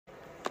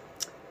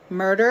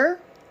Murder?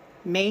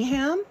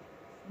 Mayhem?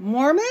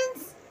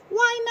 Mormons?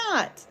 Why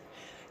not?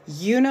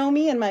 You know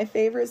me and my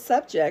favorite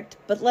subject,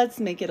 but let's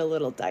make it a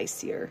little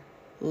dicier.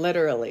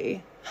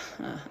 Literally.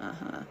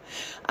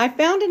 I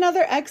found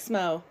another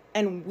Exmo,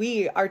 and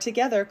we are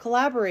together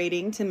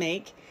collaborating to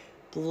make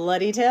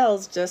Bloody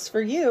Tales just for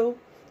you.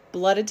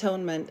 Blood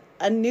Atonement,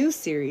 a new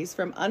series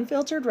from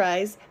Unfiltered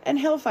Rise and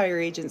Hellfire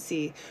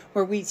Agency,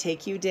 where we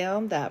take you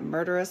down that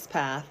murderous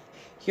path.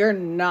 You're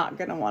not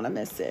going to want to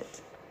miss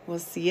it. We'll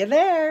see you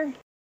there.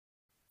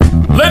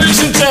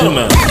 Ladies and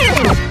gentlemen.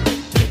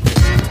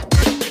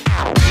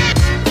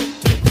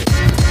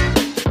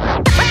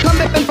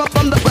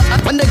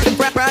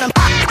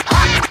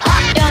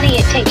 Johnny,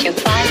 it takes you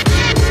 5.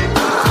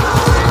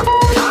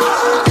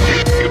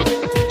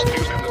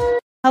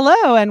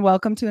 Hello, and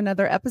welcome to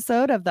another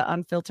episode of the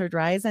Unfiltered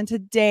Rise. And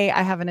today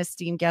I have an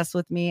esteemed guest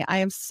with me. I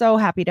am so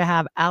happy to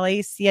have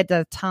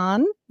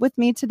Siadatan with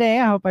me today.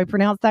 I hope I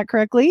pronounced that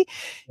correctly.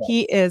 Yes.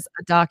 He is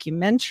a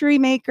documentary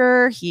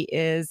maker. He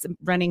is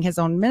running his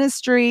own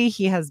ministry.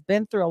 He has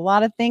been through a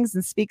lot of things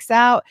and speaks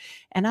out.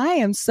 And I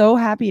am so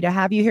happy to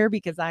have you here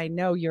because I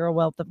know you're a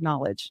wealth of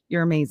knowledge.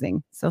 You're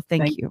amazing. So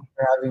thank you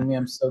for having me.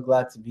 I'm so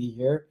glad to be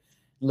here.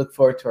 Look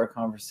forward to our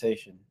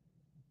conversation.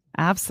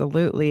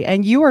 Absolutely.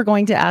 And you are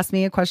going to ask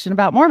me a question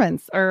about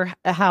Mormons or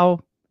how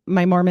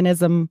my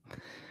Mormonism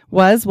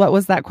was. What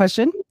was that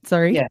question?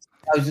 Sorry. Yes.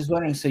 I was just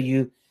wondering. So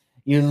you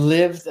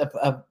lived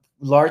a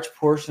large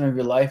portion of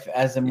your life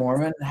as a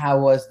Mormon. How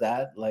was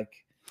that? Like,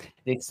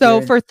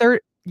 so for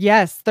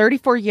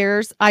 34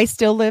 years, I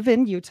still live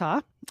in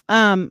Utah,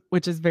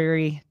 which is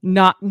very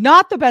not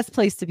the best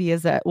place to be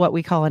is at what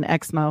we call an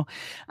Exmo.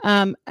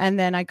 And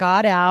then I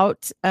got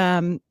out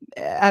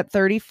at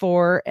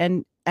 34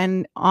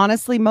 and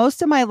honestly,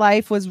 most of my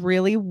life was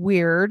really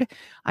weird.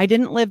 I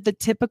didn't live the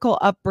typical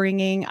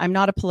upbringing. I'm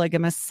not a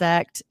polygamous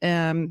sect,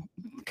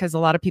 because a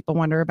lot of people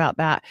wonder about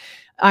that.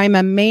 I'm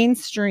a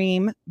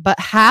mainstream, but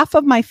half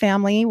of my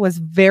family was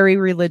very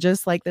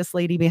religious, like this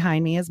lady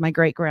behind me is my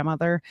great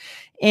grandmother.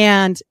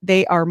 And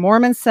they are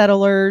Mormon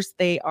settlers.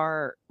 They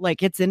are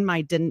like, it's in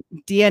my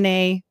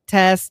DNA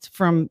test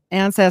from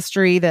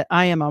Ancestry that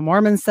I am a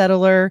Mormon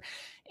settler.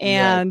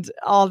 And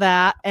all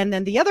that. And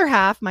then the other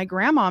half, my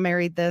grandma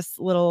married this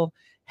little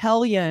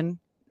hellion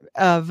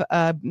of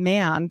a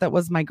man that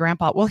was my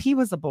grandpa. Well, he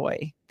was a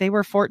boy. They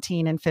were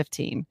 14 and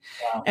 15.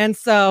 Wow. And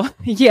so,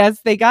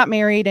 yes, they got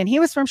married and he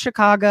was from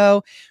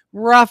Chicago,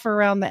 rough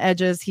around the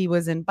edges. He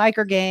was in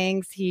biker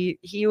gangs. He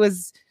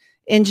was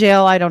in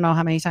jail. I don't know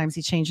how many times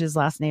he changed his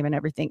last name and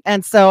everything.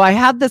 And so I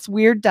had this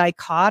weird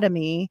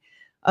dichotomy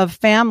of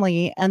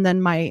family. And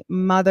then my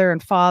mother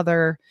and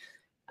father,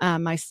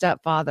 my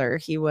stepfather,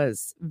 he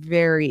was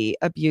very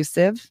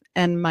abusive,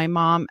 and my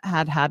mom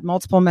had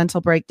multiple mental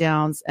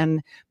breakdowns,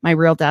 and my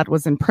real dad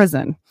was in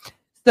prison.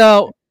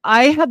 So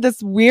I had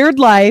this weird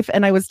life,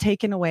 and I was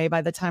taken away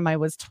by the time I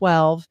was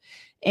 12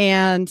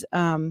 and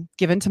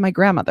given to my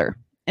grandmother.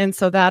 And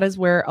so that is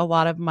where a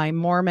lot of my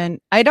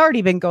Mormon, I'd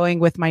already been going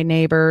with my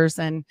neighbors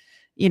and,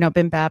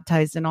 been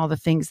baptized and all the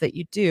things that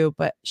you do,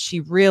 but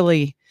she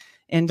really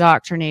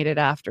indoctrinated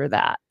after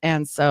that.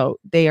 And so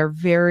they are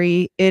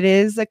it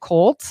is a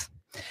cult.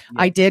 Yeah.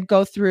 I did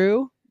go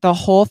through the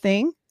whole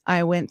thing.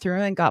 I went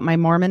through and got my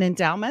Mormon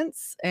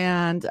endowments,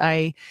 and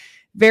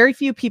very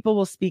few people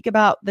will speak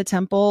about the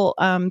temple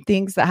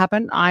things that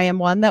happen. I am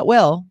one that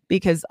will,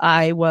 because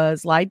I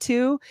was lied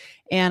to,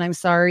 and I'm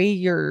sorry,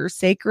 your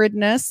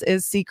sacredness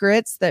is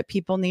secrets that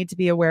people need to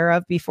be aware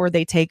of before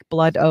they take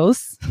blood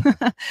oaths.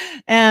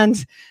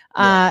 And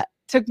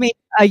took me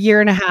a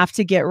year and a half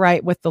to get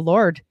right with the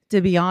Lord, to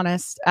be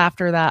honest,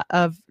 after that,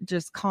 of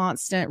just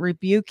constant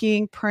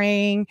rebuking,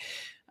 praying,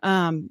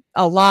 a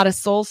lot of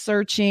soul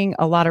searching,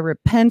 a lot of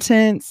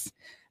repentance.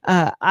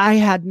 I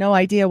had no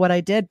idea what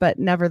I did, but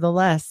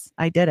nevertheless,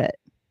 I did it.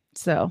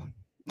 So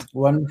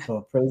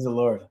wonderful. Praise the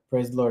Lord.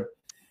 Praise the Lord.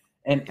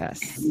 And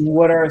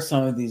what are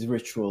some of these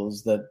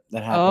rituals that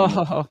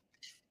happen?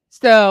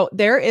 So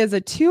there is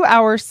a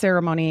 2-hour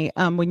ceremony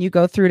when you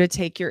go through to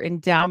take your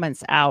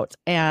endowments out,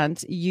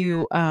 and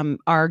you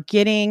are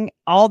getting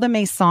all the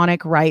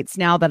Masonic rites.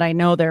 Now that I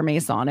know they're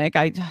Masonic,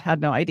 I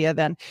had no idea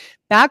then.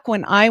 Back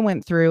when I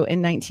went through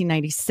in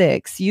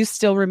 1996, you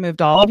still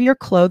removed all of your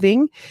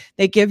clothing.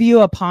 They give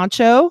you a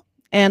poncho,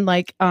 and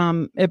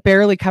it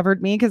barely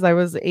covered me because I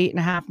was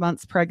 8.5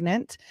 months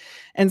pregnant.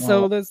 And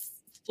so this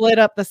split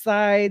up the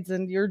sides,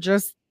 and you're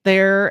just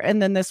there.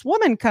 And then this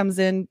woman comes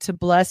in to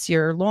bless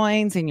your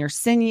loins and your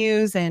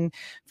sinews and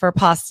for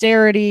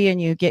posterity, and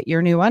you get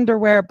your new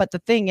underwear. But the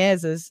thing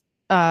is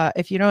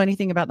if you know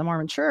anything about the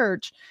Mormon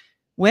church,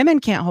 women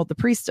can't hold the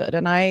priesthood.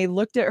 And I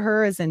looked at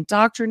her as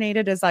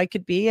indoctrinated as I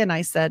could be. And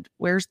I said,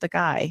 "Where's the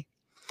guy?"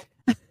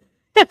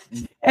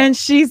 And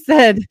she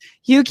said,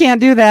 "You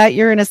can't do that.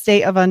 You're in a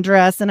state of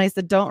undress." And I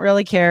said, "Don't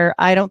really care.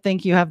 I don't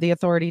think you have the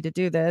authority to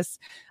do this.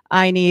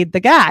 I need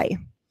the guy."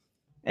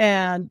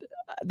 And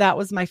that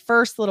was my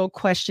first little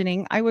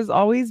questioning. I was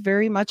always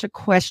very much a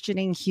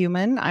questioning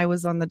human. I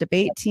was on the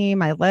debate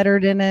team. I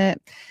lettered in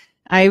it.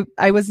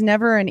 I was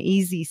never an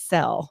easy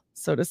sell,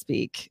 so to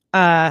speak.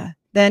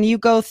 Then you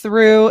go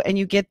through and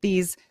you get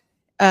these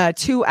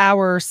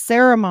 2-hour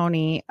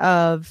ceremony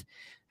of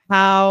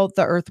how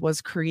the earth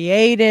was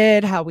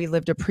created, how we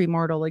lived a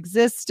premortal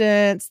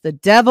existence. The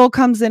devil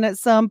comes in at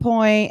some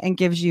point and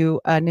gives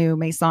you a new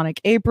Masonic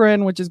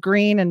apron, which is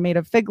green and made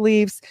of fig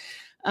leaves.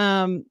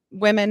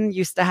 Women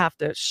used to have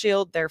to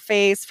shield their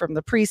face from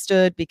the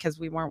priesthood because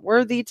we weren't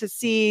worthy to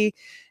see,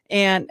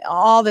 and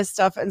all this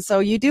stuff. And so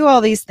you do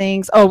all these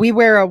things. Oh, we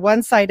wear a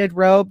one-sided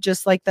robe,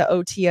 just like the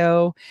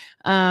OTO.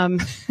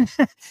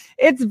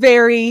 It's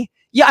very,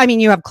 yeah. I mean,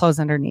 you have clothes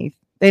underneath.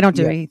 They don't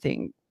do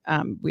anything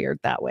weird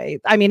that way.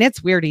 I mean,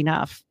 it's weird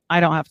enough. I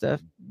don't have to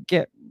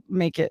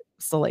make it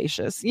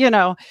salacious, you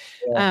know.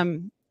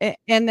 And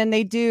then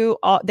they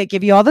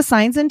give you all the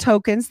signs and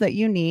tokens that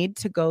you need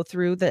to go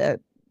through the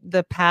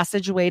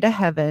passageway to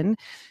heaven.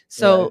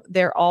 So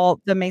they're all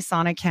the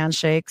Masonic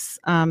handshakes,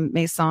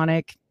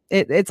 Masonic.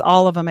 It's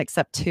all of them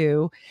except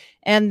 2.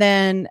 And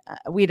then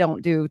we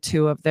don't do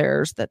 2 of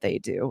theirs that they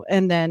do.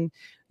 And then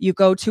you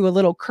go to a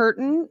little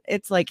curtain.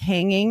 It's like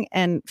hanging,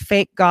 and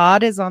fake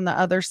God is on the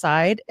other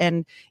side.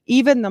 And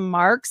even the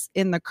marks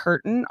in the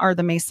curtain are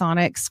the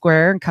Masonic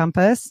square and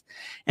compass.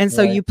 And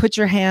so you put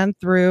your hand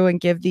through and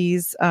give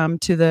these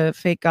to the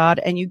fake God,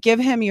 and you give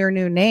him your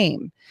new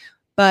name.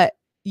 But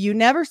you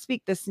never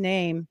speak this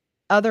name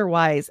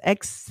otherwise,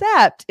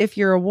 except if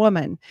you're a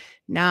woman.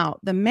 Now,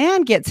 the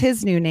man gets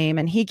his new name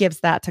and he gives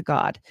that to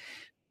God.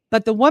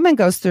 But the woman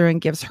goes through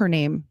and gives her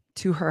name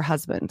to her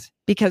husband,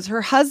 because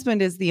her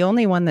husband is the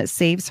only one that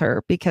saves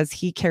her, because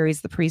he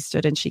carries the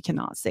priesthood and she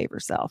cannot save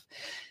herself.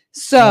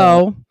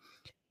 So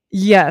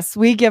yes,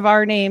 we give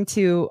our name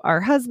to our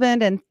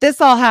husband, and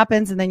this all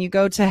happens. And then you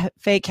go to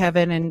fake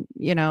heaven, and,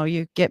 you know,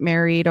 you get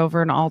married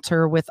over an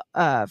altar with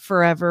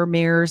forever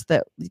mirrors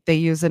that they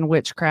use in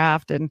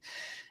witchcraft. And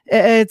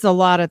it's a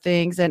lot of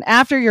things. And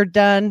after you're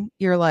done,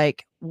 you're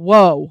like,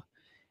 whoa.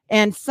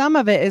 And some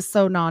of it is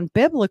so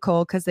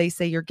non-biblical because they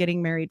say you're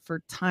getting married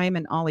for time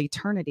and all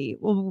eternity.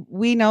 Well,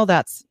 we know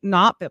that's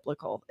not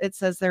biblical. It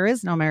says there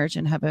is no marriage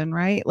in heaven,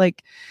 right?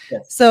 Like,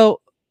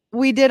 so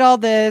we did all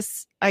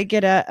this. I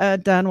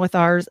get done with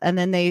ours, and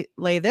then they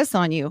lay this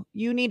on you.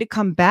 You need to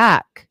come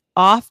back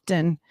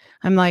often.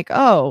 I'm like,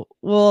 oh,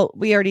 well,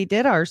 we already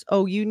did ours.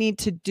 Oh, you need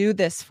to do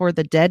this for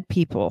the dead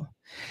people.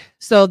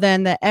 So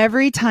then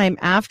every time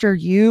after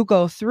you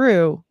go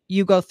through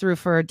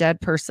for a dead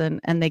person,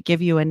 and they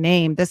give you a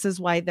name. This is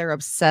why they're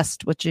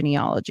obsessed with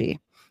genealogy.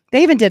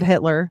 They even did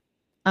Hitler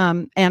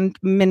and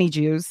many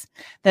Jews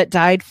that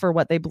died for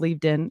what they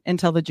believed in,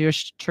 until the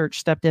Jewish church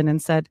stepped in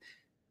and said,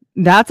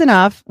 that's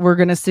enough. We're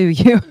going to sue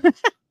you.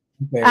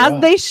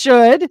 They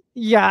should.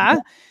 Yeah.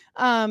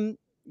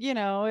 You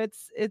know,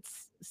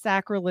 it's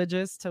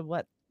sacrilegious to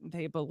what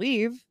they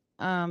believe.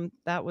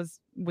 That was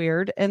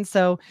weird. And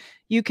so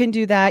you can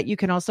do that. You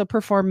can also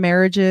perform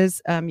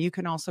marriages. You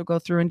can also go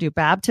through and do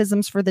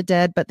baptisms for the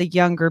dead, but the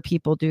younger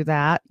people do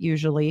that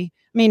usually.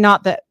 I mean,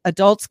 not that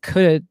adults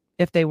could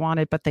if they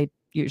wanted, but they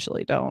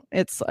usually don't.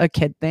 It's a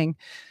kid thing.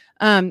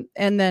 And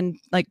then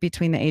like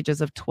between the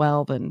ages of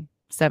 12 and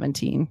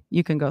 17,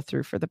 you can go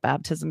through for the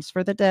baptisms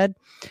for the dead.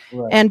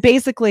 Right. And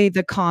basically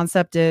the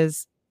concept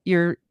is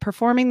you're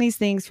performing these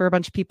things for a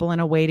bunch of people in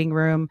a waiting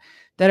room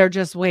that are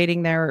just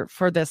waiting there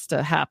for this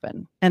to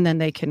happen. And then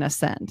they can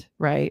ascend,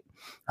 right?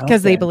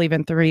 Because they believe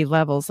in 3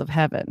 levels of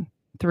heaven.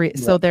 3.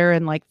 Yeah. So they're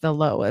in like the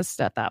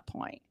lowest at that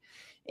point.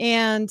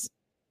 And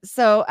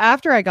so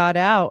after I got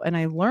out and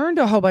I learned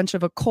a whole bunch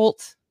of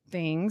occult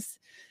things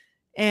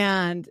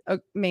and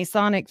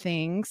Masonic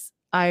things,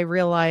 I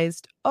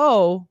realized,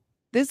 oh,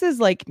 this is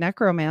like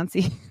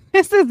necromancy.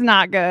 This is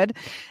not good.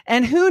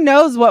 And who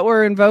knows what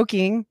we're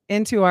invoking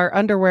into our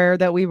underwear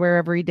that we wear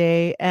every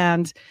day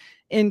and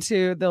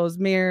into those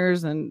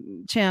mirrors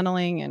and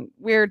channeling and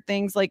weird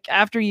things. Like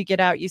after you get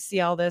out, you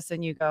see all this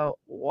and you go,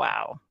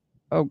 wow,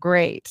 oh,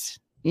 great.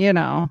 You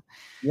know,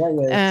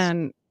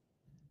 and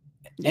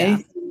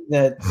anything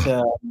that,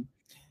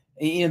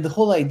 you know, the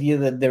whole idea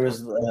that there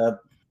was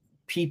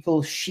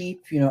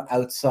sheep, you know,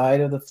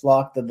 outside of the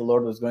flock that the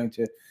Lord was going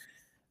to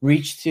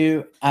reach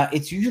to.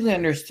 It's usually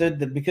understood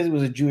that because it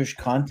was a Jewish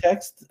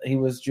context, he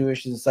was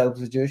Jewish, his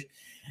disciples were Jewish,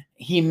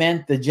 he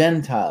meant the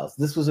Gentiles.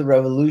 This was a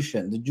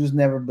revolution. The Jews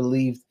never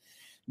believed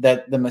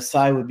that the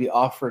Messiah would be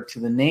offered to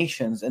the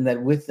nations, and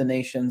that with the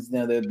nations, you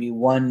know, there would be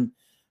one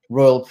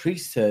royal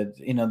priesthood,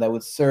 you know, that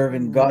would serve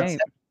in God's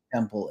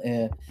temple.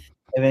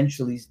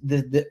 Eventually,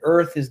 the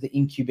earth is the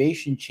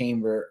incubation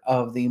chamber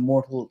of the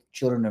immortal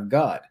children of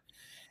God.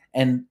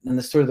 And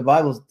the story of the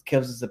Bible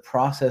gives us the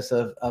process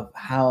of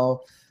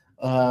how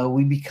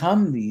we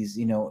become these,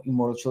 you know,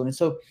 immortal children.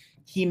 So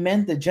he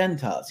meant the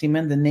Gentiles. He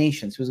meant the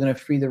nations. He was going to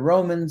free the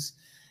Romans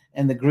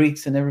and the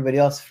Greeks and everybody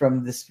else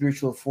from the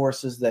spiritual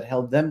forces that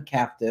held them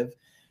captive,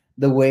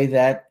 the way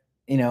that,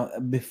 you know,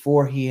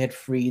 before he had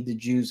freed the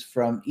Jews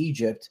from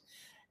Egypt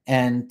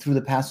and through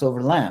the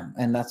Passover lamb.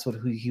 And that's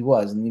who he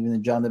was. And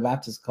even John the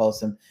Baptist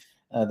calls him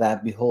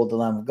that, behold, the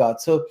Lamb of God.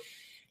 So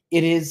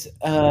it is,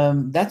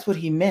 that's what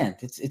he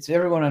meant. It's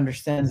everyone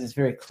understands, it's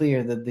very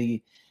clear that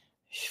the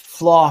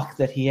flock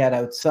that he had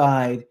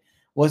outside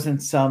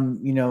wasn't some,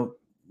 you know,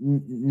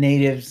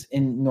 natives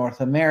in North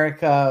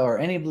America or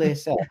any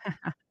place else.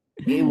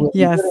 It was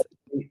Yes.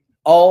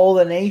 all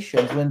the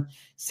nations. When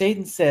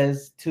Satan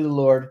says to the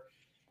Lord,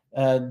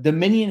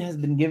 dominion has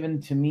been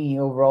given to me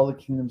over all the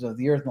kingdoms of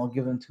the earth, and I'll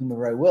give them to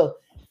whomever I will.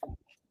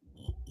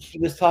 He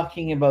was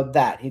talking about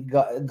that.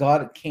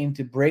 God came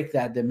to break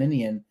that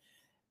dominion,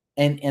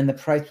 and the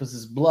price was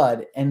his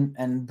blood,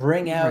 and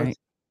bring out Right.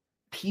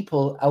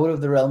 people out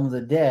of the realm of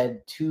the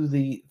dead to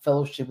the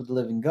fellowship with the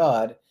living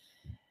God.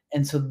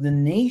 And so the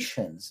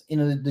nations,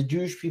 the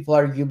Jewish people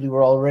arguably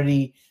were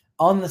already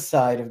on the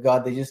side of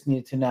God. They just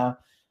needed to now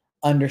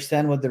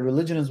understand what the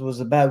religion was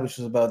about, which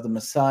was about the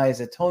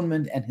Messiah's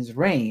atonement and his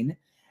reign.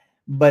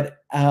 But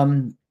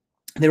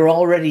they were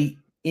already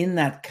in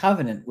that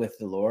covenant with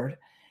the Lord.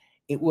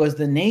 It was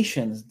the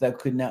nations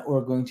that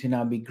were going to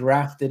now be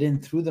grafted in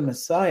through the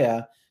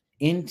Messiah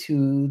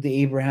into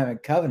the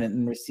Abrahamic covenant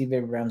and receive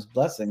Abraham's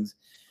blessings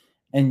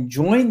and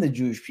join the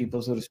Jewish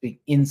people, so to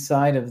speak,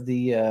 inside of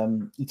the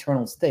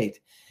eternal state.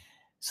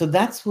 So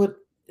that's what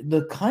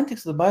the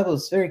context of the Bible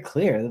is very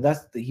clear.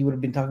 He would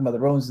have been talking about the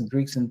Romans and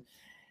Greeks. And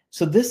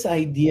so this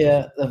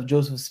idea of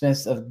Joseph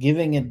Smith of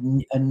giving it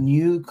a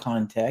new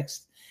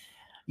context,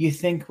 you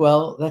think,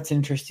 well, that's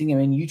interesting. I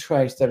mean, you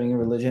try studying a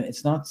religion.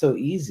 It's not so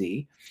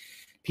easy.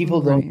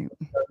 People don't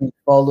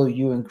follow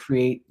you and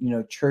create,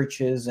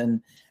 churches and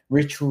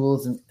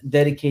rituals and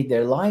dedicate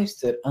their lives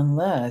to it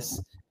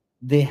unless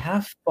they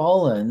have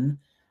fallen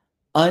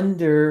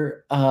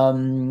under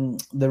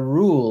the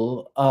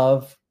rule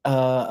of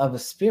a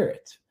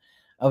spirit,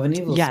 of an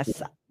evil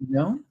spirit.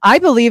 I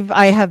believe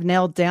I have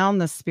nailed down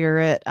the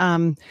spirit.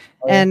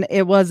 And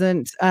it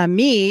wasn't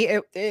me.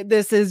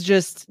 This is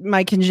just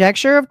my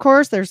conjecture, of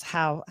course. There's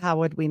how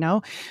would we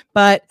know?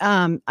 But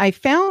I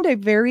found a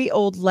very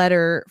old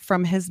letter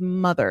from his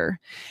mother.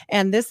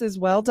 And this is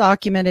well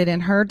documented in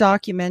her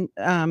document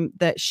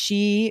that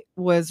she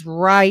was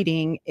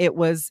writing. It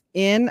was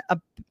in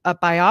a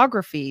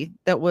biography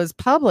that was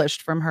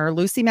published from her,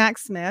 Lucy Mack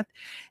Smith.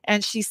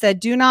 And she said,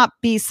 do not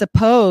be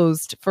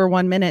supposed for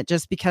 1 minute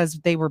just because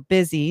they were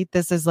busy.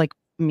 This is like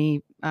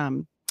me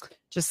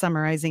just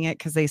summarizing it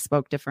because they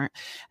spoke different,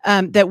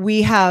 that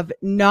we have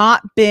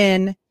not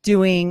been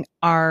doing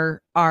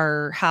our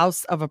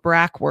house of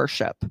Abrac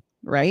worship,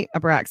 right?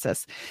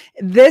 Abraxas.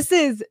 This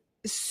is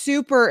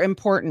super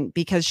important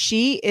because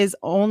she is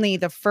only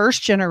the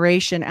first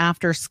generation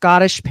after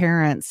Scottish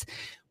parents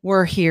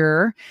were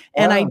here.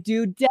 And Wow. I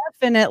do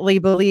definitely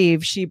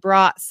believe she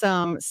brought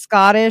some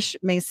Scottish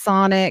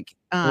Masonic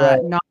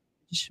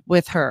knowledge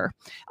with her.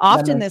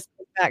 Often this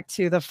goes back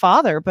to the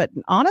father, but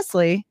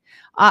honestly,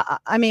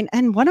 I mean,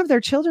 and one of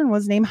their children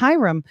was named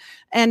Hiram.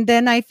 And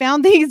then I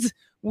found these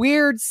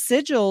weird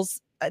sigils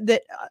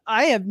that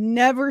I have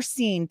never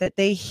seen that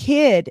they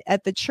hid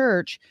at the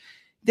church.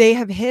 They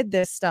have hid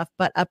this stuff,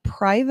 but a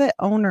private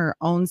owner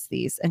owns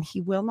these and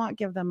he will not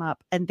give them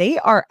up. And they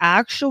are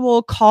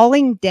actual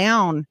calling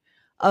down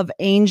of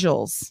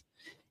angels.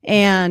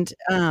 And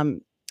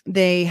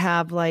they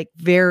have like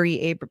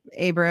very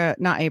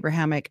not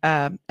Abrahamic,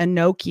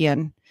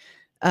 Enochian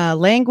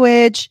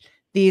language.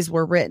 These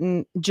were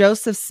written.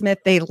 Joseph Smith,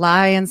 they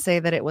lie and say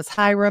that it was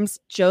Hiram's.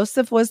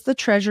 Joseph was the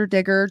treasure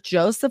digger.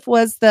 Joseph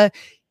was the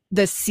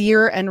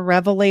seer and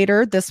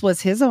revelator. This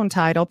was his own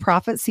title,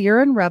 prophet,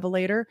 seer, and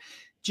revelator.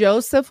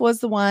 Joseph was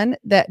the one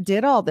that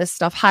did all this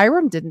stuff.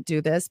 Hiram didn't do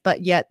this,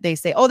 but yet they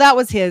say, oh, that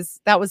was his.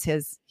 That was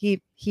his.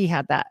 He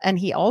had that. And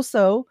he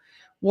also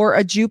wore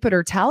a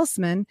Jupiter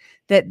talisman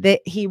that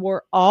he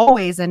wore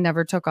always and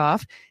never took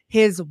off.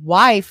 His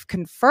wife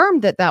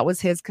confirmed that was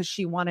his because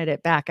she wanted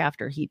it back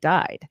after he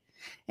died.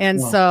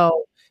 And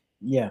so,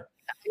 yeah,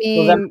 I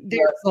mean,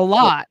 there's a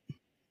lot.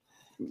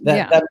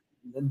 What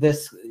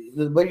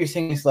you're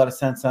saying makes a lot of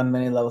sense on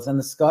many levels. And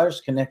the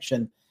Scottish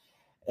connection,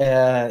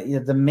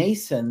 the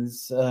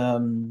Masons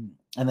and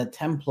the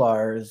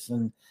Templars,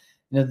 and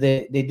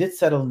they did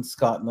settle in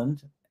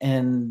Scotland,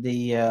 and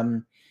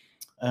the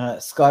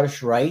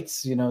Scottish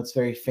rites, it's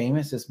very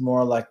famous. It's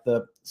more like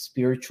the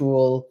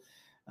spiritual,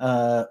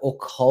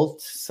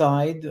 occult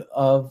side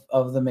of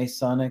the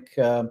Masonic.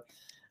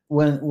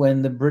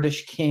 When the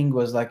British king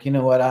was like, you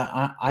know what,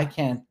 I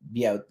can't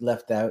be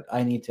left out.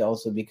 I need to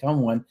also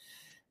become one.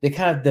 They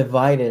kind of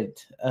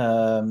divided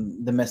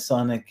the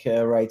Masonic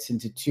rites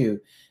into two,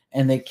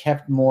 and they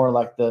kept more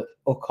like the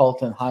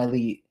occult and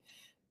highly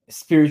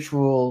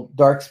spiritual,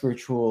 dark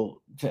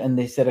spiritual. And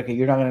they said, okay,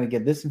 you're not going to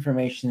get this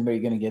information, but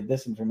you're going to get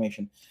this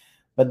information.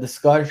 But the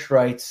Scottish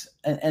rites,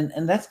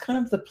 and that's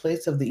kind of the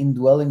place of the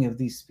indwelling of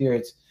these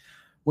spirits.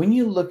 When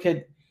you look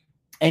at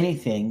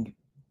anything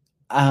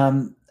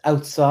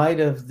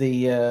outside of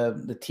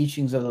the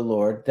teachings of the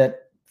Lord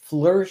that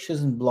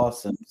flourishes and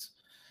blossoms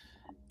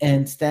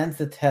and stands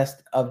the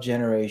test of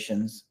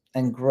generations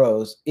and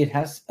grows, it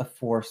has a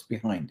force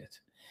behind it.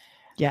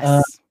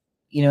 Yes.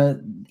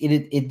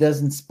 It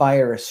does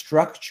inspire a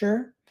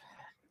structure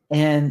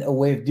and a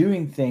way of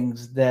doing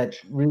things that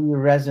really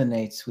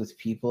resonates with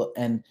people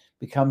and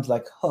becomes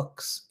like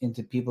hooks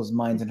into people's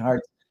minds and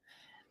hearts.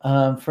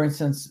 For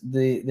instance,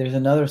 there's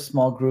another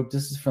small group.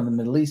 This is from the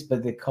Middle East,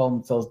 but they call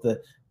themselves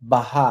the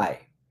Baha'i.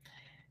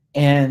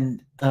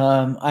 And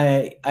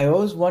I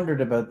always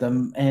wondered about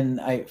them,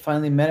 and I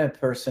finally met a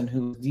person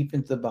who was deep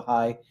into the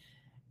Baha'i,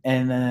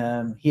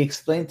 and he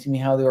explained to me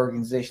how the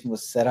organization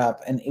was set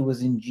up, and it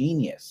was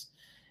ingenious.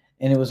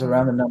 And it was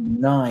around the number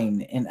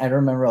 9, and I don't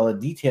remember all the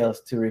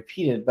details to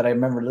repeat it, but I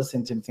remember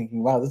listening to him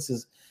thinking, wow, this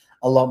is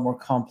a lot more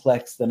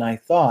complex than I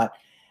thought.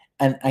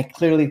 And I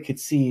clearly could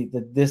see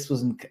that this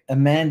wasn't, a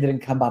man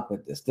didn't come up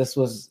with this. This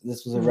was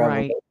a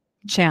revelation.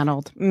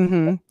 Channeled.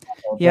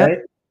 Mm-hmm. Right?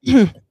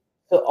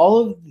 So all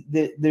of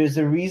there's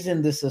a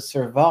reason this has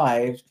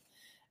survived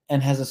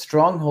and has a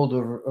stronghold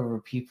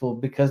over people,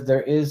 because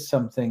there is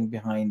something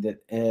behind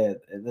it.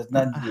 There's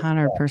not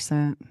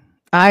 100%.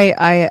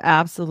 I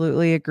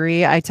absolutely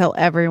agree. I tell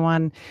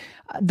everyone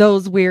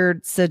those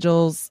weird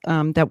sigils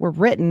that were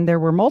written, there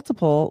were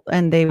multiple,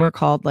 and they were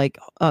called like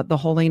the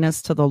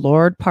Holiness to the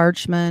Lord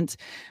parchment.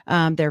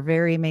 They're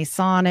very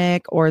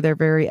Masonic, or they're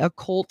very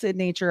occult in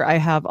nature. I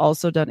have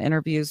also done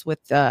interviews with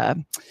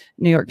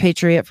New York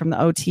Patriot from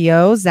the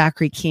OTO,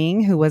 Zachary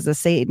King, who was a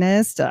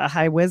Satanist, a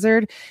high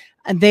wizard.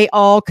 And they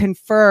all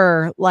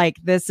confer like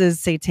this is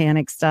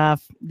satanic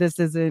stuff. This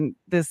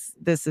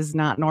is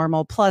not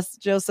normal. Plus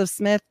Joseph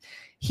Smith,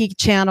 he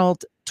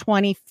channeled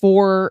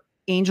 24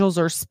 angels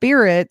or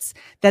spirits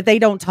that they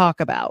don't talk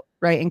about,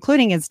 right?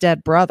 Including his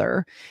dead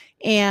brother.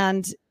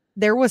 And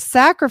there was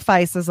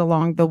sacrifices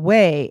along the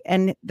way.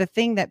 And the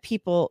thing that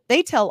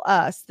they tell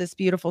us this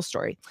beautiful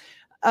story.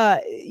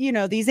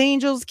 These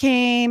angels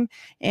came,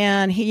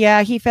 and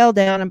he fell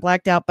down and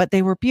blacked out, but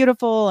they were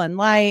beautiful and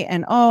light,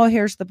 and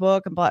here's the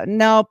book and blah.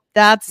 No,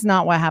 that's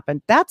not what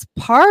happened. That's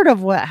part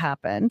of what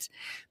happened.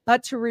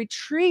 But to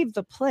retrieve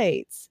the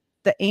plates,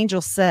 the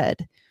angel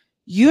said,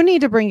 you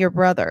need to bring your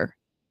brother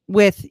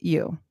with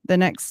you the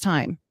next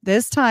time.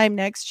 This time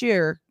next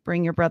year,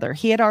 bring your brother.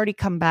 He had already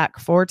come back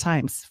 4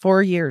 times,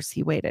 4 years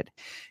he waited,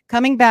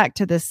 coming back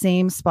to the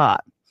same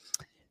spot.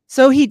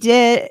 So he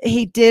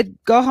did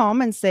go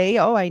home and say,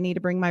 I need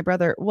to bring my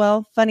brother.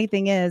 Well, funny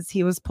thing is,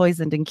 he was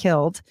poisoned and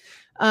killed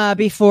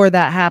before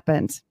that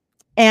happened.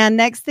 And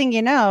next thing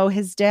you know,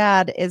 his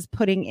dad is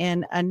putting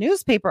in a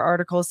newspaper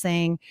article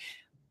saying,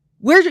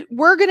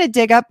 we're going to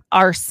dig up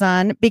our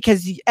son,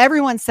 because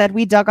everyone said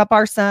we dug up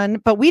our son,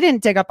 but we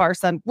didn't dig up our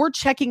son. We're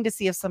checking to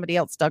see if somebody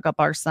else dug up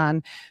our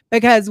son,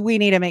 because we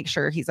need to make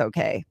sure he's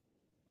okay.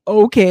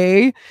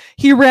 Okay.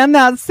 He ran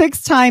that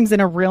 6 times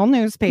in a real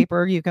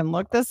newspaper. You can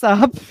look this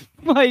up.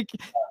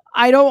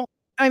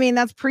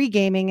 That's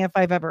pre-gaming if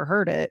I've ever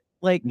heard it.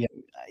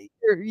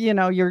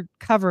 You're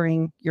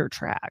covering your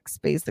tracks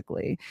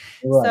basically.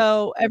 Right.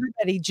 So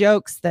everybody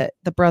jokes that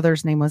the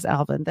brother's name was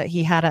Alvin, that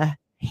he had a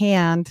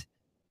hand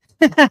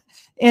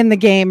in the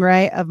game,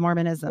 right, of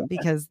Mormonism,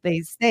 because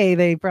they say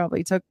they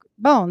probably took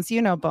bones.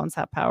 Bones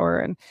have power,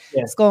 and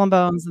skull and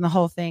bones and the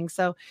whole thing.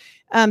 So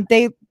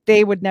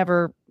they would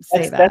never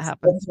say that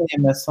happened. That's a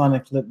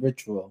Masonic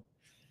ritual.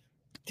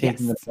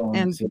 Taking the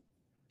bones.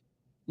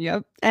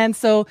 Yep. And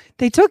so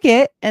they took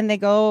it, and they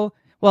go,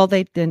 well,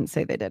 they didn't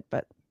say they did,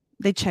 but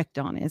they checked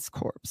on his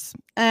corpse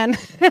and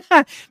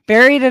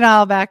buried it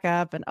all back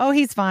up, and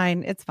he's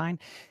fine. It's fine.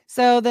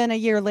 So then a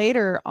year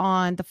later,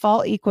 on the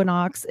fall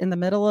equinox, in the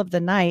middle of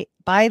the night,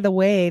 by the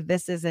way,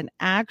 this is an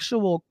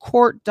actual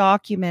court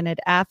documented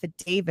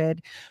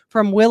affidavit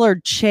from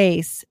Willard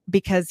Chase,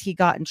 because he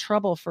got in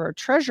trouble for a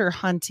treasure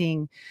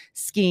hunting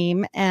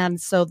scheme. And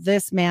so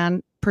this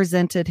man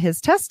presented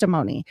his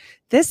testimony.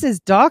 This is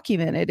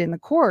documented in the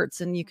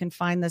courts, and you can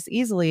find this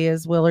easily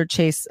as Willard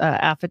Chase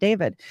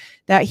affidavit,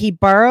 that he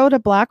borrowed a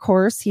black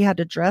horse. He had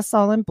to dress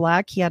all in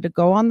black. He had to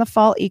go on the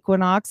fall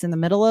equinox in the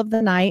middle of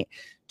the night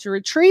to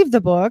retrieve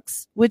the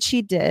books, which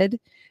he did,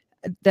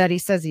 that he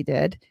says he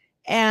did.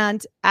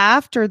 And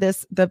after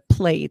this, the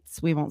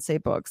plates, we won't say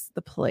books,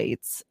 the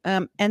plates.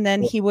 And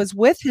then he was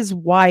with his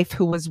wife,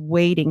 who was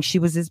waiting. She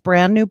was his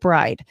brand new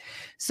bride.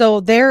 So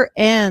there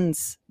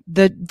ends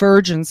the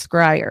virgin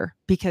scryer,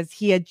 because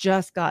he had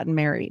just gotten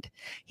married.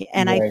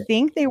 And right. I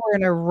think they were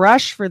in a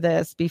rush for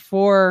this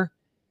before,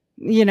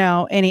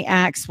 any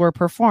acts were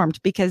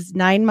performed, because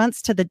 9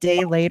 months to the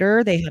day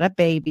later, they had a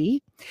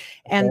baby,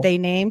 and they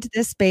named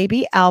this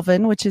baby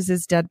Alvin, which is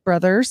his dead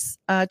brother's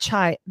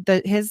child.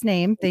 His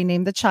name, they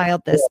named the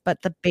child this,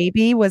 but the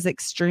baby was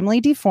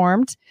extremely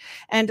deformed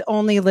and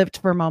only lived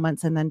for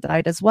moments and then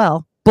died as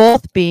well,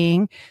 both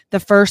being the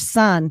first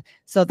son.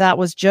 So that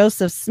was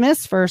Joseph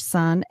Smith's first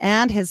son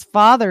and his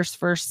father's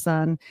first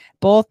son,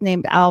 both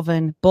named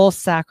Alvin, both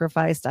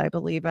sacrificed, I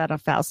believe, at a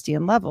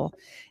Faustian level.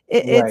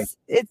 It's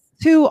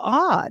too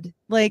odd.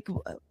 Like,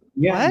 what?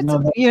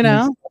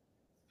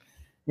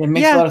 It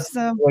makes a lot of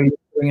sense when you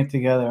bring it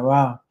together.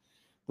 Wow.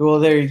 Well,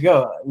 there you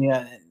go.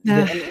 Yeah.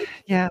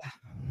 Yeah.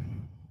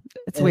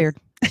 It's weird.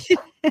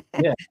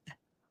 Yeah.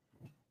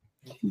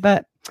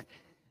 But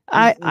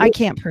I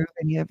can't prove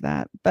any of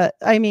that, but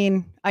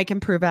I can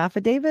prove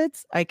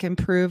affidavits. I can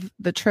prove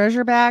the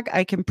treasure bag.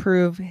 I can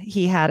prove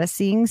he had a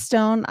seeing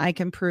stone. I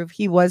can prove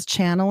he was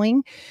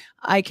channeling.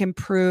 I can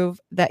prove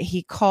that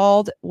he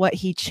called what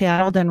he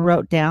channeled and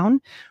wrote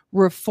down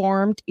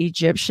Reformed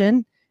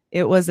Egyptian.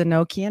 It was a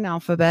Nokian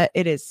alphabet.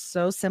 It is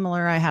so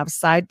similar. I have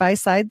side by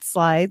side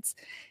slides.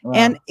 Wow.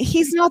 And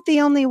he's not the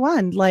only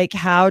one. Like,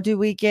 how do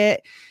we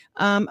get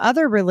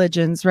other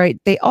religions, right?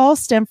 They all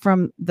stem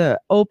from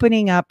the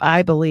opening up,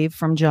 I believe,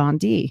 from John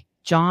Dee.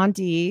 John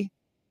Dee,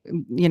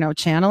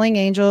 channeling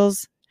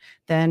angels.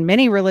 Then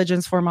many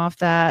religions form off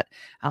that.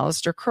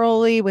 Aleister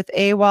Crowley with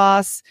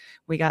AWAS.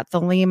 We got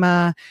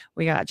Thelema.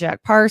 We got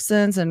Jack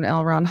Parsons and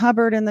L. Ron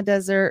Hubbard in the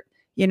desert.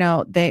 They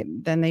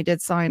did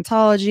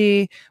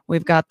Scientology.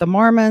 We've got the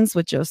Mormons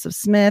with Joseph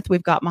Smith.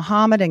 We've got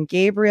Muhammad and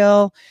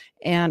Gabriel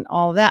and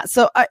all that.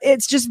 So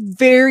it's just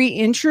very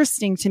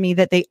interesting to me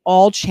that they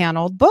all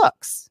channeled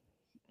books.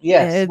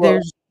 Yes.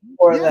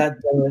 Before that,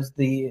 there was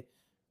the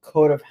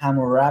Code of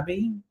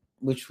Hammurabi,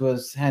 which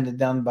was handed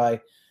down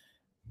by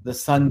the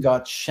sun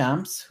god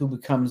Shams, who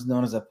becomes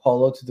known as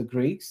Apollo to the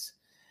Greeks.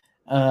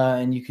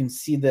 And you can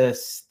see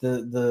this,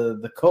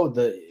 the code,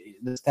 the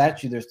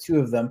statue. There's two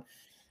of them.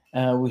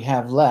 We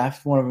have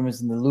left. One of them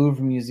is in the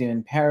Louvre Museum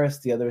in Paris.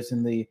 The other is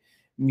in the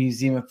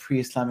Museum of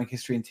Pre-Islamic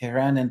History in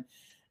Tehran. And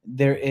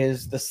there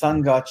is the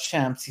sun god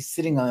Shams. He's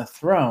sitting on a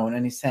throne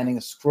and he's handing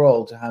a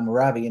scroll to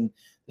Hammurabi. And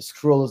the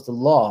scroll is the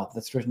law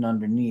that's written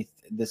underneath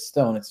this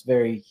stone. It's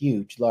very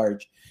huge,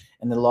 large,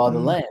 and the law of the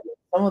land.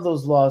 Some of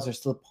those laws are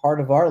still part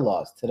of our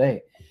laws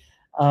today.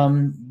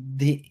 In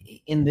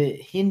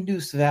the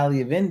Hindus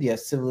Valley of India,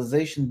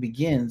 civilization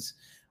begins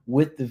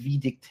with the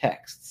Vedic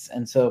texts.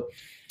 And so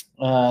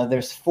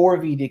there's 4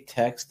 Vedic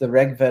texts. The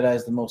Rig Veda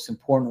is the most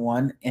important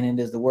one, and it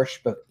is the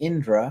worship of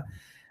Indra.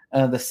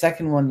 The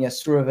second one,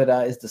 Yasura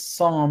Veda, is the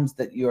psalms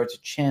that you are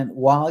to chant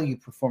while you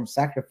perform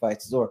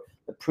sacrifices, or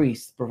the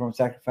priests perform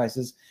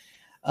sacrifices.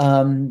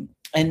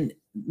 And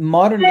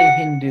modern-day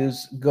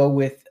Hindus go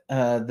with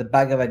the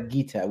Bhagavad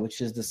Gita,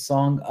 which is the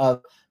song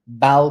of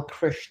Bal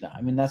Krishna.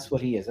 I mean, that's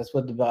what he is. That's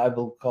what the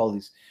Bible calls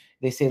these.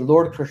 They say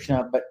Lord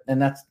Krishna,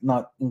 and that's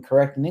not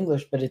incorrect in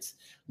English, but it's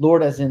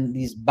Lord as in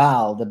these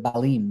Baal, the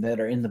Baalim that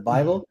are in the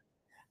Bible.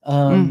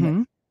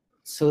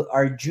 So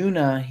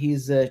Arjuna,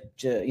 he's a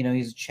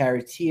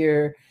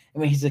charioteer. I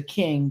mean, he's a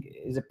king,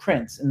 he's a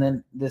prince, and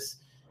then this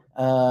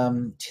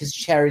his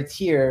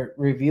charioteer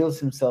reveals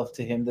himself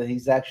to him that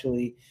he's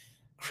actually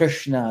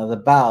Krishna, the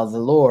Baal, the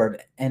Lord,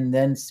 and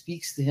then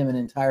speaks to him an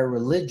entire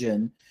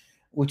religion,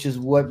 which is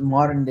what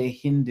modern day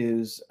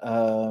Hindus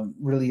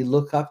really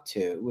look up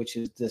to, which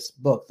is this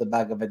book, the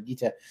Bhagavad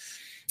Gita.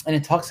 And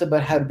it talks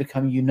about how to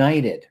become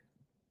united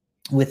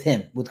with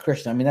him, with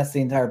Krishna. I mean, that's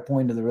the entire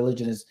point of the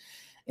religion is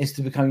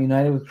to become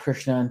united with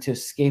Krishna and to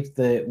escape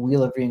the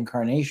wheel of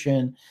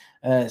reincarnation,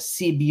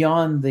 see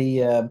beyond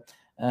the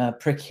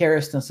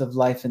precariousness of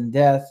life and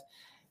death.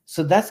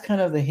 So that's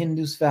kind of the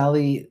Hindus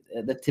Valley,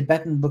 the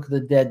Tibetan Book of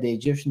the Dead, the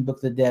Egyptian Book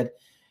of the Dead.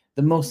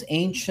 The most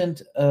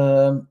ancient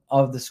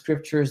of the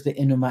scriptures, the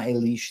Enuma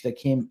Elish, that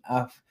came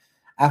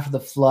after the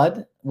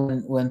flood,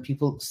 when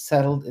people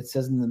settled, it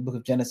says in the book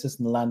of Genesis,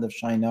 in the land of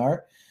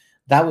Shinar.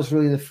 That was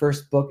really the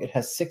first book. It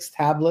has 6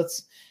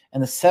 tablets,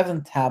 and the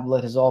 7th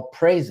tablet is all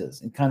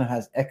praises. It kind of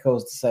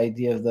echoes this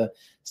idea of the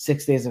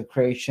 6 days of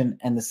creation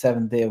and the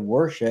 7th day of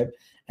worship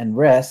and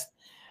rest.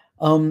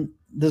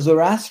 The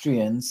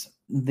Zoroastrians,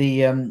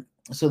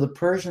 so the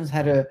Persians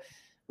had a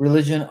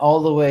religion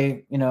all the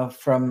way,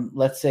 from,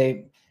 let's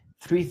say,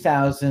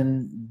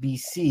 3000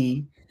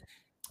 BC.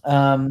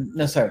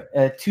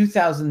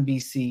 2000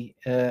 BC.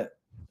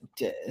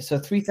 So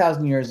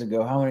 3000 years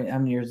ago. How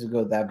many years ago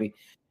would that be?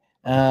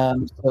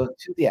 1000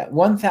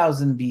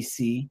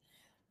 BC.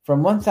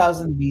 From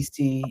 1000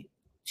 BC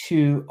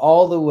to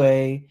all the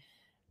way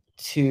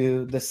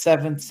to the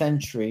 7th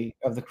century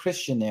of the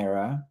Christian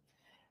era,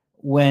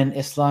 when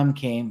Islam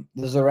came,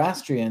 the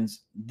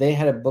Zoroastrians, they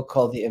had a book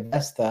called the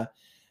Avesta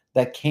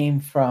that came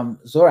from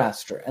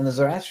Zoroaster. And the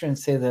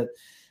Zoroastrians say that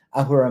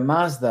Ahura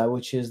Mazda,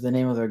 which is the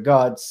name of their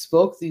god,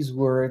 spoke these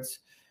words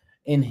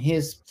in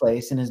his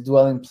place, in his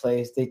dwelling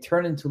place. They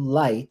turned into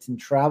light and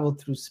traveled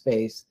through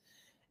space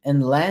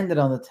and landed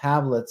on the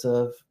tablets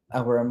of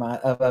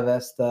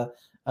Avesta,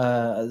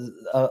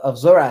 of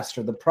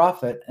Zoroaster, the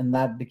prophet, and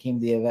that became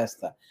the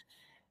Avesta.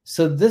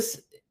 So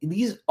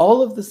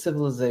all of the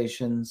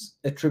civilizations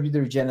attribute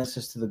their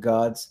genesis to the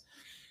gods,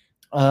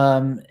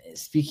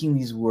 speaking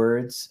these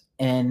words,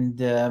 and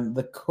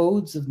the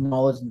codes of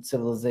knowledge and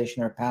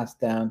civilization are passed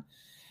down.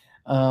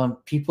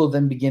 People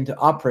then begin to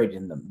operate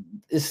in them.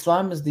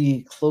 Islam is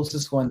the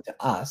closest one to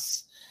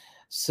us.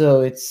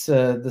 So this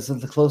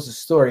is the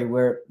closest story,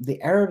 where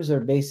the Arabs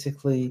are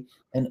basically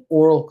an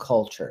oral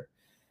culture.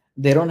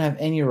 They don't have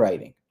any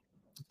writing,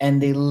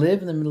 and they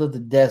live in the middle of the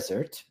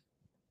desert,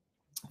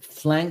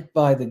 flanked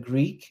by the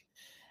Greek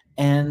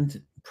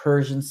and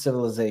Persian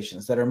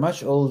civilizations that are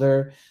much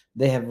older.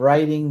 They have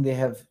writing, they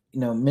have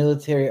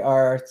military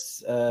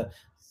arts,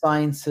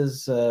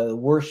 sciences,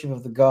 worship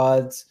of the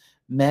gods,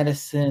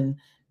 medicine,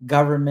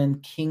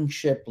 government,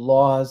 kingship,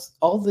 laws,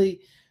 all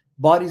the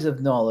bodies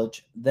of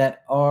knowledge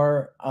that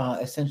are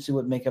essentially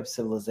what make up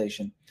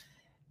civilization.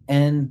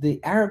 And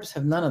the Arabs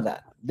have none of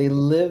that. They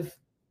live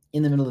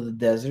in the middle of the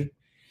desert,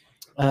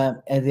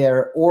 and they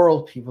are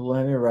oral people who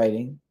have any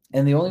writing,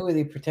 and the only way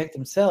they protect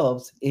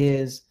themselves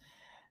is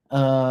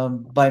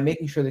by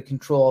making sure they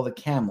control all the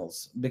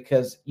camels,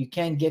 because you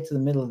can't get to the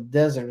middle of the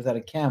desert without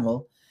a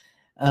camel.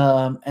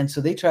 And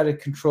so they try to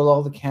control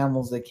all the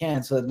camels they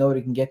can so that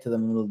nobody can get to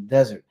them in the middle of the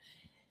desert.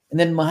 And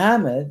then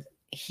Muhammad,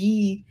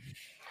 he,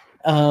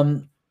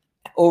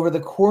 over the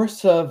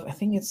course of, I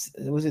think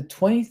was it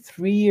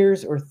 23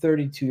 years or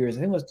 32 years? I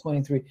think it was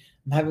 23.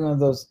 I'm having one of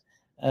those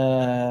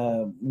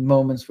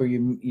moments where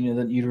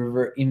that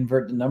you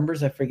invert the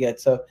numbers. I forget.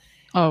 So,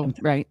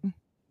 right.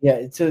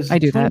 Yeah. So I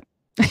do that.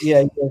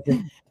 Yeah.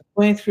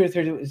 23 or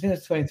 30. I think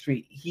it's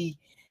 23.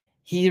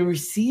 He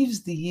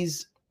receives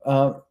these,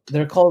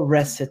 they're called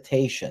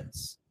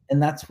recitations.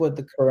 And that's what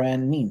the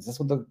Quran means. That's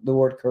what the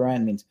word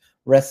Quran means.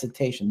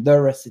 Recitation, the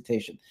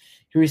recitation.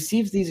 He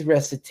receives these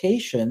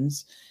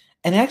recitations,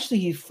 and actually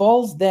he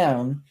falls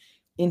down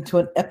into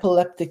an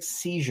epileptic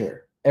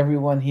seizure every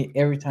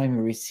time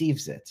he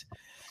receives it.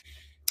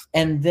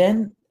 And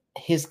then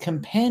his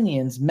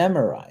companions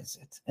memorize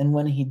it. And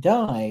when he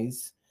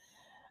dies,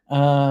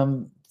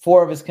 4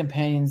 of his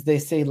companions, they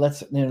say,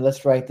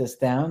 let's write this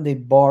down. They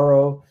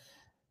borrow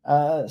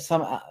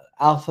some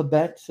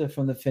alphabet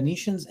from the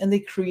Phoenicians, and they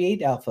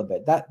create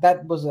alphabet.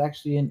 That was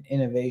actually an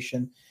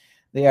innovation,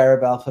 the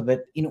Arab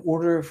alphabet, in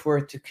order for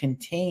it to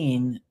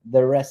contain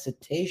the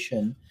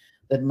recitation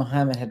that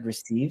Muhammad had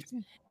received.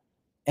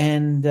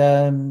 And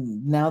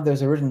now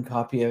there's a written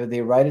copy of it.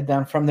 They write it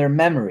down from their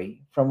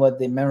memory, from what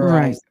they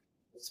memorized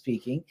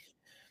speaking.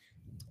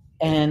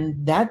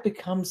 And that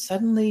becomes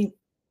suddenly,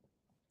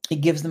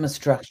 it gives them a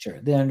structure.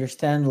 They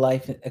understand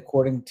life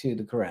according to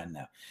the Quran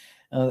now.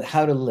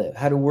 How to live,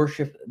 how to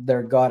worship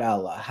their God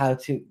Allah, how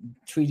to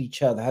treat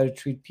each other, how to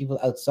treat people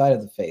outside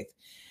of the faith.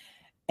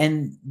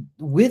 And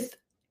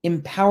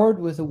empowered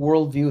with a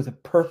worldview, with a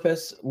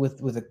purpose,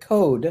 with a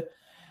code,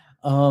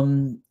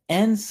 and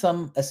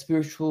a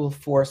spiritual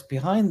force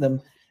behind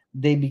them,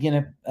 they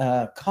begin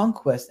a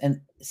conquest.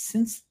 And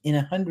since in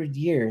 100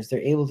 years, they're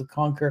able to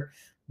conquer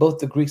both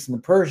the Greeks and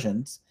the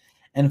Persians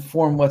and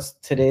form what's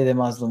today the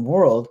Muslim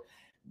world,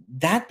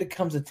 that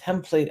becomes a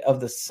template of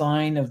the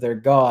sign of their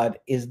God,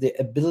 is the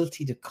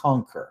ability to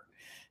conquer.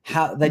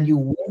 How that you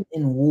win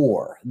in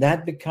war,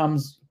 that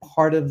becomes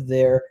part of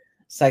their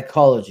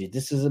psychology.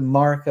 This is a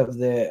mark of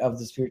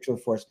the spiritual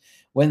force.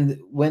 When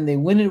they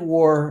win in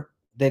war,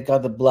 they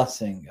got the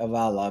blessing of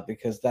Allah,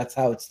 because that's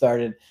how it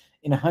started.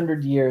 In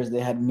 100 years, they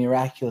had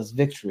miraculous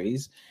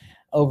victories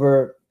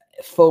over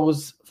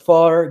foes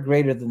far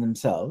greater than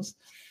themselves.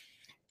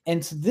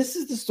 And so this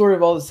is the story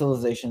of all the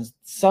civilizations.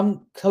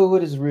 Some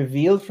code is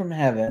revealed from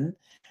heaven,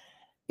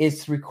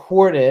 it's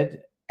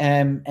recorded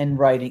and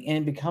writing, and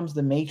it becomes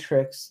the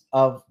matrix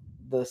of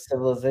the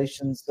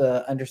civilization's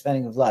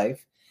understanding of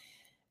life.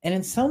 And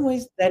in some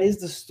ways, that is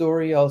the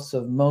story also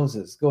of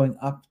Moses going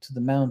up to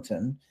the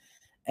mountain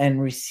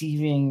and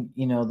receiving,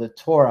 the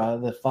Torah,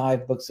 the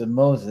 5 books of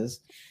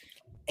Moses.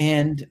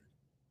 And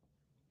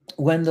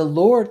when the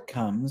Lord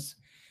comes,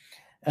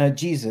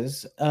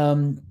 Jesus,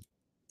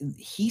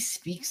 he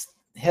speaks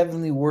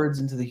heavenly words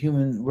into the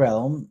human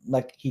realm,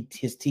 like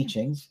his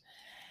teachings.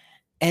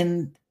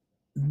 And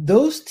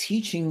those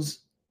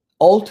teachings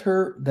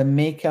alter the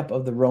makeup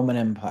of the Roman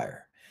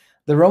Empire.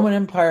 The Roman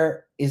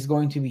Empire is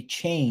going to be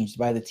changed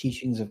by the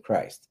teachings of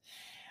Christ.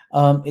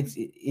 They're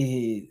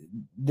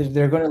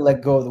going to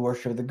let go of the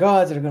worship of the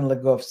gods. They're going to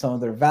let go of some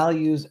of their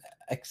values,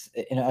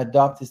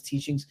 adopt his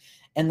teachings.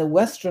 And the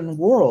Western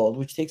world,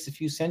 which takes a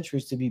few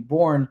centuries to be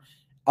born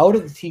out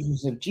of the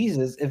teachings of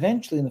Jesus,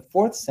 eventually in the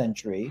 4th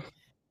century,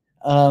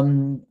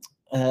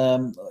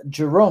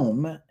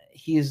 Jerome,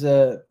 he is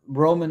a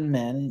Roman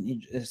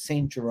man,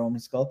 Saint Jerome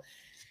he's called.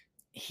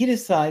 He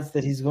decides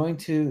that he's going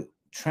to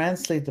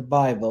translate the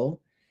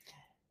Bible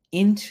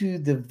into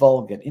the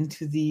Vulgate,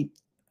 into the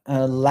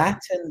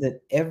Latin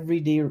that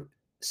everyday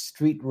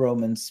street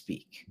Romans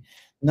speak,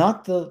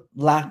 not the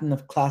Latin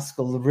of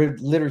classical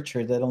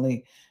literature that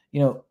only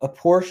a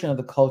portion of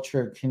the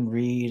culture can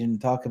read and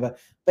talk about,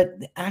 but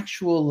the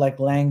actual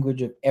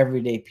language of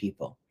everyday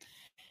people.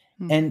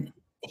 And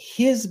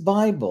his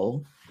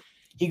Bible,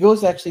 he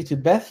goes actually to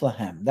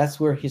Bethlehem. That's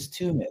where his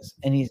tomb is,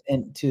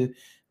 and to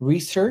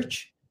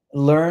research,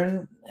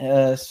 learn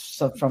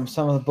from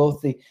some of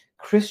both the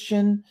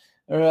Christian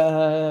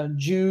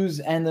Jews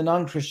and the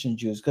non-Christian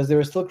Jews, because there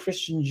were still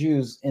Christian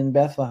Jews in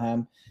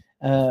Bethlehem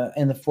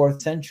in the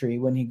 4th century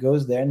when he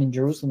goes there, and in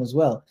Jerusalem as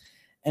well.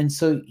 And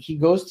so he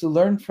goes to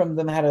learn from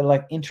them how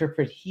to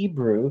interpret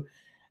Hebrew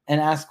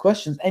and ask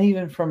questions, and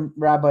even from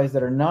rabbis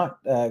that are not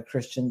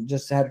Christian,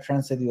 just how to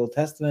translate the Old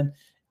Testament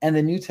and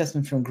the New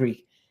Testament from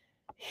Greek.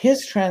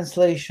 His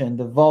translation,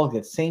 the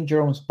Vulgate, St.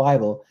 Jerome's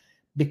Bible,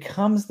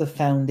 becomes the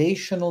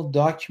foundational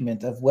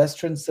document of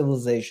Western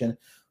civilization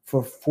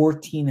for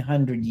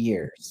 1,400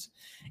 years.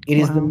 It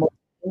is the most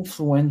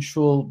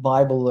influential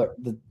Bible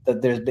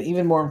that there's been,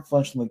 even more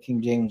influential than the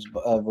King James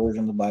version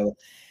of the Bible.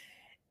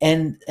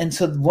 And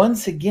so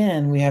once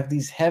again, we have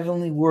these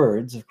heavenly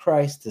words of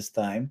Christ this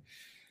time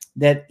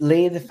that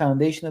lay the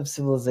foundation of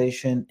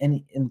civilization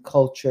and in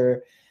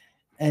culture.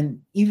 and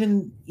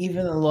even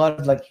a lot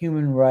of like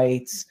human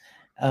rights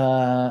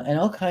and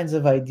all kinds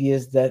of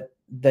ideas that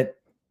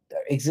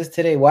exist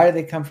today. Why do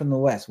they come from the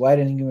West? Why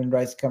didn't human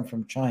rights come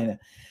from China?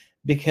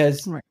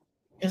 Because Right.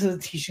 of the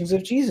teachings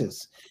of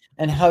Jesus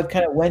and how it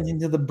kind of went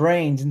into the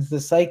brains, into the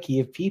psyche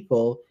of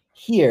people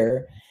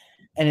here,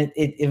 and it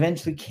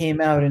eventually came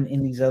out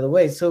in these other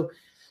ways. So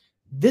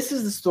this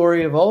is the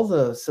story of all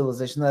the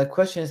civilizations. Now the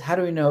question is, how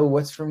do we know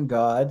what's from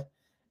God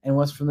and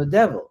what's from the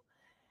devil?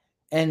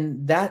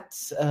 And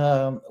that's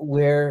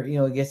where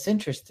it gets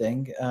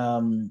interesting.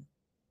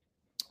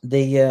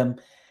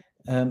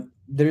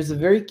 There's a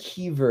very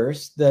key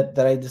verse that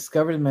I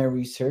discovered in my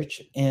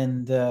research,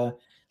 and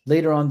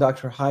later on,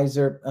 Dr.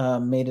 Heiser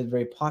made it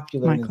very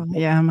popular in his book.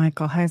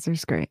 Michael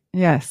Heiser's great.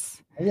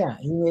 Yes. Yeah,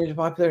 he made it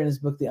popular in his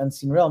book, The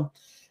Unseen Realm.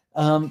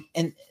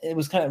 And it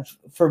was kind of,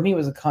 for me, it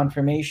was a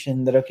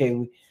confirmation that,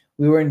 okay,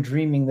 we weren't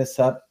dreaming this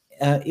up.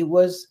 It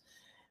was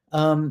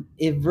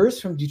a verse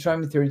from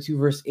Deuteronomy 32,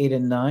 verse 8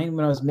 and 9.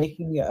 When I was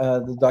making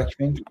the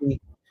documentary,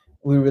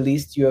 we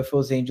released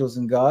UFOs, Angels,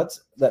 and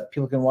Gods that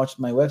people can watch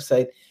on my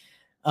website.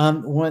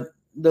 When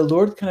the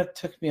Lord kind of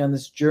took me on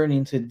this journey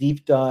into a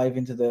deep dive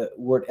into the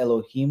word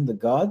Elohim, the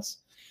gods.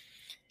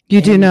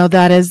 You do know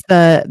that is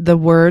the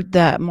word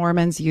that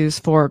Mormons use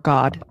for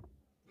God.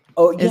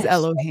 Oh, is yes.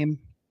 Elohim.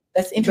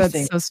 That's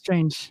interesting. That's so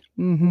strange.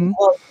 Mm-hmm.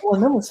 Well,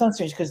 no, it's not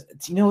strange because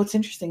what's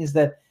interesting is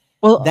that.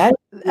 Well,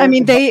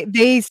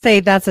 they say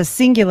that's a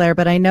singular,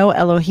 but I know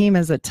Elohim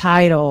is a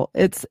title.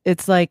 It's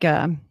like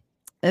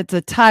it's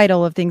a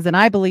title of things, and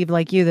I believe,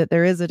 like you, that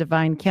there is a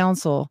divine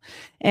council,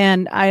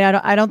 and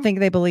I don't think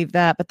they believe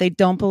that, but they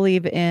don't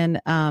believe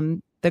in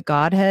the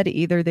Godhead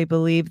either. They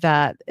believe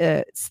that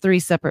it's three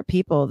separate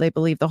people. They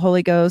believe the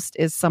Holy Ghost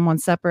is someone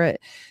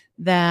separate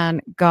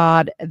than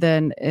God,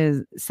 then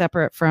is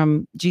separate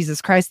from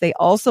Jesus Christ. They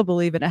also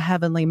believe in a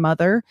heavenly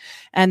mother,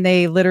 and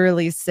they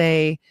literally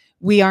say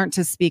we aren't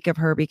to speak of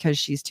her because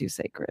she's too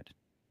sacred.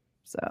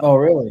 So. Oh,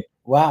 really?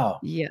 Wow.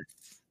 Yes.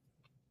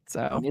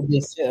 So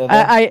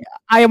I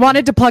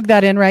wanted to plug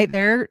that in right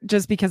there,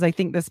 just because I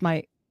think this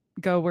might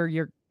go where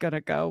you're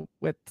gonna go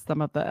with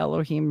some of the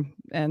Elohim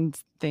and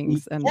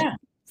things. And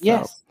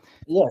yes.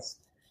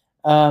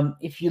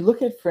 If you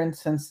look at, for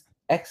instance,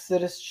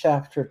 Exodus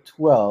chapter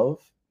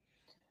 12,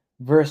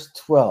 verse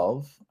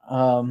 12,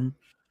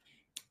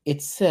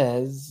 it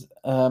says,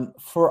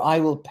 "For I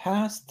will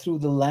pass through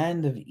the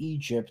land of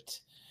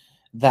Egypt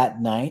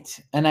that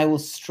night, and I will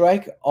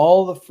strike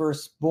all the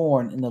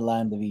firstborn in the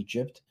land of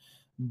Egypt,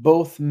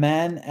 both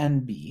man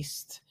and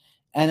beast,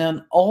 and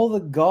on all the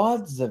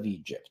gods of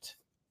Egypt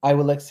I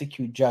will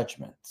execute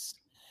judgments.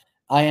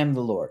 I am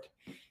the Lord."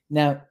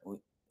 Now,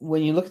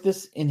 when you look at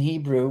this in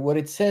Hebrew, what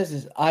it says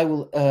is, I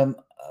will,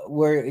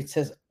 where it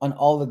says, on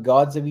all the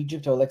gods of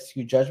Egypt I will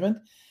execute judgment,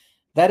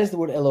 that is the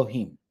word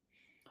Elohim.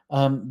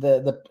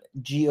 The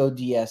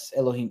Gods,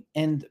 Elohim.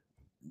 And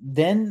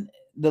then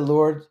the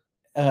Lord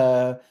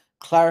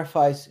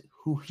clarifies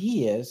who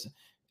he is.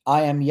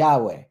 I am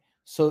Yahweh.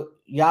 So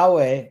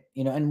Yahweh,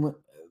 and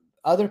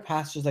other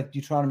passages like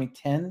Deuteronomy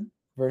 10,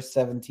 verse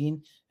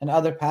 17, and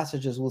other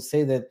passages will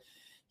say that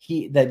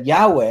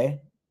Yahweh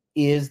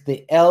is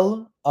the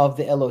El of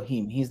the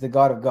Elohim. He's the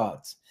God of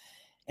gods.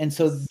 And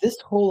so this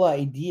whole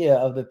idea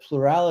of the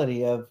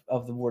plurality of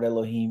the word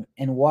Elohim,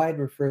 and why it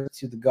refers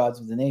to the gods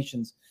of the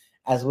nations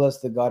as well as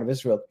the God of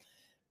Israel,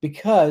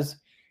 because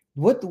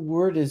what the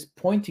word is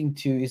pointing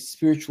to is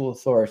spiritual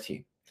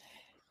authority.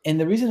 And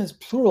the reason it's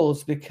plural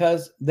is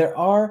because there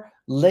are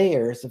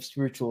layers of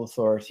spiritual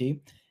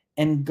authority,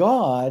 and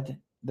God,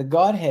 the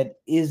Godhead,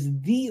 is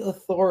the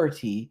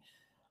authority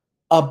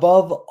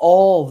above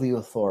all the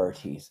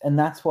authorities. And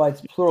that's why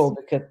it's plural,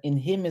 because in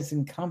him is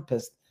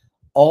encompassed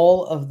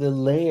all of the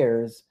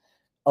layers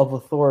of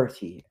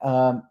authority.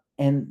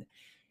 And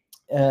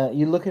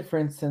you look at, for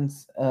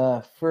instance,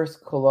 1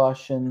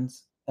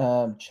 Colossians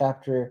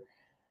chapter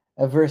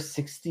verse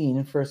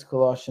 16, 1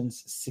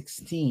 Colossians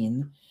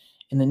 16,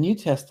 in the New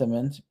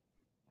Testament,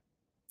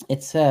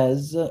 it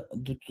says,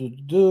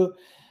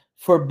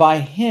 "For by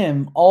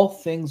him all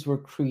things were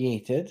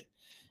created,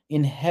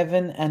 in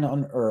heaven and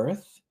on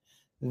earth,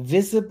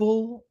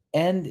 visible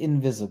and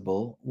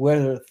invisible,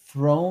 whether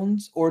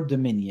thrones or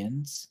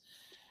dominions,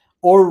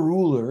 or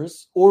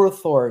rulers, or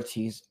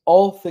authorities,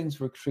 all things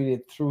were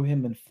created through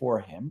him and for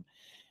him.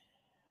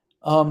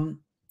 And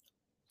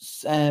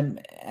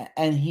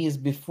he is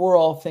before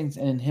all things,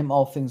 and in him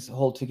all things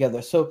hold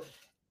together." So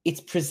it's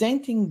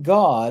presenting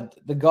God,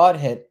 the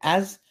Godhead,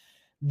 as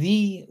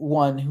the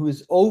one who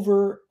is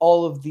over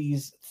all of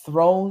these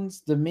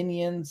thrones,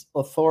 dominions,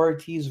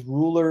 authorities,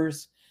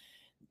 rulers.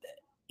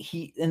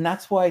 And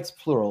that's why it's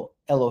plural,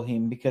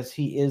 Elohim, because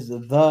he is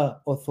the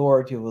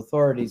authority of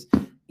authorities.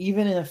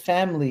 Even in a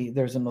family,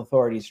 there's an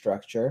authority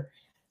structure.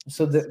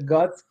 So that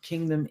God's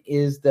kingdom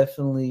is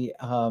definitely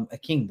a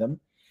kingdom.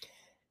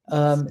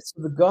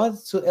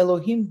 So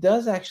Elohim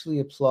does actually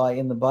apply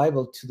in the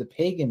Bible to the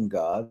pagan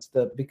gods,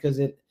 because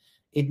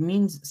it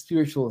means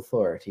spiritual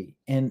authority.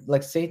 And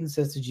like Satan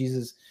says to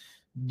Jesus,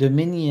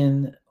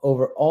 dominion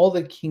over all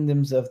the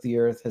kingdoms of the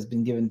earth has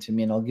been given to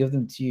me, and I'll give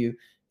them to you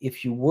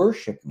if you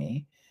worship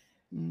me.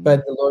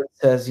 But the Lord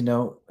says,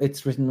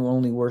 it's written,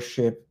 only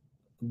worship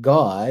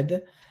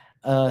God,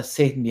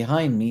 Satan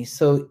behind me.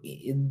 So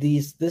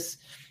this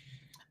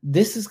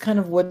is kind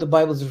of what the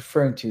Bible is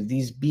referring to,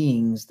 these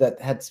beings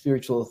that had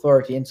spiritual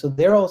authority. And so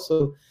they're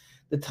also,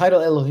 the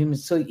title Elohim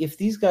is, so if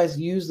these guys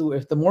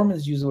if the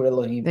Mormons use the word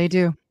Elohim, They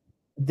do.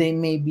 They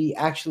may be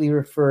actually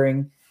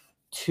referring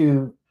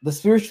to the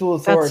spiritual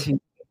authority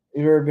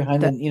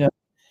behind them,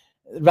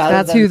 rather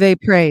That's than who they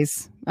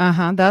praise.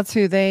 That's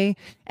who they,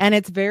 and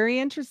it's very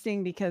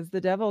interesting because the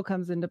devil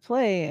comes into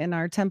play in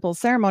our temple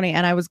ceremony.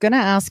 And I was going to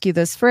ask you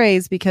this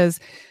phrase because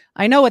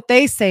I know what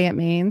they say it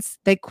means.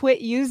 They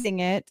quit using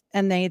it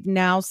and they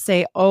now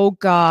say, "Oh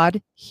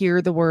God,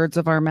 hear the words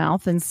of our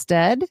mouth"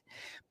 instead.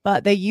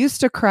 But they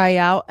used to cry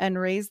out and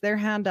raise their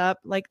hand up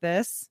like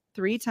this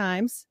 3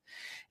 times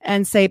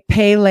and say,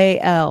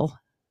 Pele-el,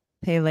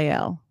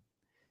 Pele-el.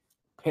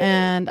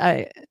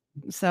 And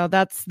so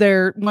that's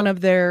one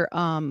of their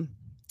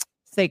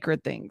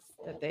sacred things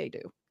that they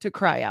do, to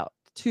cry out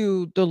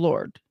to the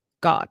Lord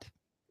God.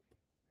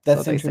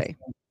 That's so they interesting.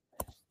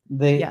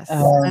 Say. Yes.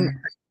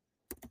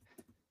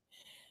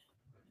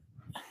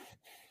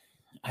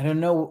 I don't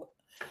know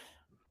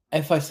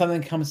if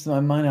something comes to my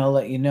mind, I'll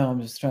let you know. I'm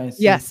just trying to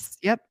see. Yes.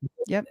 Yep.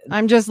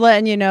 I'm just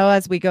letting you know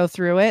as we go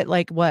through it,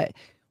 like what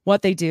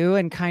they do,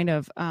 and kind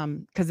of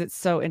because it's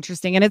so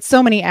interesting and it's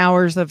so many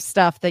hours of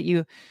stuff that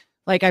you.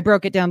 Like I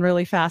broke it down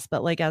really fast,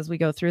 but like as we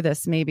go through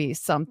this, maybe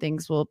some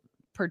things will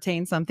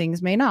pertain, some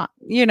things may not,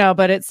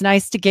 but it's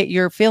nice to get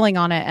your feeling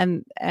on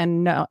it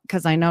and know,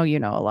 because I know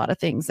a lot of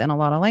things in a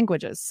lot of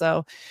languages.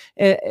 So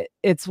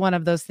it's one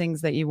of those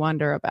things that you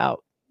wonder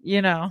about,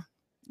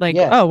 like,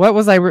 oh, what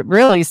was I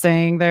really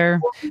saying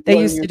there? They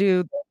used to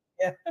do,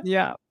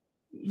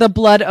 the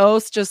blood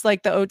oaths, just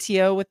like the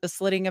OTO with the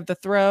slitting of the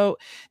throat.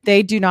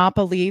 They do not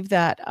believe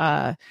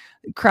that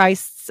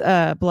Christ's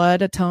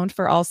blood atoned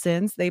for all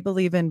sins. They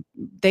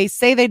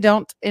say they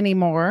don't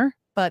anymore,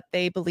 but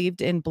they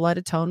believed in blood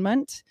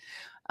atonement,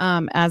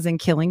 as in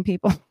killing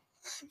people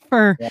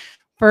for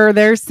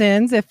their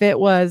sins. If it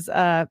was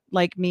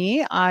like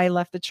me, I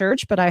left the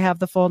church, but I have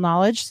the full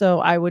knowledge, so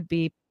I would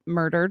be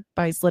murdered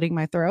by slitting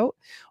my throat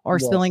or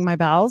spilling my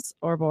bowels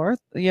or both.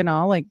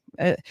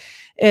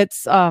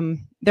 It's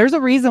there's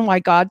a reason why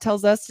God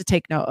tells us to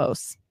take no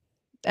oaths.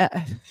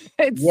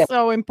 It's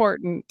so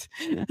important.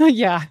 That's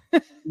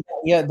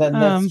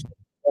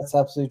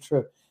absolutely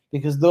true,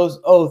 because those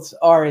oaths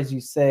are, as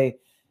you say,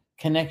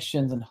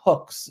 connections and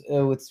hooks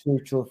with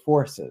spiritual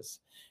forces,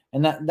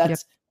 and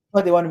that's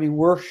why they want to be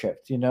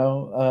worshipped.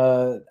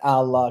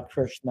 Allah,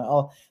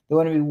 Krishna, they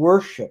want to be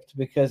worshipped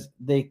because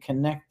they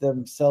connect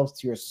themselves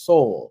to your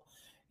soul,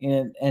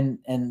 and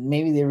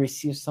maybe they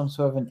receive some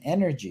sort of an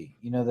energy,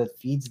 that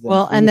feeds them.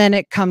 Well, and then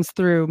it comes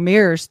through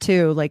mirrors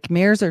too. Like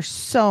mirrors are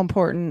so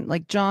important.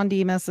 Like John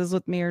D messes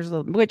with mirrors,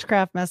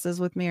 witchcraft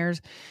messes with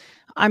mirrors.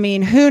 I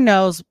mean, who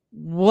knows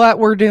what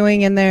we're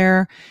doing in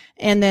there?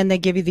 And then they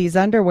give you these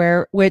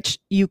underwear, which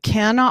you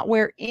cannot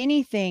wear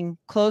anything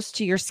close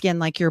to your skin,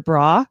 like your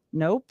bra.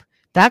 Nope.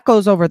 That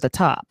goes over the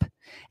top.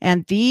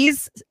 And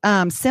these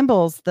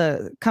symbols,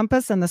 the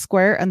compass and the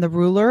square and the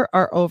ruler,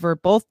 are over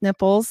both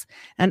nipples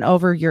and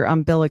over your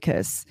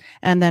umbilicus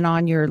and then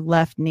on your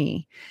left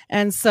knee.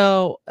 And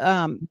so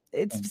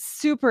it's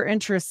super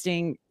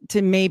interesting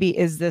to maybe,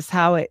 is this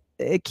how it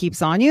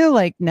keeps on you?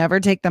 Like never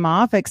take them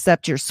off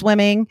except you're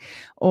swimming,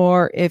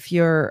 or if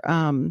you're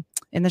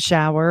in the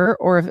shower,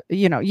 or if,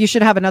 you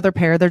should have another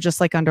pair. They're just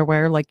like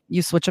underwear, like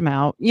you switch them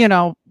out,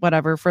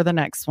 whatever for the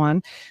next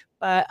one.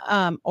 But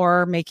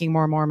or making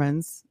more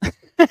Mormons.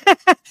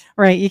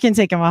 Right, you can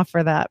take them off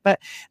for that,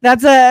 but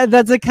that's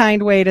a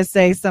kind way to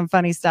say some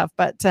funny stuff,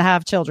 but to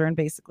have children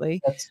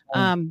basically.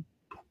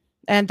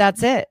 And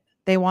that's it.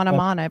 They want them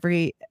on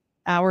every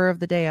hour of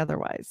the day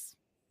otherwise.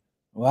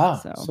 Wow.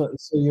 So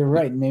you're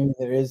right, maybe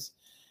there is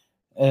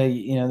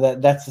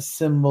that's a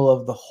symbol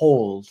of the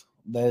hold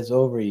that is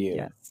over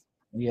you.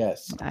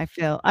 Yes. I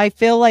feel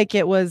like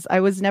I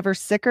was never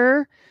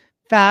sicker,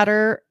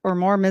 fatter, or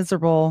more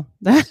miserable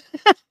than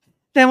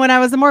when I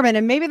was a Mormon.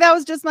 And maybe that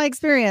was just my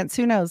experience.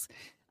 Who knows?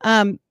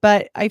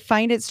 But I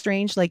find it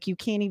strange. Like you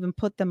can't even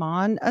put them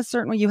on a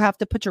certain way. You have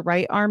to put your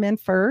right arm in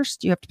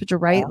first. You have to put your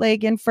right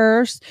leg in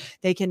first.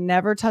 They can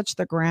never touch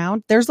the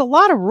ground. There's a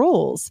lot of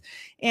rules.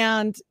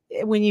 And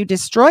when you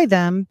destroy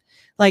them,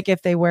 like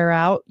if they wear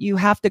out, you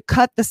have to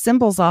cut the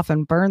symbols off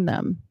and burn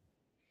them.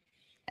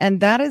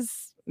 And that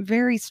is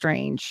very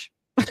strange.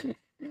 I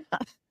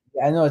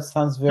know it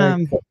sounds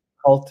very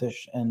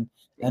cultish and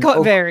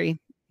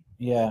very.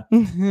 Yeah.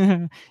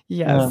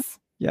 Yes.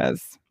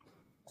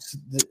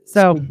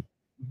 So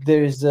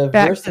there's a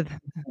verse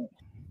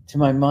to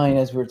my mind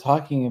as we're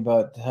talking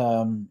about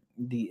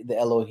the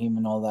Elohim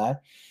and all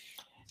that.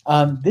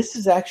 This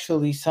is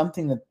actually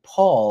something that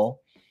Paul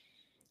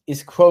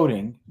is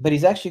quoting, but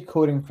he's actually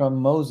quoting from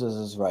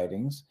Moses'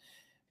 writings.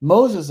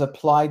 Moses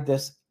applied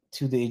this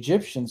to the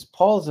Egyptians.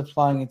 Paul is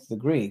applying it to the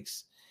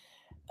Greeks.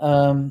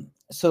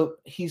 so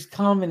he's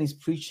come and he's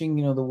preaching,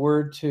 the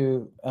word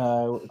to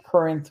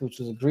Corinth, which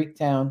was a Greek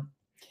town.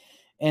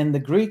 And the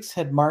Greeks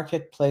had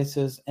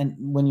marketplaces. And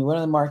when you went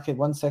to the market,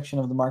 one section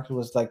of the market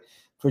was like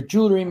for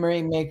jewelry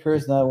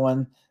makers, another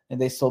one, and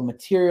they sold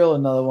material,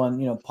 another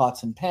one,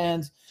 pots and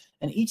pans.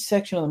 And each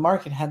section of the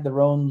market had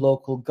their own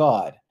local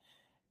god.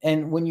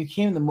 And when you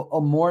came in the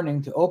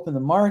morning to open the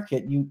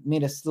market, you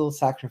made a little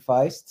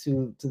sacrifice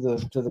to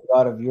the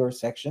god of your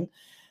section.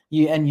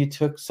 You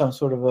took some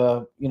sort of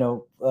a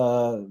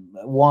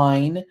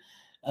wine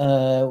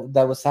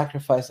that was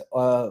sacrificed,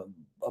 a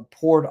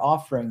poured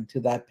offering to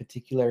that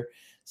particular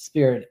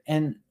spirit.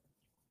 And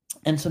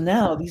so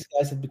now these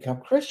guys have become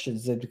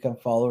Christians. They've become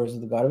followers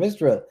of the God of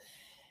Israel.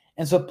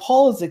 And so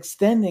Paul is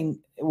extending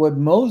what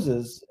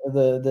Moses,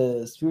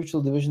 the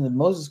spiritual division that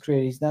Moses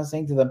created. He's now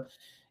saying to them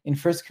in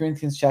 1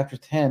 Corinthians chapter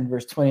 10,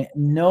 verse 20,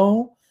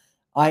 "No,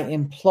 I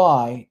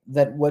imply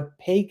that what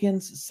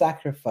pagans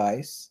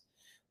sacrifice,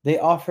 they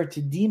offer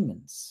to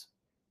demons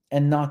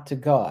and not to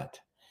God.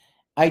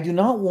 I do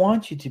not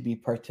want you to be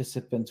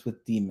participants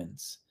with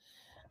demons.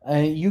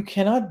 You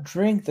cannot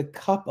drink the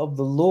cup of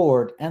the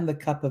Lord and the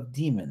cup of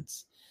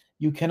demons.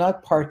 You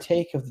cannot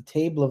partake of the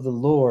table of the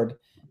Lord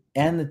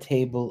and the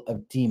table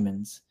of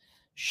demons.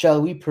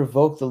 Shall we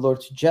provoke the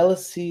Lord to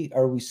jealousy?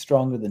 Are we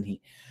stronger than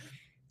he?"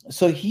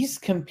 So he's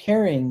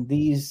comparing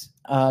these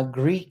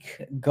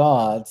Greek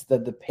gods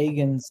that the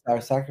pagans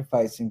are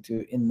sacrificing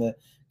to in the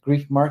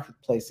Greek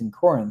marketplace in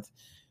Corinth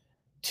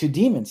to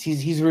demons.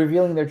 He's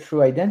revealing their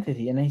true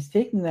identity, and he's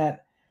taking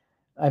that,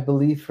 I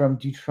believe, from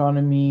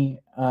Deuteronomy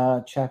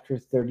chapter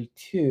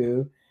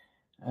 32.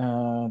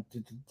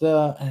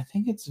 I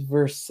think it's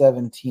verse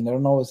 17. I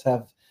don't always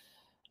have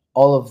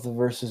all of the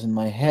verses in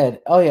my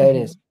head. Oh yeah, it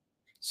is.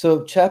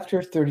 So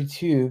chapter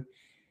 32,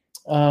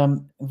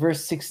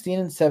 verse 16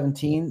 and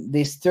 17,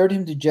 "They stirred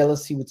him to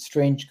jealousy with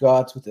strange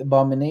gods, with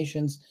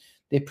abominations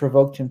they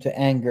provoked him to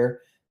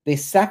anger. They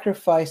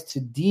sacrificed to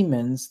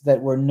demons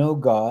that were no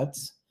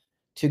gods,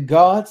 to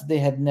gods they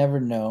had never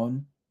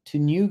known, to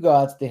new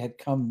gods they had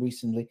come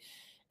recently."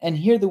 And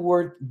here the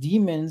word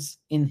demons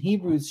in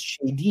Hebrew is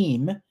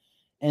shadim,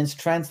 and it's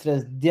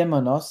translated as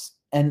demonos,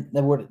 and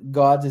the word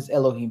gods is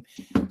Elohim.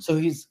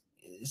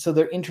 So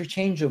they're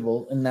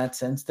interchangeable in that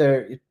sense.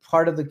 They're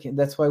part of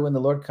that's why when the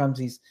Lord comes,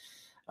 he's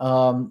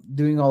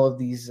doing all of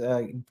these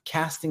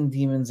casting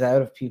demons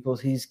out of people.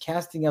 He's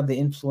casting out the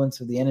influence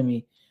of the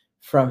enemy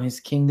from his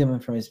kingdom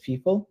and from his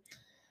people.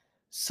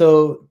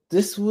 So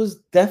this was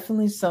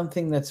definitely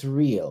something that's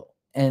real,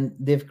 and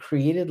they've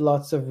created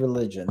lots of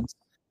religions.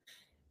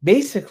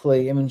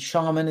 Basically,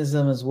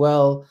 shamanism as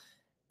well.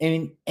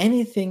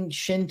 Anything,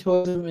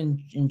 Shintoism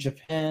in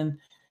Japan,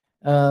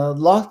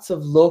 lots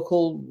of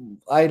local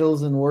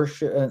idols and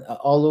worship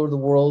all over the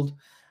world.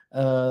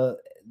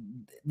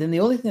 Then the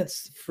only thing that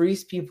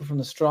frees people from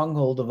the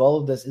stronghold of all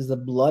of this is the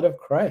blood of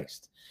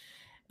Christ.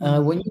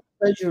 When you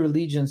pledge your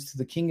allegiance to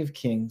the King of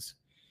Kings,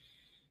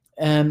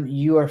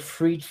 you are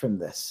freed from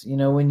this.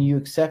 When you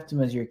accept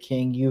him as your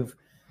king,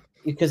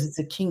 because it's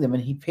a kingdom,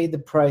 and he paid the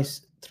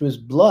price through his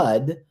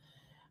blood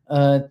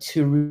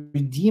to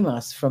redeem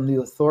us from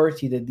the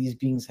authority that these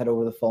beings had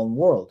over the fallen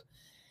world.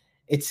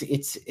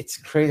 It's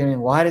crazy.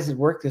 Why does it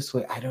work this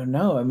way? I don't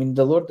know.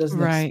 The Lord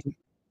doesn't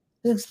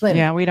explain.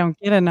 Yeah, we don't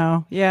get to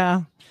know.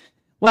 Yeah.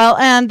 Well,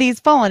 and these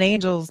fallen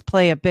angels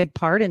play a big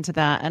part into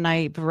that. And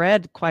I've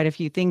read quite a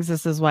few things.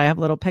 This is why I have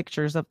little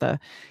pictures of the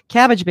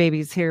cabbage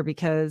babies here,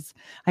 because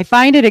I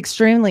find it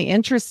extremely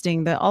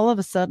interesting that all of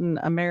a sudden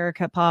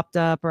America popped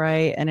up,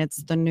 right? And it's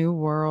the new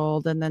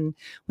world. And then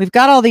we've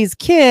got all these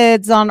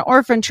kids on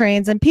orphan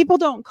trains, and people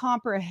don't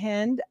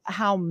comprehend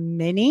how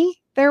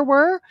many there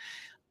were.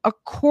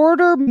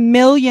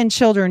 250,000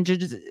 children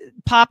just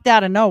popped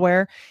out of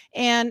nowhere.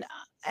 And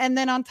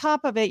then on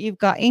top of it, you've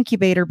got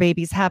incubator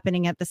babies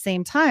happening at the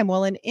same time.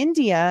 Well, in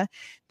India,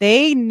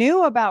 they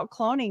knew about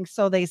cloning.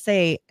 So they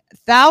say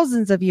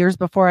thousands of years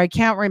before. I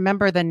can't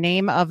remember the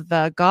name of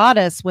the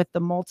goddess with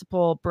the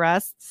multiple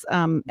breasts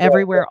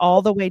everywhere,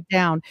 all the way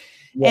down.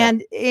 Yeah.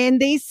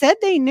 And they said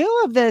they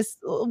knew of this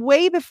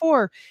way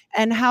before,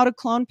 and how to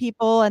clone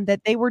people, and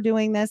that they were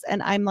doing this.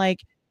 And I'm like,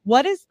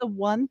 what is the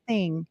one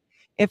thing,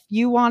 if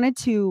you wanted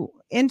to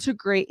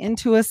integrate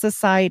into a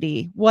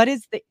society, what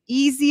is the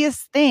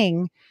easiest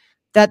thing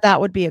that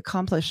would be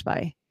accomplished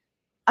by?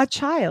 A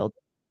child.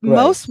 Right.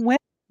 Most women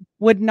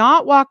would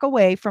not walk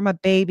away from a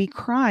baby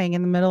crying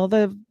in the middle of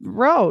the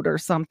road or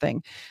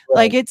something. Right.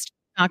 Like, it's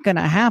not going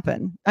to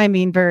happen.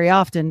 Very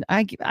often,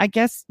 I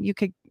guess you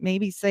could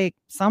maybe say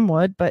some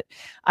would, but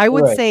I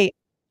would say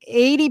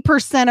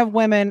 80% of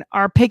women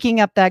are picking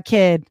up that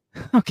kid,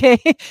 okay,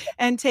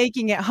 and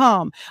taking it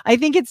home. I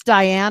think it's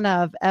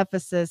Diana of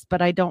Ephesus,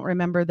 but I don't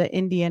remember the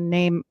Indian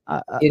name,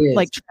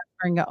 like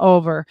transferring it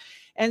over.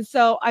 And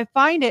so I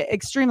find it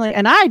extremely,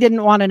 and I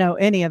didn't want to know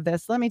any of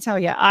this. Let me tell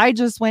you, I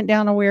just went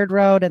down a weird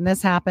road and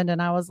this happened,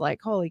 and I was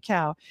like, holy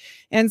cow.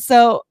 And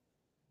so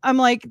I'm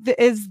like,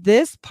 is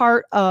this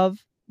part of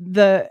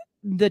the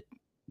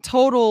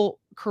total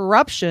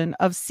corruption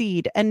of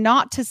seed? And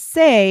not to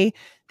say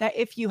that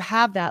if you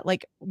have that,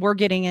 like we're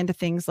getting into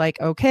things like,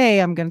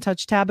 okay, I'm going to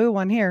touch taboo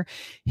one here.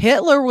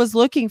 Hitler was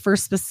looking for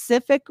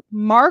specific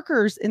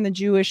markers in the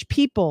Jewish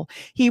people.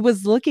 He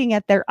was looking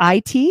at their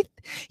eye teeth.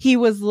 He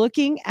was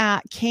looking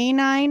at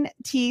canine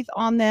teeth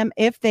on them,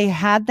 if they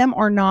had them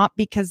or not,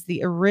 because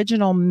the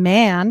original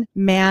man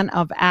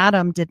of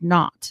Adam, did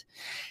not.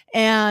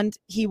 And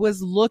he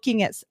was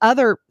looking at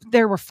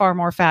there were far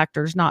more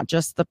factors, not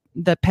just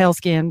the pale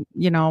skin,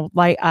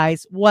 light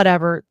eyes,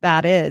 whatever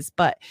that is.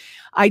 But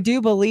I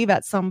do believe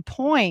at some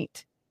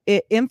point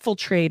it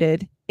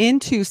infiltrated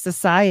into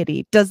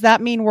society. Does that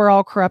mean we're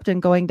all corrupt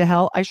and going to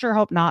hell? I sure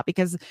hope not,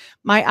 because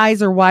my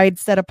eyes are wide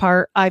set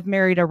apart. I've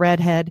married a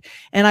redhead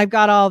and I've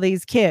got all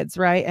these kids,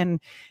 right? And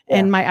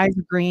my eyes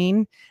are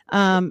green,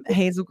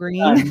 hazel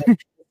green.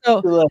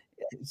 So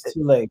it's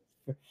too late.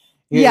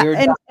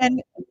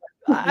 And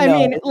I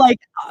mean, like,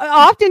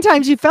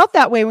 oftentimes you felt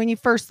that way when you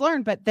first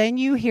learned, but then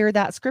you hear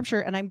that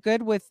scripture, and I'm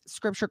good with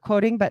scripture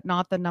quoting, but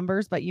not the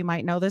numbers, but you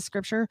might know this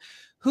scripture.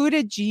 Who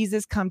did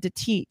Jesus come to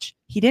teach?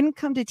 He didn't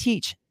come to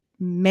teach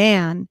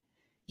man.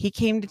 He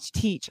came to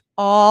teach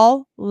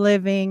all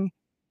living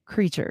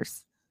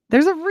creatures.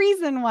 There's a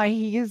reason why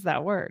he used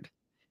that word.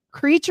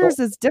 Creatures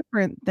is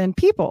different than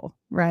people,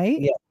 right?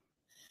 Yeah.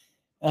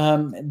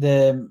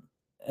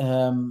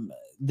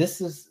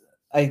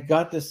 I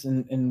got this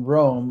in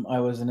Rome.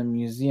 I was in a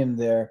museum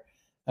there.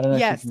 I don't know.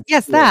 Yes,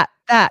 yes,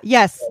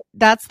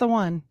 that's the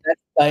one. That's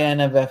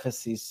Diana of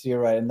Ephesus. You're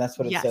right, and that's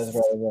what it says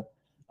right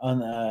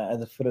on at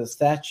the foot of the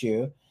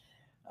statue.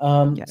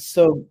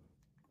 So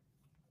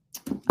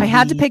I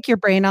had to pick your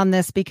brain on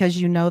this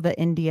because you know the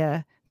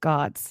India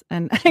gods,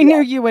 and I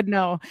knew you would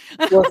know.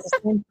 Well, it's the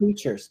same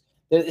creatures.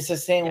 It's the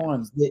same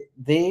ones.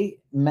 The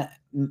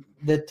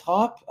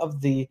top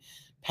of the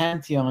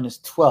pantheon is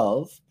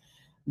 12.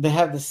 They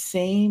have the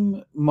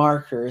same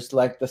markers,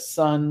 like the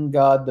sun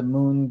god, the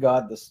moon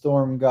god, the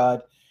storm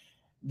god.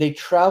 They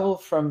travel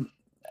from,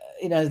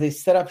 they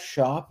set up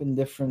shop in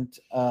different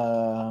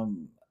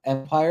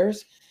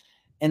empires,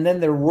 and then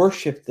they're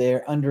worshipped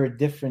there under a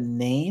different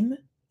name.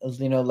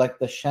 Like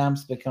the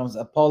Shams becomes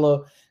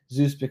Apollo,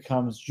 Zeus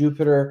becomes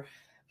Jupiter,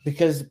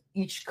 because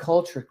each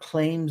culture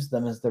claims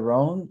them as their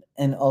own,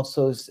 and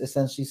also is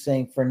essentially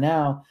saying, for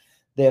now,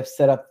 they have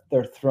set up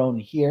their throne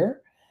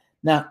here.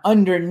 Now,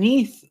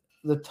 underneath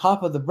the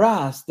top of the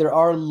brass, there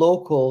are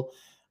local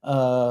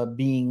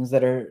beings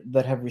that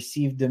have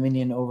received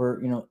dominion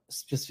over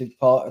specific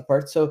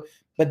parts. So,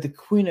 but the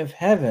Queen of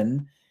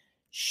Heaven,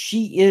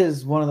 she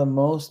is one of the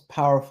most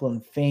powerful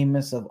and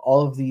famous of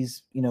all of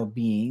these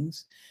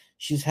beings.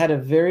 She's had a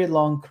very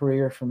long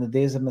career from the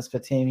days of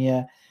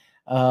Mesopotamia,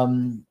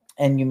 and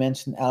you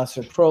mentioned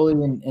Aleister Crowley,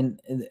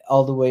 and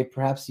all the way,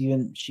 perhaps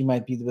even she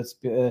might be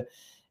the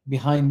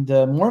behind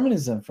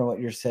Mormonism, from what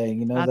you're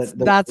saying.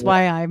 That's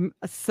why I'm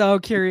so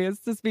curious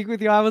to speak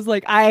with you. I was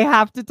like, I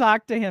have to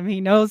talk to him.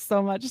 He knows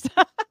so much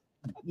stuff.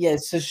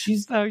 Yes, so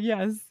she's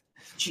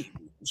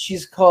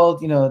she's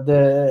called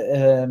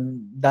the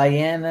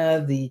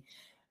Diana, the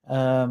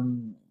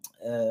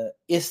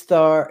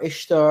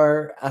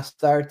Ishtar,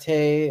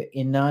 Astarte.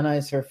 Inanna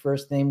is her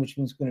first name, which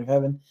means Queen of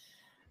Heaven.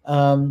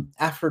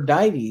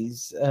 Aphrodite,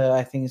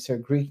 I think, is her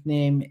Greek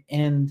name,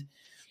 and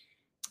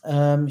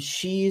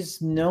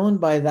she's known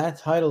by that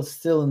title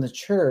still in the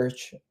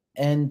church,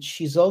 and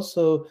she's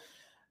also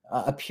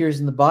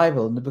appears in the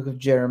Bible. In the book of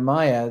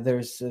Jeremiah,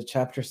 there's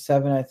chapter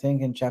 7, I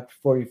think, and chapter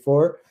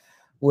 44,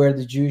 where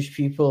the Jewish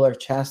people are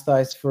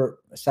chastised for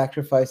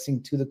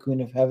sacrificing to the Queen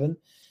of Heaven,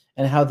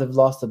 and how they've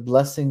lost a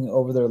blessing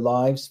over their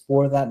lives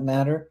for that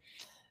matter.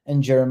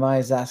 And Jeremiah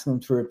is asking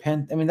them to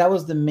repent. I mean, that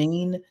was the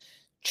main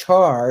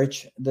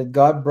charge that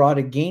God brought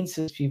against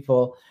his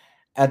people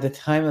at the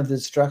time of the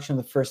destruction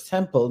of the first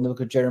temple. In the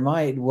book of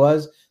Jeremiah, it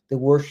was the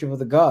worship of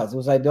the gods. It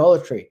was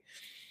idolatry.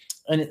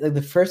 And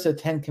the first of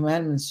the 10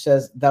 commandments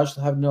says, thou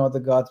shalt have no other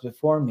gods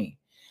before me.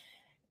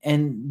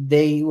 And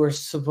they were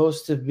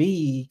supposed to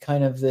be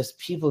kind of this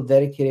people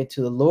dedicated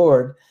to the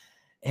Lord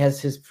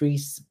as his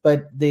priests,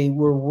 but they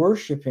were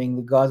worshiping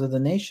the gods of the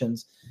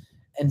nations.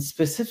 And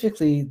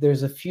specifically,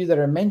 there's a few that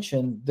are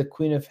mentioned: the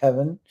Queen of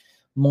Heaven,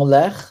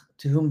 Molech,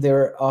 to whom they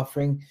were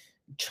offering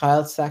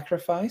child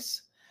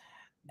sacrifice,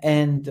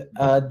 and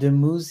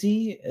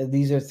Dumuzi.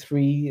 These are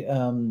three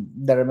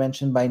that are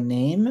mentioned by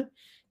name.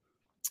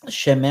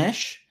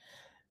 Shemesh,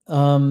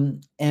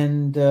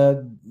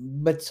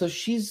 but so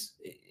she's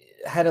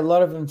had a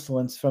lot of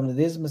influence from the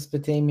days of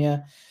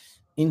Mesopotamia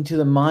into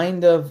the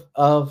mind of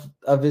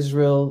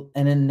Israel,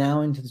 and then now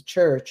into the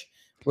church,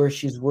 where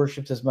she's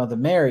worshipped as Mother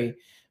Mary,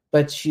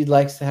 but she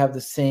likes to have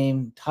the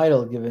same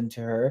title given to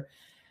her.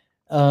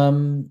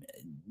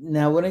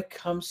 Now, when it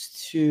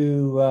comes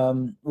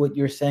to what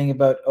you're saying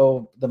about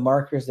the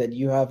markers that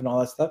you have and all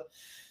that stuff,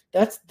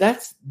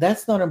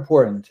 that's not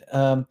important.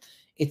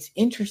 It's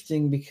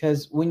interesting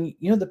because when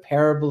the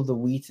parable of the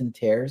wheat and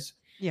tares.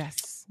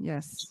 Yes.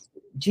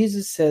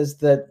 Jesus says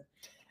that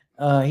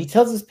he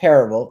tells this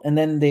parable, and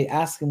then they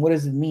ask him, what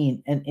does it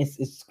mean? And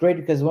it's great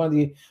because one of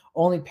the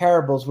only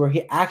parables where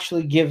he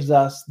actually gives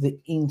us the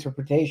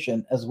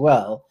interpretation as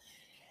well.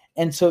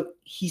 And so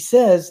he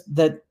says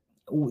that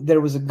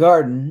there was a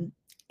garden,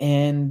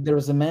 and there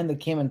was a man that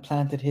came and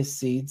planted his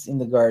seeds in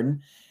the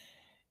garden.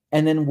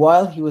 And then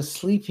while he was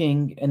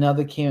sleeping,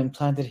 another came and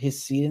planted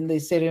his seed. And they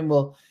say to him,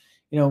 well,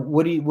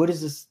 what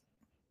is this?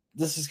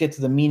 Let's just get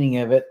to the meaning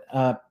of it.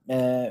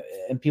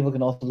 And people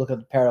can also look at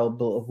the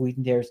parable of wheat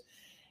and tares.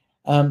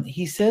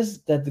 He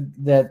says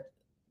that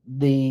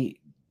the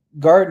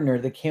gardener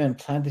that came and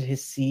planted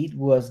his seed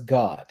was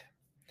God.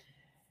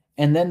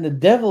 And then the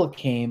devil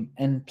came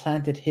and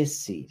planted his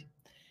seed.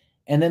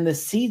 And then the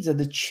seeds are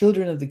the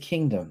children of the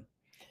kingdom.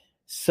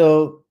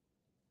 So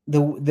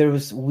there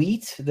was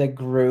wheat that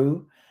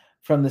grew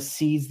from the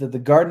seeds that the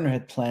gardener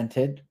had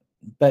planted,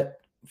 but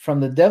from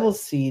the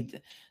devil's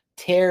seed,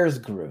 tares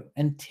grew.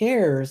 And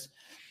tares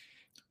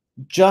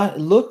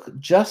look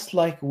just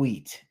like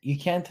wheat. You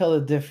can't tell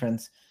the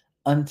difference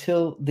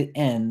until the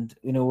end,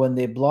 when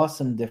they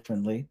blossom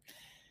differently.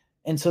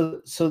 And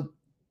so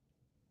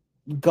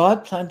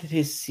God planted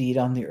his seed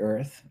on the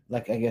earth,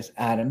 like I guess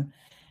Adam,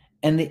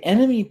 and the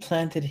enemy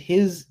planted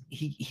his.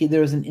 There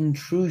was an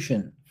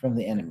intrusion from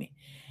the enemy.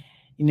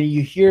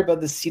 You hear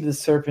about the seed of the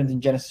serpent in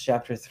Genesis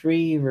chapter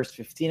 3, verse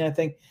 15, I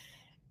think,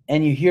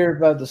 and you hear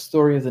about the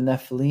story of the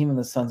Nephilim and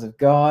the sons of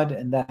God,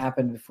 and that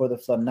happened before the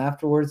flood and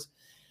afterwards.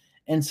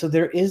 And so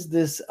there is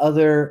this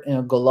other,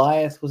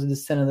 Goliath was a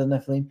descendant of the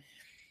Nephilim,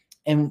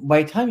 and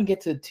by the time you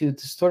get to the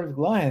story of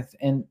Goliath,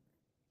 and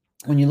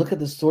when you look at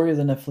the story of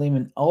the Nephilim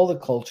in all the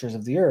cultures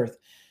of the earth,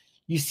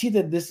 you see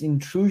that this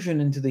intrusion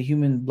into the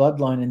human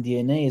bloodline and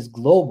DNA is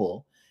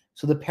global.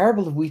 So the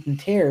parable of wheat and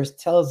tares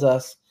tells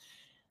us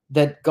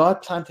that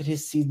God planted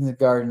his seed in the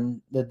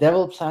garden. The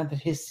devil planted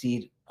his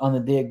seed on the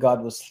day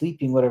God was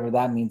sleeping, whatever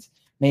that means.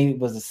 Maybe it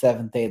was the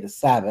seventh day of the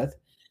Sabbath.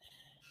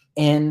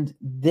 And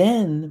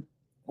then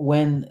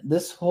when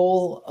this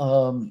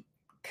whole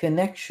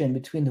connection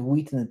between the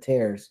wheat and the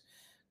tares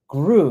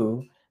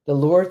grew, the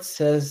Lord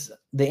says,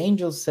 the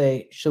angels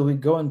say, shall we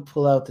go and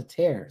pull out the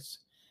tares?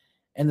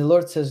 And the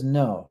Lord says,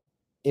 no.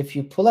 If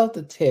you pull out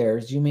the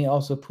tares, you may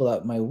also pull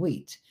out my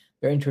wheat.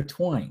 They're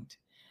intertwined.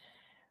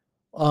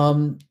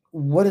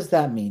 What does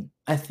that mean?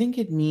 I think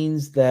it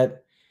means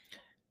that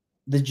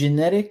the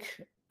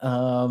genetic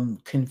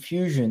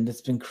confusion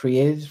that's been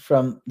created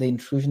from the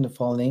intrusion of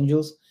fallen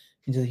angels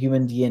into the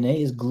human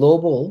DNA is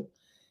global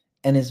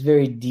and is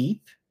very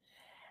deep,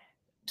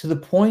 to the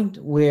point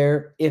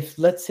where if,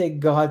 let's say,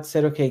 God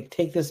said, okay,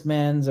 take this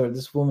man's or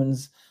this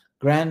woman's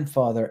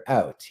grandfather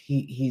out,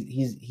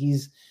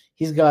 he's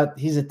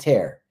a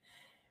tare.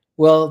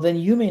 Well, then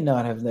you may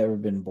not have never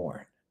been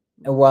born,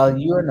 while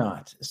you're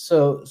not.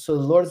 So the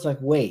Lord's like,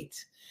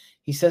 wait.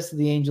 He says to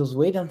the angels,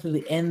 wait until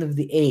the end of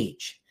the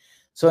age.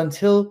 So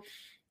until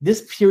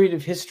this period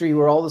of history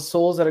where all the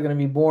souls that are going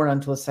to be born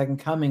until the second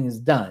coming is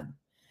done.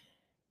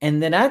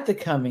 And then at the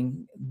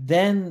coming,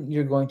 then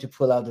you're going to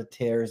pull out the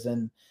tares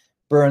and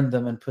burn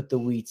them and put the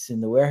wheats in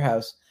the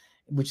warehouse,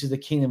 which is the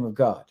kingdom of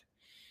God.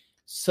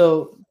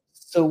 So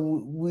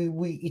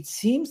we it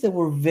seems that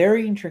we're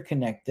very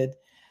interconnected,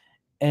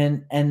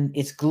 and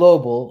it's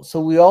global. So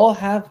we all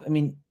have,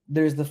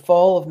 there's the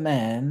fall of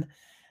man,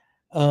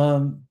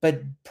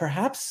 but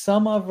perhaps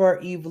some of our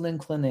evil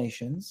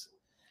inclinations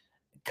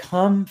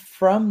come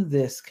from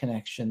this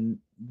connection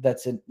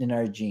that's in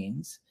our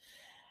genes.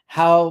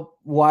 How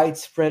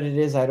widespread it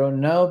is, I don't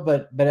know,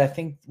 but I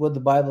think what the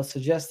Bible is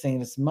suggesting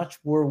is much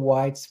more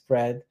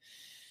widespread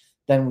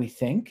than we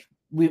think.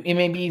 It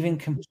may be even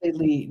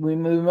completely, we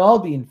may all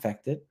be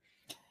infected.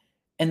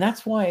 And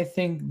that's why I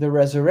think the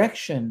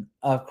resurrection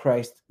of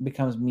Christ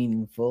becomes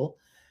meaningful,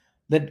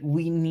 that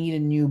we need a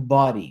new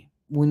body.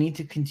 We need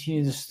to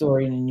continue the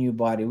story in a new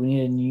body. We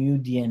need a new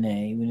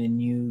DNA. We need a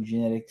new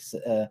genetics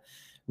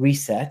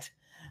reset,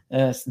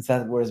 since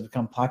that word has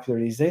become popular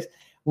these days.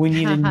 We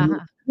need a new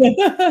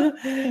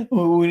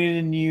we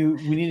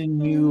need a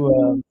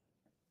new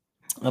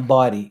a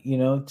body,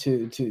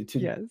 to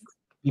Yes.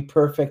 be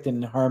perfect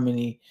and in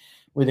harmony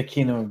with the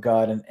kingdom of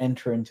God and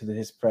enter into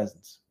his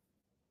presence.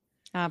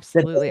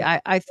 Absolutely.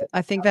 I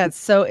think that's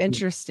so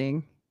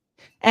interesting.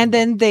 And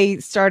then they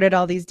started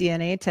all these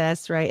DNA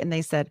tests, right? And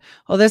they said,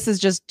 "Oh, this is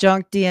just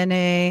junk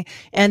DNA."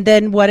 And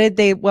then what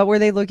were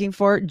they looking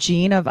for?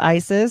 Gene of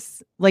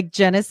Isis, like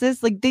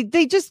Genesis. Like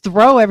they just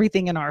throw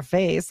everything in our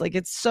face. Like,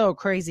 it's so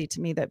crazy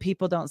to me that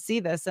people don't see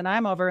this. And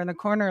I'm over in the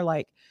corner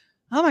like,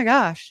 "Oh my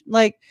gosh,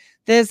 like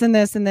this and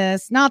this and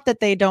this." Not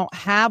that they don't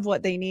have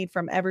what they need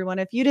from everyone.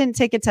 If you didn't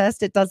take a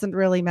test, it doesn't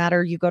really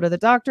matter. You go to the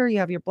doctor, you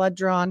have your blood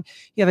drawn,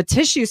 you have a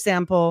tissue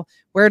sample.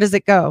 Where does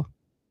it go?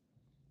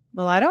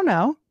 Well, I don't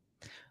know.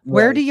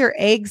 Where Right. do your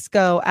eggs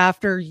go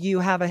after you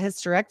have a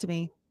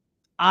hysterectomy?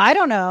 I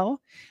don't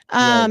know.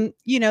 Right.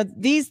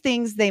 These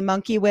things they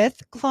monkey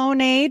with.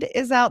 Clonade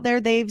is out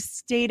there. They've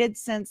stated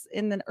since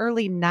in the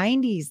early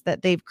 90s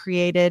that they've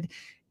created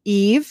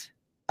Eve,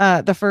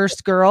 the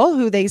first girl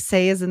who they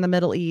say is in the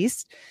Middle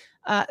East.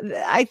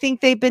 I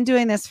think they've been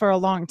doing this for a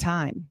long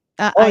time.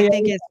 I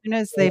think as soon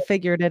as they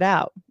figured it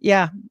out.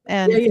 Yeah.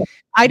 And Yeah.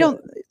 I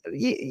don't,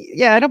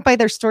 yeah, I don't buy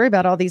their story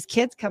about all these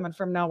kids coming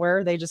from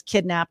nowhere. They just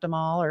kidnapped them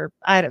all, or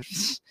I don't.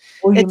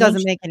 Well, It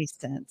doesn't make any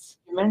sense.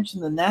 You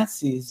mentioned the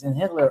Nazis and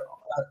Hitler.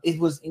 It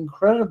was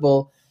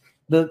incredible,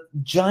 the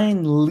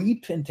giant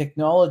leap in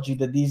technology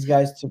that these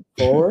guys took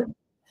forward.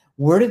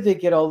 Where did they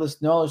get all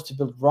this knowledge to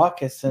build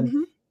rockets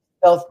and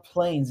stealth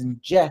planes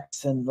and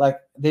jets? And like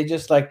they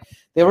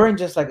weren't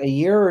just like a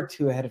year or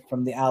two ahead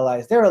from the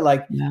Allies. They were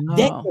like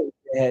decades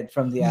ahead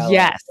from the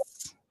Allies.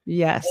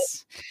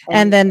 Yes.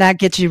 And then that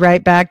gets you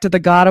right back to the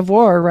God of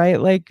War, right?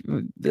 Like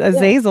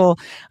Azazel.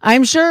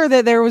 I'm sure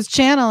that there was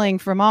channeling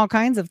from all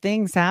kinds of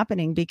things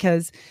happening,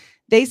 because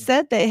they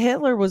said that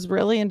Hitler was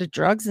really into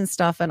drugs and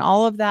stuff, and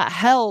all of that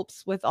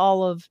helps with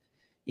all of,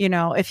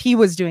 if he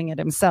was doing it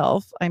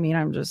himself. I mean,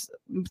 I'm just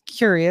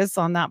curious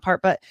on that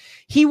part, but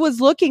he was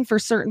looking for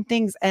certain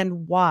things.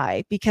 And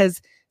why?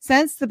 Because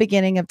since the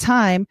beginning of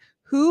time,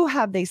 who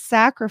have they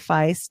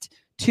sacrificed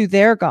to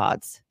their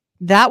gods?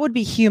 That would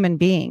be human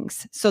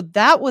beings. So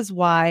that was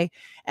why.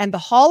 And the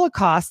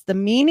Holocaust, the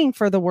meaning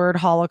for the word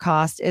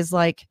Holocaust is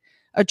like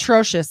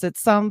atrocious.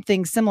 It's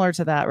something similar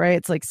to that, right?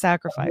 It's like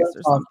sacrifice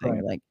or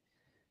something. Like,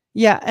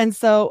 yeah. And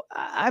so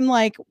I'm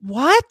like,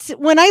 what?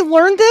 When I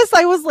learned this,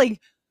 I was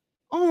like,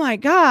 oh my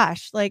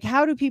gosh, like,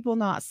 how do people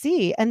not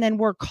see? And then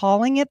we're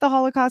calling it the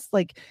Holocaust,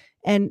 like,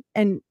 and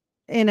in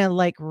a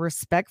like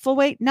respectful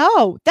way.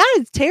 No, that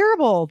is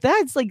terrible.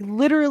 That's like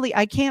literally,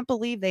 I can't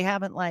believe they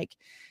haven't like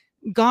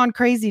gone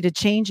crazy to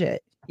change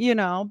it,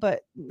 but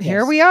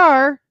here we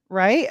are,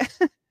 right?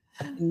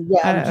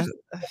 Yeah,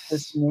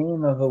 this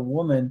name of a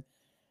woman.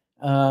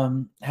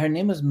 Her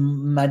name was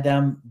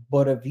Madame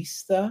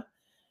Boravista.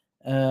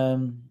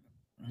 I'm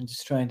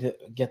just trying to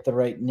get the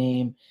right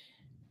name.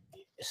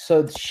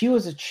 So she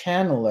was a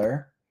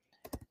channeler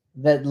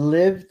that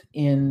lived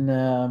in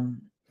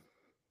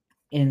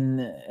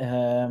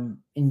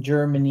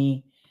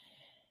Germany.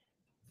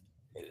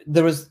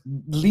 There was,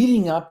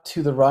 leading up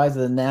to the rise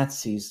of the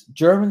Nazis,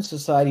 German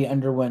society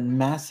underwent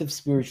massive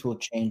spiritual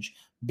change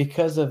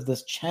because of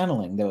this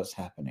channeling that was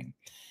happening.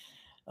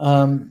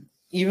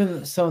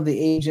 Even some of the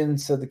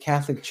agents of the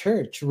Catholic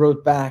Church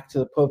wrote back to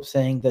the Pope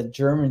saying that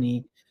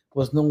Germany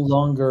was no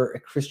longer a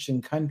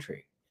Christian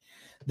country.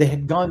 They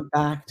had gone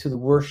back to the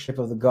worship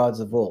of the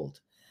gods of old.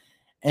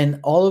 And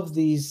all of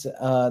these,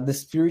 the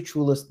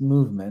spiritualist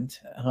movement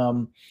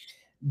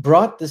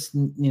brought this,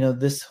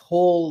 this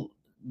whole,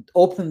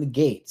 opened the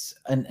gates.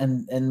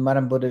 And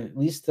Madame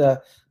Boavista,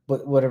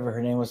 whatever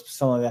her name was,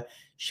 something like that,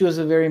 she was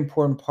a very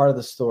important part of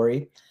the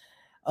story.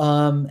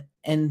 And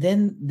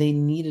then they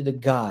needed a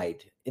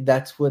guide.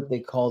 That's what they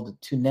called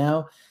it, to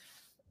now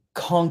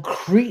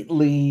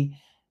concretely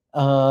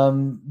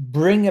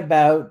bring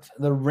about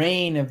the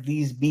reign of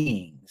these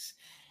beings.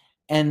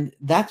 And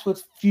that's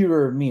what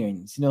Führer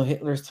means.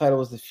 Hitler's title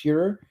was the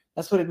Führer.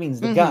 That's what it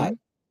means, the guy.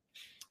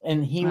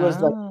 And he was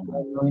like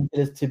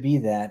anointed to be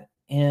that.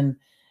 And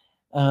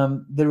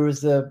there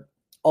was a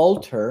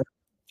altar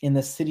in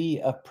the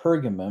city of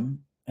Pergamum,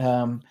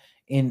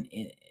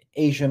 in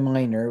Asia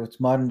Minor, which is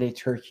modern day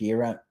Turkey,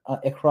 around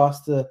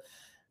across the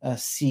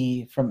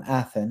sea from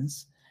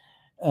Athens.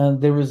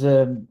 There was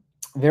a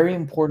very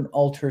important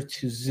altar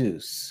to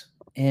Zeus,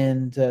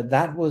 and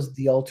that was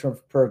the altar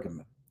of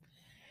Pergamum.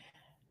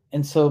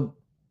 And so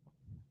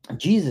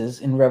Jesus,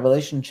 in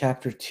Revelation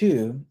chapter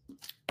 2,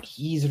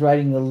 he's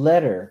writing a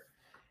letter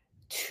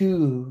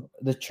to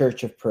the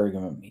church of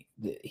Pergamum.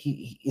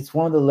 It's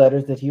one of the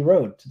letters that he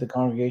wrote to the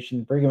congregation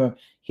in Pergamum.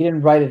 He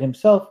didn't write it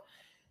himself.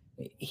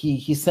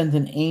 He sent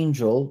an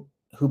angel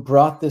who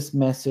brought this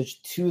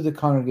message to the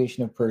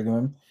congregation of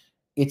Pergamum.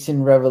 It's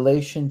in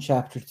Revelation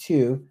chapter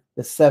 2,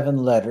 the 7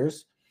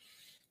 letters.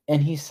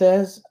 And he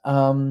says,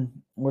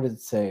 what did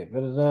it say?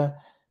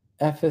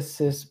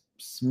 Ephesus,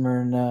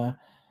 Smyrna.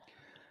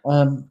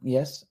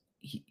 Yes.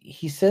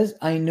 He says,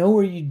 I know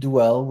where you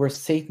dwell, where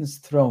Satan's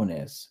throne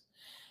is.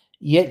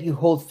 Yet you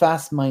hold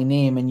fast my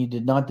name, and you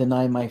did not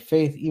deny my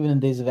faith, even in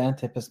days of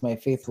Antipas, my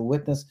faithful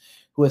witness,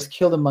 who was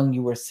killed among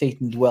you where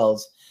Satan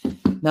dwells.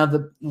 Now,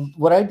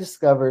 what I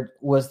discovered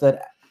was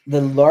that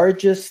the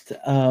largest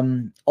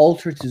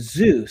altar to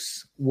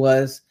Zeus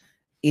was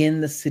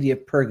in the city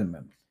of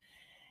Pergamum.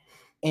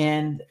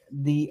 And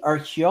the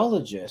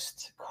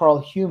archaeologist, Carl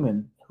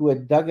Humann, who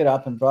had dug it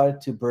up and brought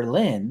it to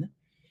Berlin,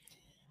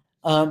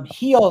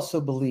 he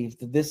also believed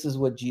that this is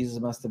what Jesus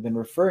must have been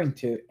referring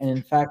to. And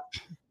in fact,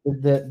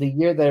 the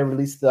year that I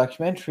released the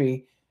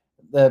documentary,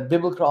 the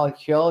Biblical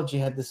Archaeology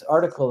had this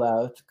article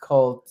out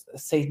called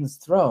Satan's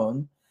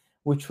Throne,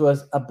 which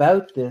was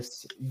about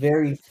this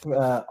very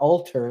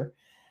altar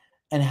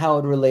and how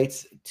it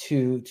relates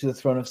to the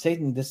throne of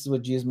Satan. This is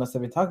what Jesus must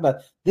have been talking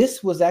about.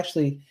 This was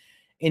actually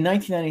in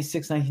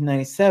 1996,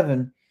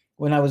 1997,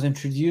 when I was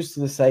introduced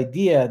to this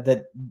idea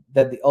that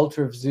the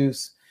altar of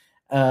Zeus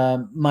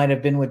might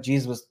have been what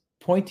Jesus was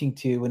pointing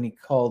to when he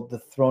called the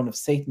throne of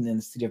Satan in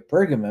the city of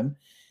Pergamum.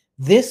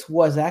 This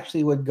was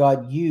actually what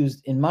God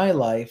used in my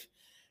life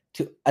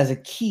as a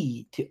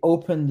key to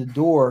open the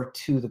door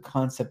to the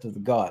concept of the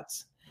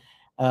gods.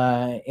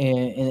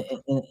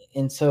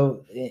 And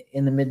so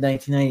in the mid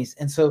 1990s.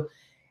 And so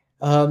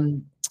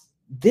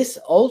this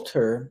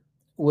altar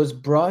was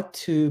brought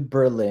to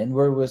Berlin,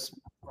 where it was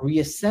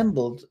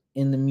reassembled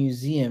in the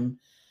Museum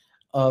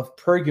of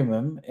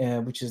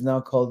Pergamum, which is now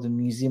called the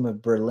Museum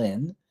of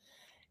Berlin.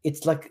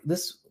 It's like,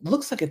 this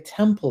looks like a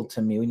temple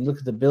to me when you look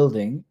at the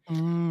building.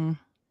 Mm.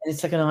 And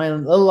it's like an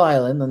island, little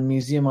island on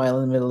Museum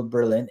Island in the middle of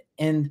Berlin.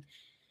 And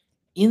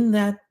in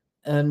that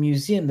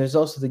museum, there's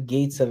also the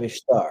gates of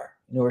Ishtar.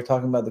 We're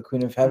talking about the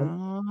Queen of Heaven.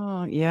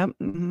 Oh, yep.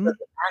 Mm-hmm. The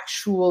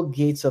actual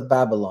gates of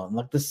Babylon,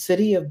 like the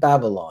city of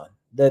Babylon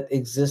that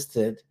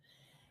existed,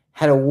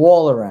 had a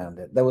wall around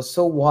it that was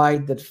so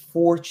wide that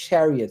 4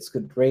 chariots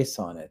could grace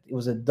on it. It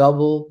was a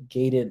double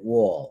gated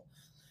wall.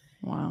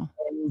 Wow.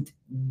 And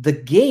the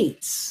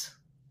gates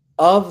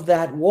of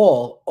that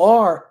wall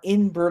are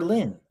in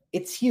Berlin.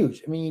 It's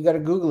huge. I mean, you got to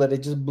Google it.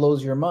 It just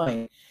blows your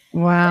mind.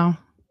 Wow.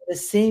 The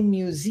same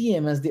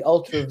museum as the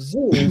altar of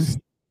Zeus,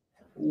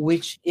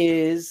 which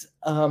is,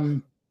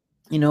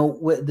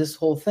 this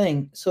whole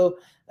thing. So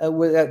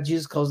where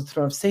Jesus calls the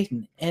throne of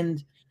Satan.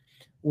 And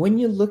when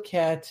you look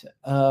at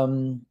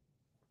the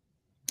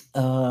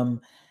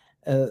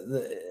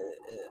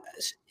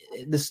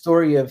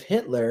story of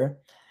Hitler,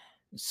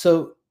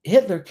 so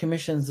Hitler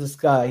commissions this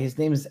guy. His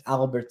name is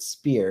Albert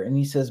Speer, and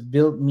he says,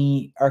 "Build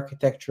me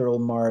architectural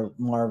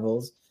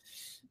marvels."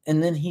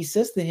 And then he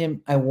says to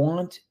him, "I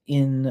want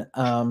in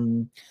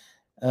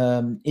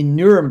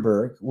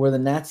Nuremberg, where the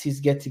Nazis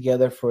get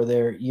together for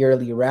their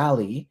yearly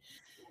rally,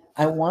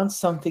 I want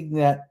something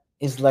that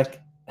is like,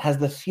 has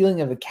the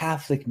feeling of a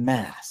Catholic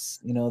mass,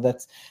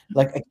 that's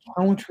like a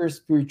counter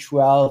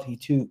spirituality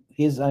to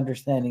his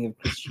understanding of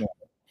Christianity."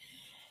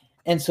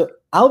 And so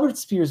Albert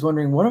Speer is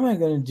wondering, what am I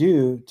going to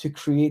do to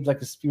create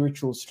like a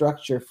spiritual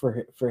structure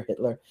for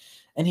Hitler?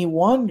 And he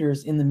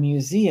wanders in the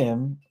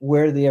museum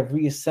where they have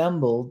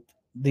reassembled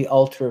the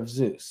altar of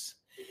Zeus.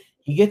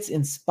 He gets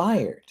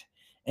inspired,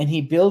 and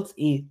he builds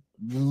a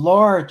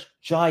large,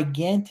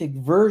 gigantic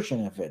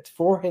version of it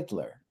for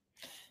Hitler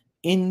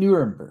in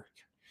Nuremberg.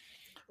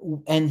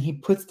 And he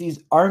puts these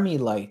army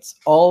lights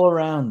all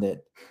around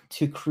it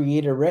to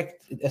create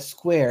a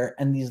square,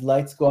 and these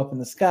lights go up in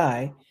the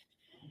sky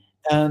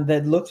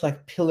that look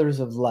like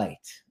pillars of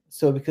light.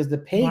 So because the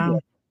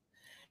pagans,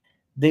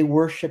 they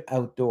worship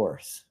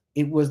outdoors.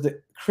 It was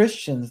the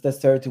Christians that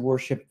started to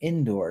worship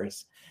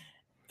indoors.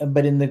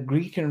 But in the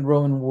Greek and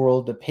Roman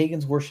world, the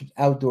pagans worshipped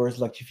outdoors.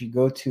 Like if you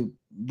go to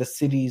the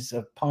cities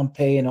of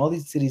Pompeii and all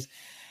these cities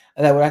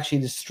that were actually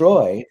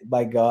destroyed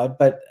by God,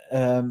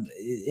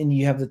 and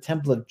you have the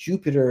temple of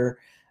Jupiter,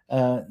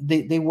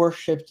 they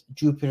worshipped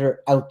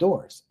Jupiter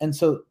outdoors. And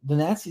so the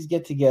Nazis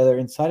get together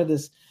inside of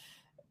this,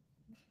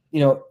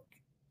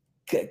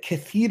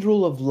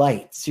 cathedral of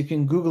lights. You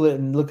can Google it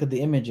and look at the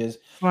images.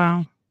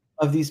 Wow.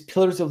 Of these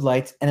pillars of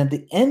lights. And at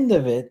the end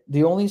of it,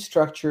 the only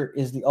structure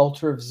is the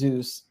altar of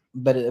Zeus,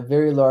 but a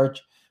very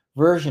large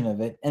version of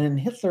it. And then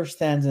Hitler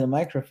stands in a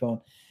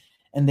microphone,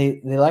 and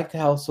they like to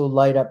also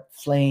light up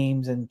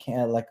flames and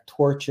like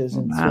torches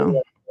and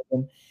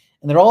and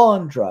they're all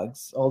on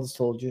drugs, all the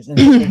soldiers.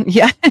 And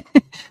yeah.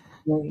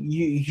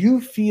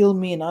 You feel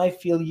me and I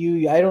feel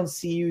you. I don't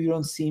see you, you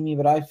don't see me,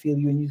 but I feel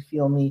you and you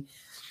feel me.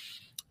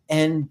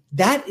 And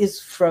that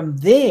is from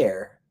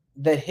there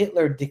that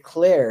Hitler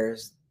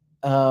declares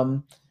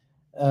the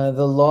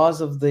laws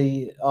of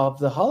the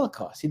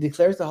Holocaust. He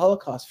declares the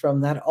Holocaust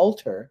from that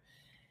altar.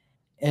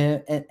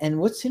 And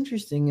what's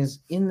interesting is,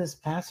 in this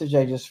passage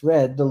I just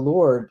read, the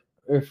Lord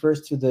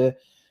refers to the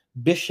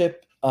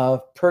bishop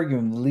of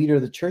Pergamum, the leader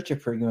of the church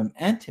of Pergamum,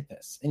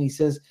 Antipas. And he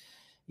says,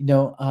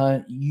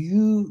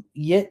 you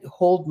yet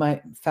hold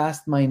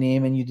fast my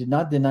name, and you did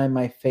not deny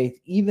my faith,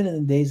 even in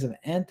the days of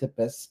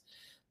Antipas,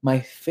 my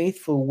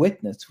faithful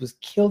witness, was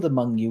killed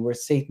among you where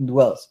Satan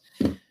dwells.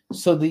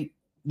 So the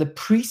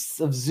priests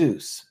of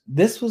Zeus,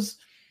 this was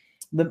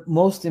the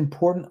most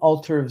important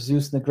altar of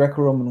Zeus in the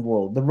Greco-Roman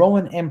world. The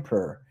Roman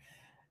emperor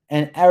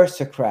and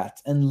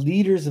aristocrats and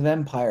leaders of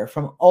empire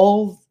from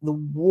all the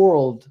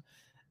world,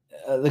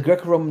 the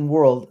Greco-Roman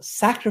world,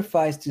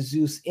 sacrificed to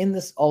Zeus in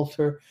this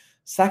altar,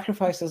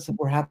 sacrifices that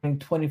were happening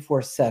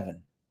 24/7.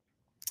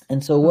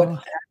 And so what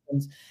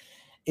happens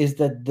is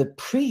that the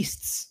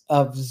priests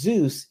of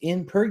Zeus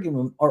in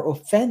Pergamum are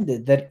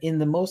offended that in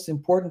the most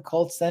important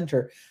cult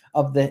center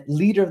of the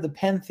leader of the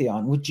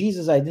pantheon, which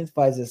Jesus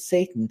identifies as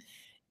Satan,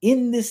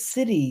 in this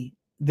city,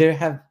 there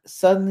have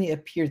suddenly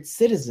appeared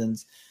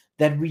citizens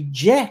that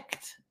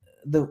reject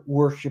the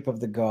worship of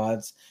the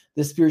gods,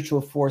 the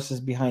spiritual forces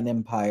behind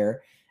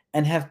empire,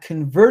 and have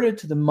converted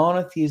to the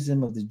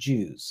monotheism of the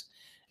Jews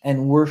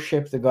and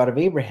worship the God of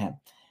Abraham.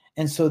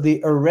 And so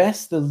they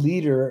arrest the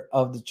leader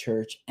of the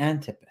church,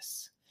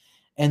 Antipas,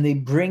 and they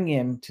bring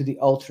him to the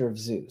altar of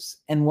Zeus.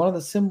 And one of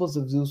the symbols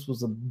of Zeus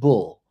was a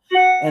bull.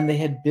 And they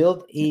had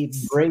built a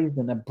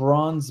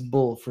bronze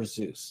bull for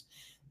Zeus.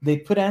 They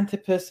put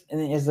Antipas,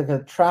 and it's like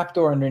a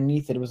trapdoor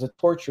underneath it. It was a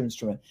torture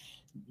instrument.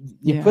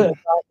 You put it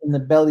in the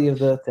belly of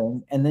the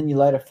thing, and then you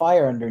light a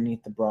fire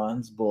underneath the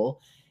bronze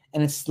bull,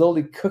 and it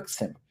slowly cooks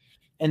him.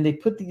 And they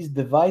put these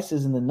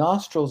devices in the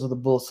nostrils of the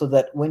bull so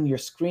that when you're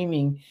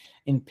screaming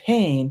in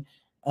pain,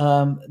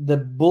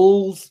 the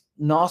bull's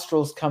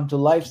nostrils come to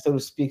life, so to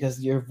speak,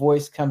 as your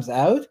voice comes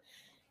out.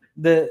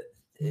 The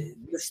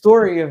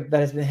story that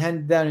has been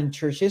handed down in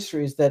church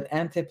history is that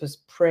Antipas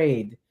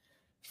prayed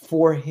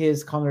for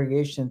his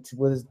congregation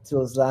till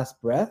his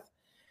last breath.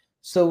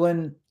 So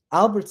when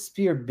Albert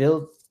Speer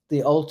built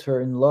the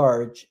altar in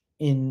large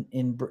in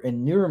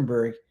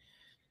Nuremberg,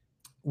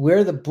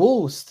 where the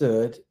bull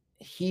stood,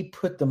 he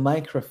put the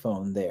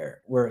microphone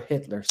there where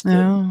Hitler stood.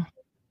 Oh.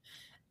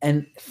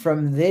 And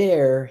from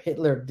there,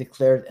 Hitler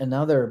declared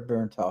another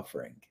burnt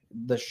offering,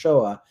 the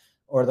Shoah,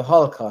 or the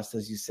Holocaust,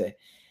 as you say.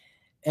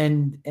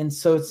 And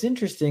so it's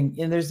interesting.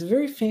 And there's a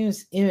very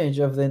famous image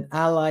of an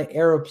Allied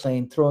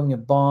aeroplane throwing a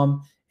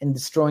bomb and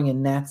destroying a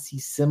Nazi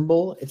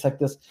symbol. It's like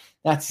this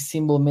Nazi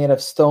symbol made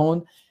of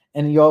stone.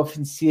 And you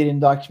often see it in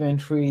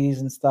documentaries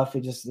and stuff.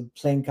 It just, the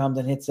plane comes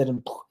and hits it,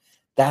 and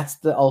that's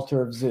the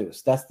altar of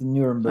Zeus. That's the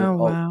Nuremberg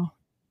altar. Wow.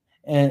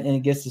 And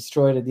it gets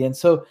destroyed at the end.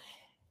 So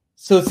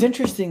it's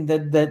interesting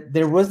that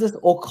there was this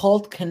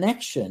occult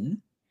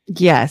connection.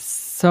 Yes,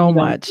 so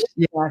much.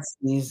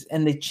 Nazis,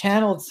 and they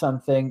channeled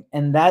something,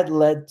 and that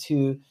led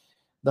to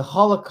the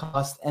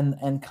Holocaust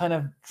and kind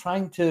of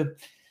trying to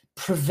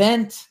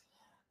prevent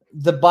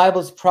the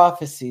Bible's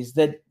prophecies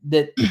that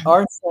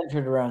are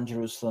centered around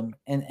Jerusalem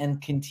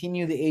and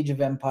continue the age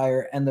of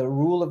empire and the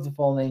rule of the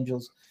fallen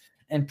angels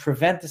and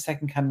prevent the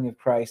second coming of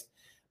Christ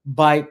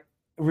by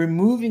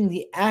removing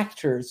the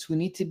actors who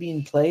need to be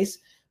in place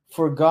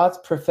for God's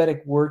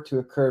prophetic word to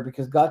occur,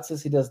 because God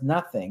says he does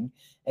nothing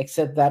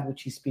except that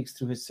which he speaks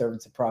through his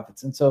servants and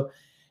prophets. And so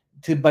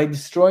by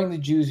destroying the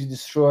Jews, you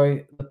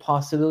destroy the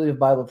possibility of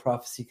Bible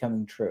prophecy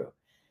coming true.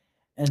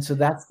 And so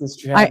that's the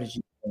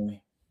strategy for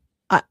me.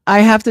 I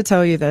have to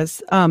tell you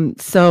this.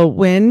 So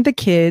when the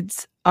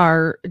kids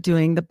are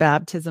doing the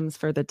baptisms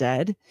for the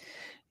dead,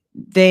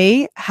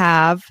 they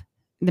have,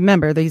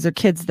 remember, these are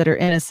kids that are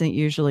innocent,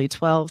 usually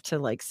 12 to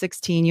like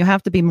 16. You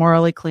have to be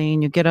morally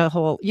clean. You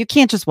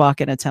can't just walk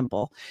in a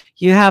temple.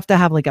 You have to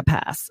have like a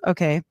pass.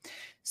 Okay.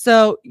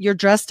 So you're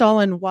dressed all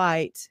in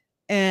white,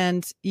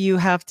 and you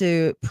have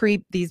to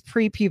these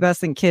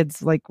prepubescent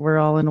kids, like we're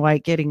all in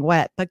white, getting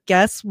wet. But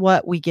guess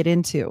what we get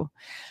into?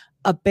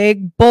 A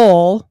big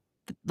bowl,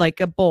 like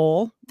a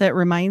bowl that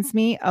reminds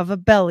me of a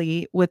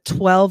belly with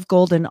 12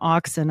 golden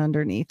oxen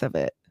underneath of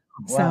it.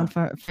 Wow.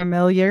 Sound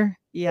familiar?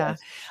 Yeah. Yes.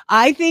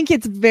 I think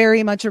it's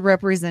very much a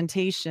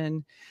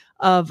representation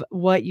of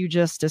what you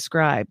just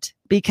described,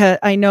 because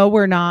I know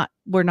we're not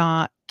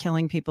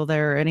killing people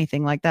there or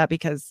anything like that,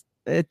 because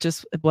it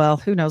just, well,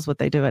 who knows what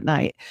they do at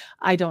night?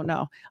 I don't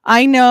know.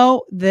 I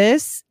know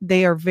this,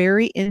 they are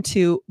very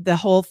into the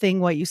whole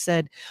thing. What you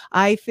said,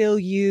 I feel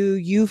you,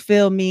 you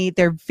feel me.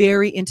 They're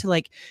very into,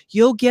 like,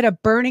 you'll get a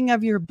burning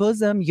of your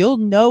bosom. You'll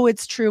know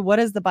it's true. What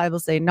does the Bible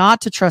say?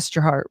 Not to trust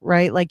your heart,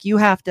 right? Like you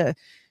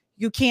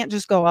can't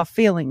just go off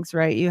feelings,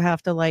 right? You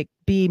have to like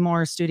be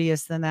more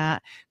studious than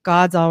that.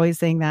 God's always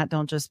saying that.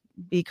 Don't just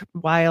be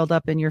wild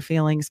up in your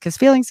feelings, because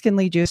feelings can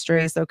lead you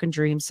astray. So can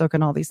dreams. So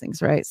can all these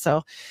things, right?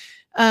 So,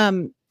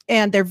 and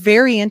they're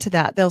very into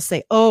that. They'll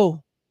say,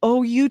 oh,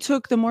 you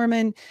took the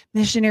Mormon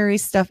missionary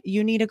stuff.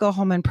 You need to go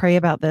home and pray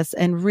about this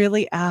and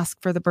really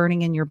ask for the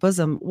burning in your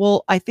bosom.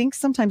 Well, I think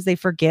sometimes they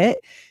forget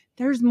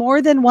there's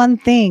more than one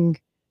thing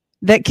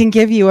that can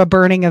give you a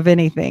burning of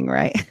anything,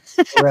 right?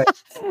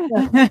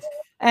 Right.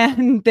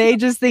 And they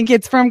just think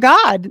it's from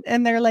God.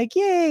 And they're like,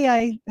 yay,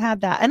 I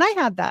had that. And I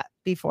had that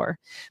before,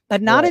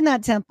 but not in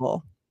that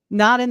temple.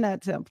 Not in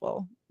that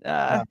temple.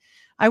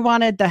 I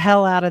wanted the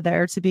hell out of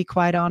there, to be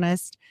quite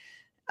honest.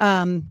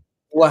 Well,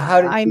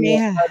 how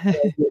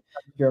did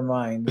your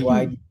mind?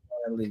 Why did you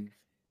want to leave?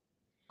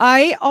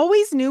 I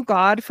always knew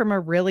God from a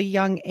really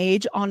young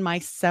age on my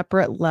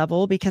separate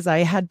level, because I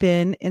had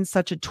been in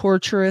such a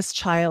torturous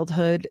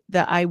childhood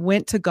that I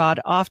went to God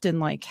often,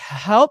 like,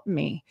 help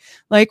me.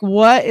 Like,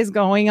 what is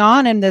going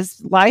on in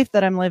this life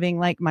that I'm living?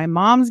 Like, my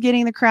mom's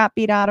getting the crap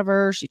beat out of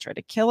her. She tried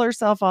to kill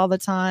herself all the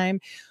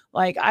time.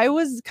 Like, I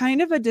was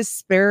kind of a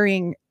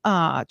despairing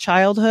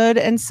childhood.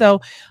 And so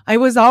I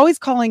was always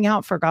calling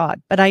out for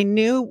God, but I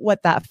knew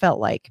what that felt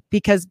like,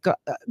 because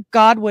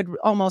God would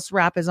almost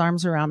wrap his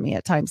arms around me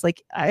at times.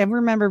 Like, I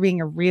remember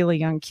being a really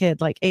young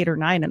kid, like 8 or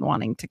 9, and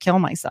wanting to kill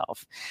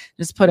myself,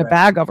 just put a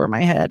bag over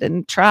my head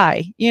and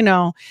try,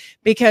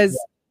 because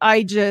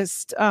I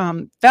just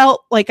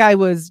felt like I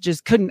was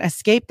just couldn't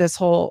escape this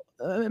whole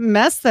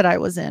mess that I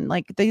was in.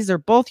 Like, these are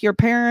both your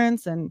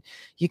parents and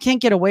you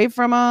can't get away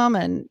from them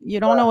and you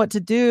don't know what to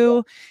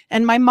do.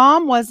 And my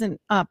mom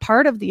wasn't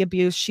part of the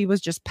abuse. She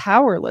was just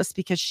powerless,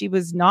 because she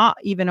was not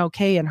even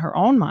okay in her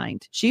own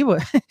mind. She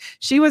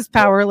was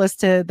powerless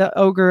to the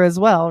ogre as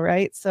well.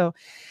 Right. So,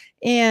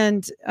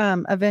 and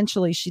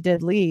eventually she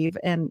did leave.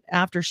 And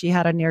after she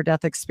had a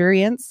near-death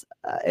experience,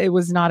 it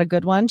was not a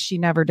good one. She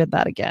never did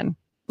that again.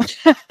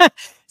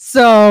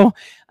 So,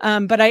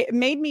 but it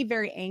made me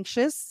very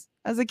anxious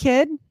as a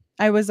kid.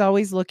 I was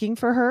always looking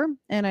for her,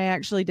 and I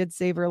actually did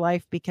save her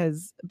life,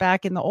 because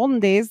back in the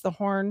olden days, the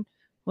horn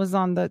was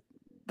on the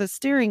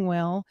steering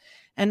wheel,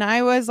 And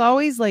I was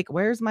always like,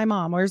 where's my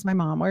mom? Where's my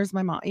mom? Where's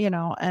my mom?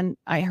 And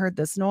I heard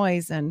this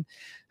noise and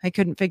I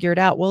couldn't figure it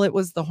out. Well, it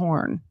was the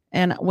horn.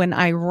 And when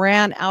I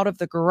ran out of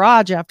the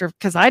garage after,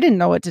 because I didn't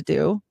know what to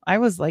do, I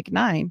was like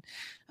 9.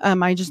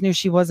 I just knew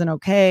she wasn't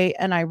okay.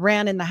 And I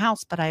ran in the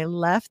house, but I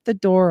left the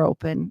door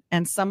open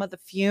and some of the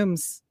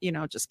fumes,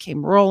 just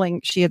came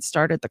rolling. She had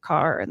started the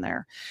car in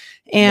there.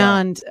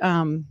 And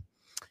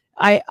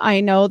I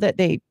know that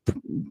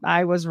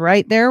I was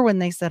right there when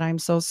they said, I'm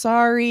so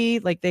sorry.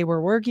 Like they were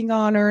working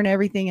on her and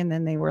everything. And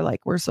then they were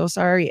like, we're so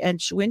sorry.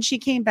 And when she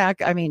came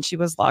back, I mean, she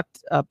was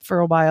locked up for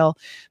a while,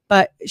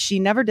 but she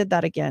never did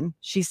that again.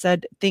 She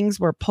said things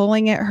were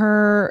pulling at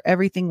her.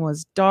 Everything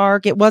was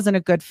dark. It wasn't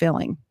a good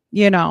feeling,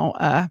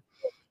 at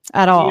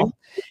all.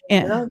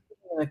 You're not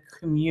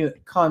living in a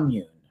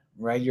commune,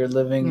 right? You're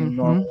living in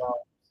normal life.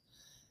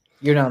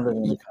 You're not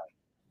living in a commune.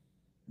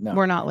 No.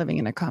 We're not living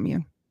in a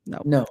commune.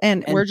 No.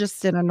 And we're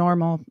just in a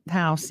normal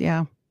house.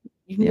 Yeah.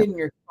 You can get in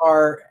your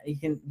car. You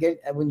can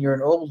when you're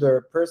an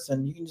older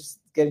person, you can just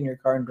get in your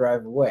car and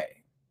drive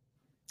away.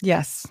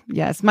 Yes.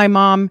 My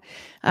mom,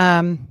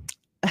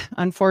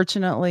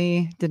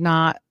 unfortunately did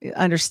not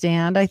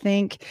understand. I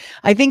think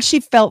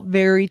she felt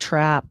very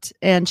trapped,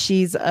 and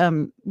she's,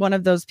 one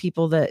of those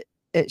people that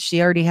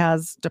she already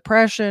has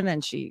depression,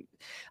 and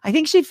I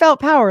think she felt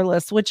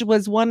powerless, which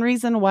was one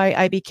reason why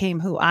I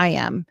became who I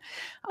am.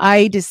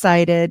 I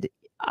decided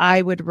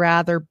I would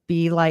rather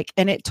be like,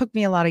 and it took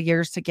me a lot of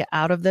years to get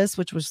out of this,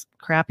 which was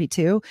crappy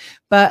too.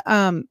 But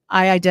I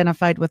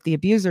identified with the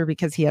abuser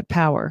because he had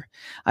power.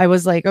 I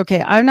was like,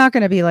 okay, I'm not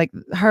going to be like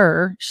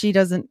her. She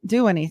doesn't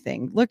do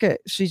anything.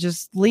 She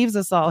just leaves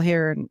us all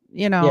here. And,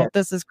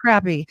 this is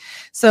crappy.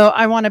 So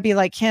I want to be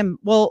like him.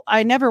 Well,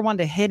 I never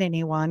wanted to hit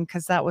anyone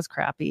because that was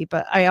crappy,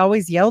 but I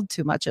always yelled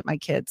too much at my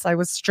kids. I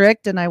was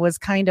strict and I was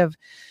kind of,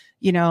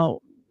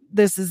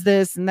 this is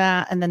this and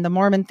that, and then the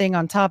Mormon thing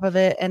on top of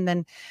it. And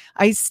then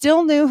I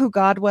still knew who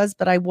God was,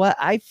 but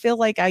I feel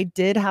like I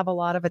did have a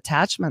lot of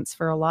attachments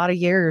for a lot of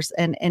years.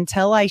 And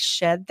until I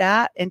shed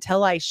that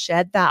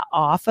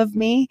off of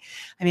me,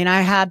 I mean,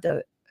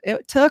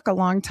 it took a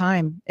long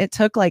time. It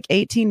took like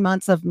 18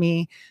 months of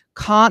me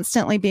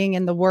constantly being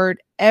in the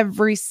Word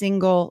every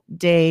single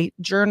day,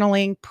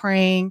 journaling,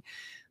 praying,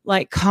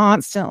 like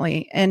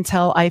constantly,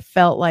 until I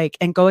felt like,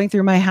 and going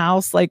through my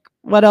house, like,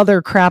 what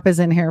other crap is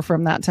in here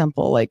from that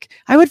temple? Like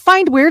I would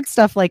find weird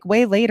stuff like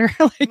way later,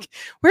 like,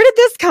 where did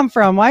this come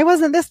from? Why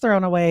wasn't this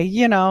thrown away?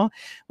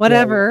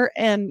 Whatever.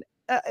 Yeah. And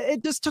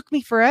it just took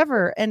me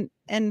forever. And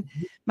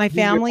my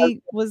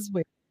family was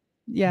weird.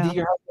 Yeah. Did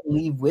your husband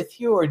leave with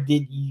you, or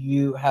did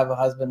you have a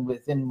husband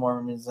within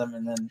Mormonism?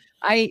 And then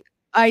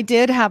I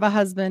did have a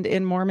husband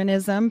in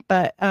Mormonism,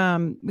 but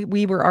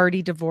we were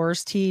already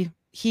divorced.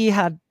 He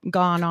had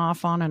gone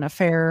off on an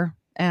affair,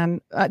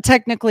 and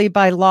technically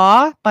by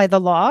the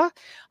law,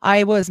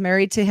 I was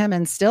married to him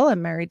and still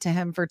am married to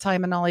him for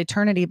time and all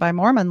eternity by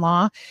Mormon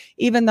law.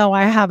 Even though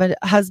I have a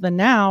husband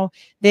now,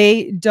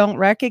 they don't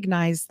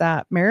recognize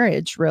that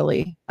marriage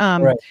really.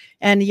 Right.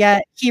 And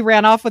yet he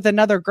ran off with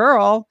another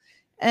girl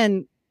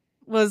and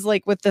was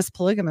like with this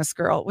polygamous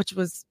girl, which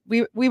was,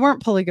 we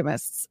weren't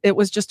polygamists. It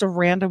was just a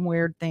random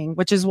weird thing,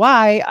 which is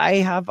why I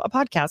have a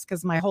podcast,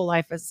 because my whole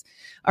life is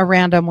a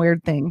random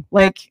weird thing.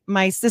 Like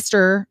my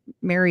sister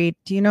married,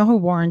 do you know who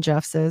Warren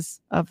Jeffs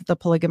is of the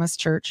Polygamous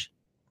Church?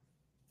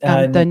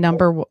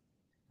 The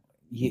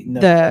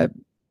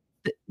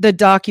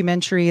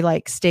documentary,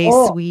 like Stay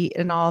Sweet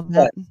and all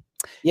that.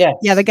 Yeah.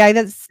 Yeah. The guy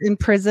that's in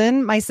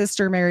prison, my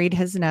sister married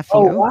his nephew.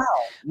 Oh, wow.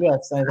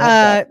 Yes. I love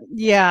that.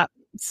 Yeah.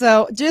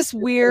 So just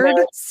weird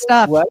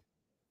stuff. What?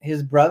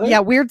 His brother?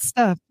 Yeah, weird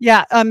stuff.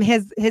 Yeah,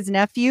 his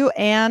nephew,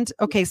 and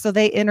okay, so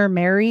they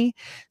intermarry.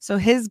 So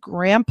his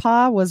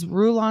grandpa was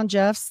Rulon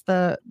Jeffs,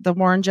 the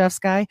Warren Jeffs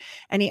guy,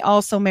 and he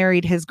also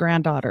married his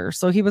granddaughter.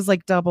 So he was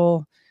like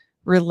double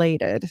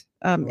related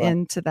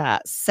into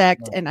that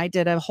sect. And I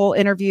did a whole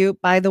interview.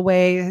 By the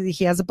way,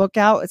 he has a book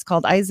out. It's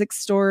called Isaac's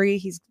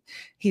Story.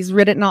 He's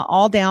written it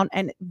all down,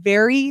 and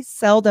very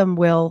seldom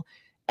will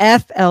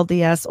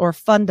FLDS or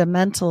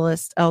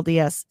fundamentalist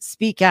LDS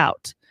speak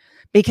out,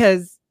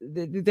 because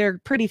they're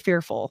pretty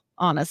fearful,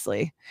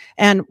 honestly.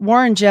 And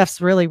Warren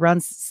Jeffs really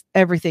runs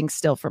everything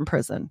still from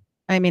prison.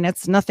 I mean,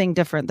 it's nothing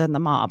different than the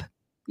mob,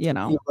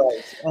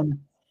 Right.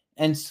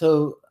 And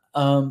so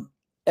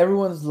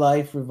everyone's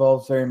life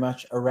revolves very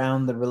much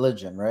around the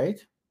religion, right?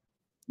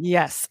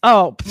 Yes.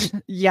 Oh,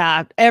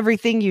 yeah.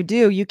 Everything you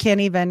do, you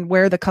can't even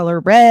wear the color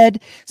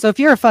red. So if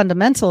you're a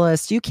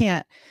fundamentalist, you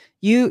can't,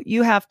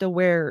 you have to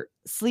wear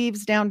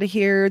sleeves down to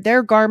here.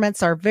 Their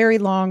garments are very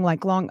long,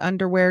 like long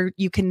underwear.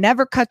 You can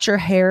never cut your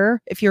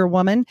hair if you're a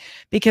woman,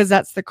 because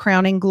that's the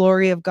crowning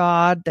glory of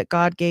God that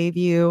God gave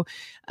you.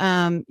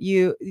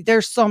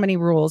 There's so many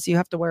rules. You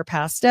have to wear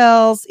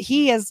pastels.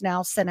 He has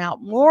now sent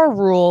out more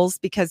rules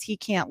because he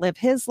can't live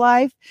his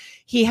life.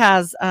 He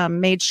has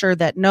made sure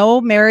that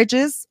no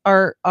marriages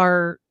are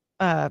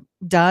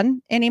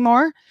done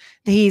anymore.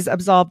 He's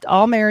absolved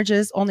all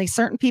marriages. Only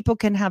certain people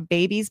can have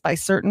babies by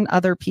certain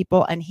other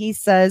people. And he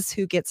says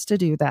who gets to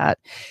do that.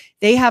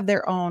 They have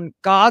their own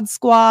God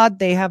squad.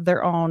 They have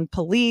their own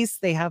police.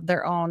 They have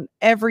their own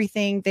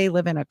everything. They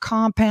live in a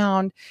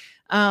compound.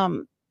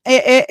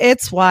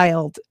 It's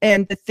wild.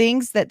 And the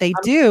things that they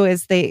do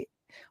is they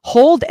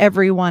hold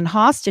everyone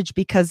hostage,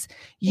 because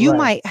you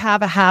might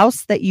have a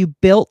house that you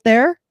built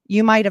there.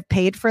 You might have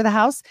paid for the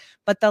house,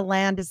 but the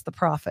land is the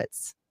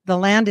prophet's. The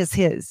land is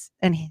his,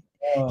 and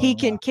he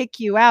can kick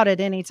you out at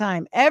any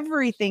time.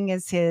 Everything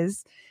is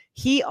his.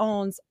 He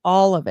owns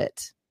all of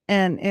it.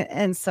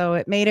 And so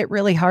it made it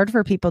really hard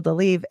for people to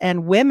leave.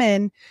 And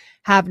women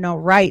have no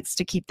rights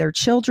to keep their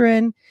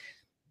children.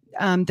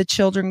 The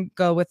children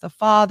go with the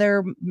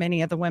father.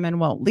 Many of the women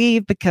won't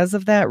leave because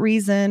of that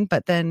reason.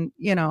 But then,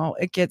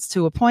 it gets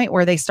to a point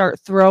where they start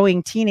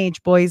throwing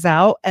teenage boys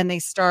out, and they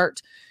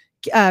start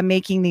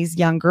making these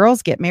young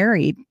girls get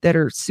married that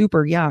are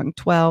super young,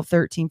 12,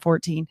 13,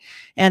 14.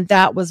 And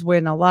that was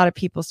when a lot of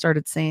people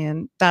started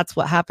saying, that's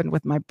what happened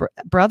with my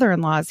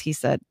brother-in-law. As he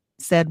said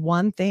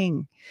one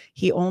thing.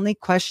 He only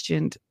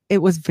questioned.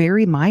 It was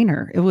very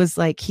minor. It was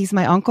like, he's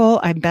my uncle.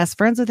 I'm best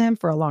friends with him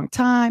for a long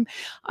time.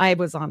 I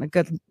was on a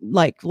good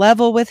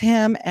level with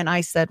him. And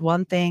I said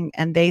one thing,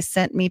 and they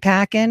sent me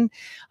packing.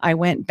 I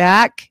went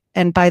back.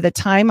 And by the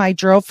time I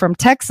drove from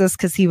Texas,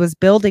 because he was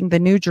building the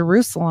new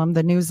Jerusalem,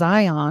 the new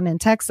Zion in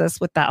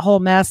Texas, with that whole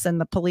mess and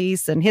the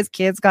police, and his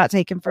kids got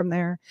taken from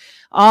there.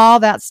 All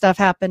that stuff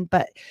happened.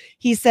 But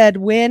he said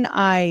when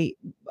I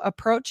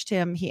approached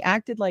him, he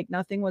acted like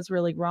nothing was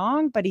really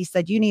wrong. But he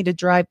said, you need to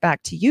drive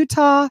back to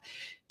Utah,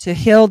 to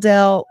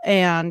Hilldale.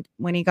 And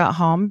when he got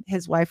home,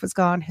 his wife was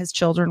gone. His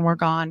children were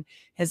gone.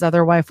 His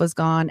other wife was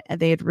gone. And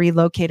they had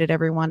relocated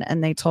everyone.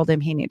 And they told him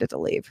he needed to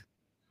leave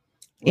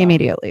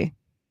immediately.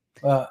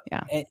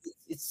 Yeah,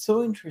 it's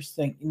so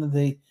interesting,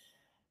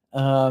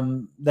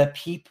 that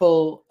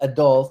people,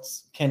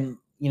 adults, can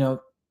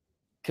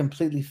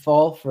completely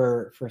fall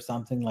for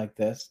something like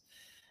this.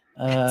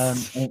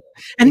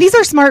 And these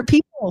are smart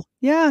people.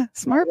 Yeah,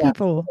 smart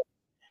people.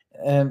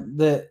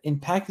 In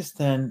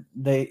Pakistan,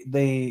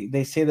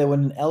 they say that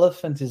when an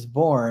elephant is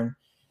born,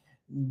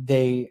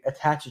 they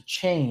attach a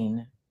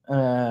chain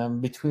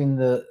between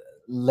the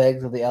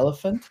legs of the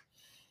elephant,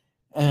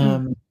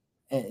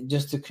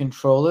 just to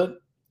control it.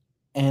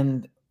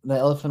 And the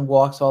elephant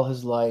walks all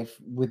his life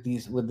with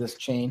this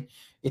chain.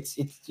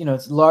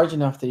 It's large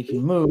enough that he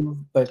can move,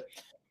 but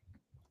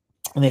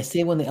they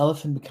say when the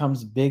elephant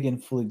becomes big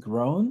and fully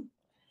grown,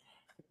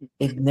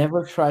 it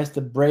never tries to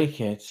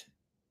break it,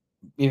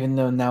 even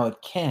though now it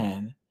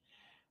can,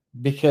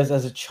 because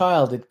as a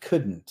child it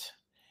couldn't.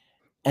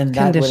 And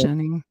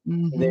conditioning,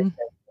 they're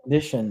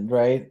conditioned,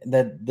 right?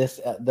 That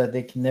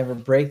they can never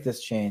break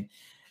this chain,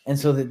 and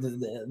so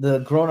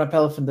the grown-up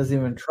elephant doesn't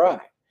even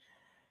try.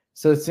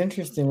 So it's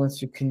interesting,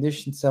 once you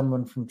condition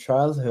someone from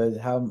childhood,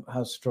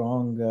 how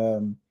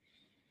strong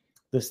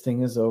this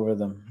thing is over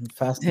them.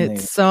 Fascinating.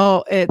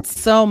 It's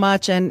so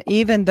much. And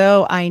even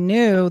though I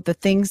knew the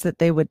things that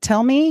they would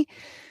tell me,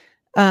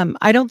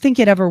 I don't think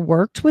it ever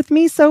worked with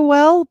me so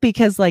well,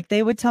 because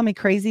they would tell me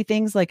crazy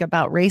things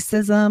about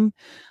racism.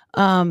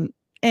 And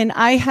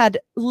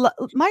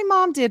my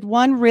mom did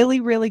one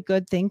really, really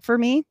good thing for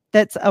me.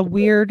 That's a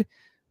weird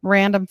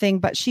random thing,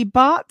 but she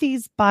bought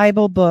these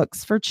Bible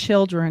books for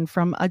children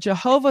from a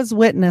Jehovah's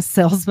Witness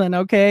salesman.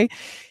 Okay.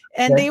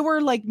 And they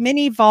were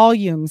mini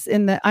volumes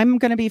I'm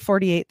going to be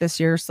 48 this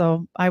year.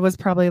 So I was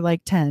probably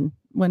 10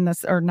 when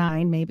or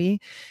 9 maybe.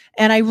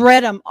 And I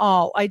read them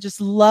all. I just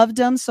loved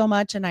them so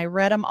much. And I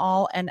read them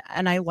all, and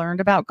I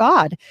learned about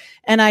God,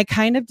 and I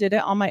kind of did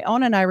it on my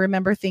own. And I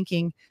remember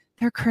thinking,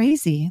 they're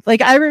crazy.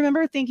 I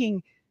remember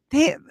thinking,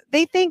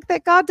 they think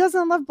that God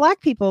doesn't love Black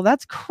people.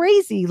 That's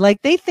crazy.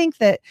 They think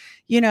that,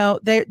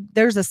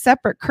 there's a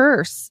separate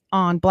curse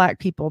on Black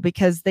people,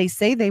 because they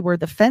say they were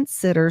the fence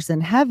sitters in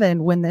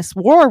heaven when this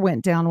war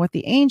went down with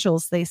the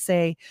angels. They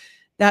say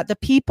that the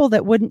people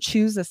that wouldn't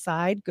choose a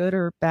side, good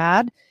or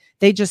bad,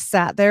 they just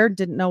sat there,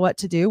 didn't know what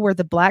to do, were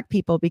the Black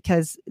people,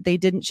 because they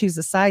didn't choose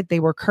a side. They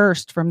were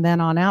cursed from then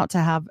on out to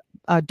have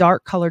a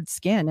dark colored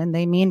skin, and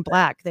they mean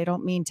Black. They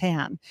don't mean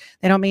tan.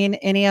 They don't mean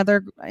any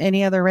other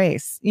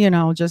race,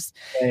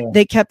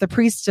 They kept the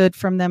priesthood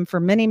from them for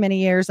many, many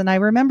years. And I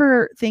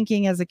remember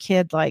thinking as a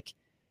kid, I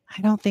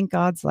don't think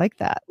God's like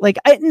that.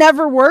 It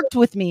never worked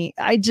with me.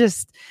 I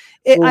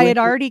had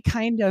already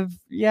kind of,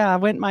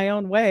 went my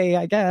own way,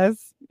 I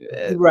guess.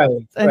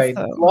 Right. So,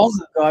 the laws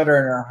of God are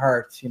in our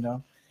hearts,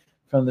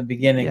 from the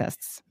beginning.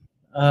 Yes.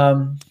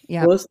 That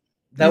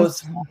was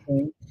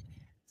something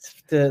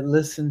to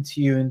listen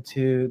to you and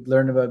to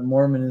learn about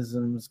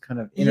Mormonism's kind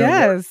of inner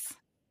work.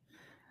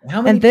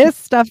 And this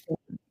stuff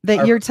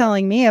that you're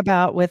telling me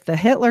about with the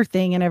Hitler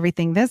thing and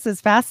everything, this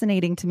is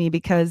fascinating to me,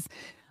 because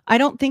I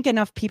don't think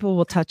enough people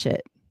will touch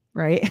it,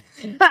 right?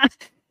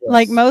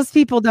 Like Yes. most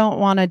people don't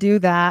want to do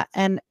that,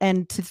 and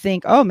to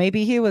think, oh,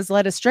 maybe he was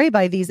led astray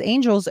by these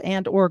angels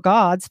and or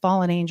gods,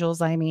 fallen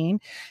angels, I mean.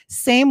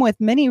 Same with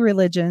many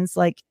religions.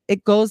 Like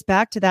it goes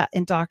back to that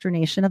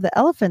indoctrination of the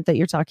elephant that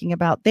you're talking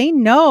about. They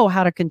know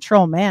how to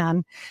control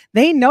man.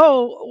 They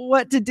know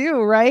what to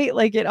do, right?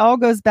 Like it all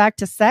goes back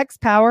to sex,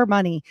 power,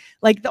 money.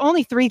 Like the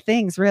only three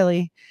things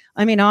really.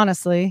 I mean,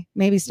 honestly,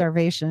 maybe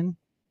starvation.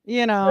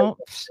 You Right. know,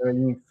 They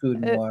need food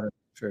and uh, water.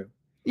 True.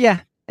 yeah,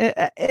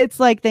 it's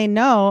like they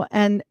know,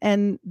 and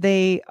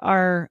they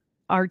are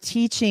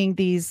teaching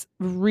these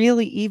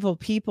really evil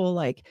people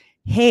like,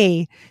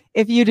 hey,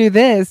 if you do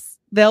this,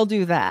 they'll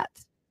do that,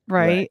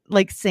 Right. right?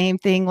 Like same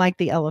thing like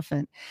the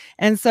elephant.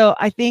 And so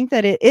I think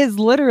that it is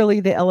literally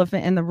the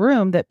elephant in the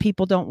room that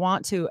people don't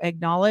want to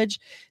acknowledge.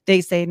 They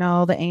say,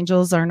 no, the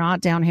angels are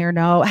not down here.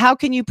 No, how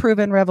can you prove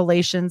in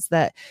Revelations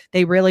that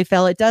they really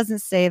fell? It doesn't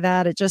say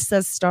that. It just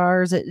says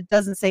stars. It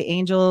doesn't say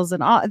angels,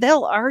 and all.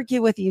 They'll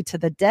argue with you to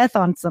the death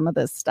on some of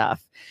this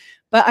stuff.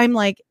 But I'm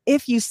like,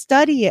 if you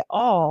study it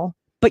all,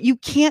 but you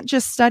can't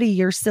just study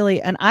your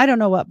silly, and I don't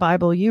know what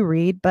Bible you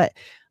read, but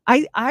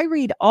I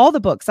read all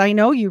the books. I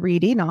know you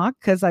read Enoch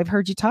because I've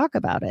heard you talk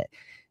about it.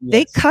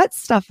 They Yes. cut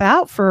stuff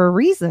out for a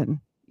reason.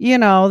 You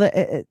know,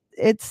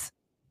 it's,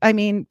 I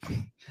mean,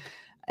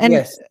 and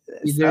Yes. so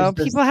There's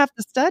this. people have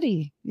to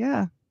study.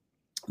 Yeah.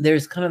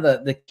 There's kind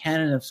of the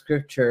canon of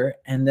scripture,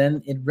 and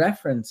then it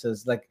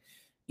references, like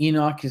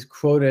Enoch is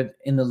quoted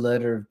in the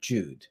letter of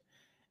Jude,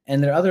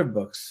 and there are other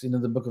books. The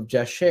book of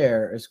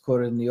Jasher is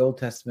quoted in the Old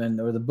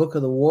Testament, or the book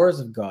of the wars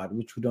of God,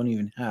 which we don't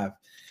even have,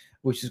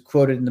 which is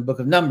quoted in the book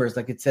of Numbers.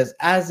 Like it says,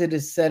 as it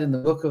is said in the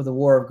book of the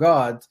war of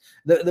gods,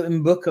 in the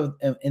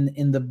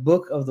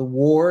book of the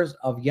wars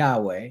of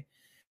Yahweh,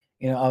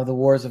 of the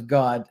wars of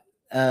God.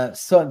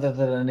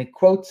 And they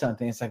quote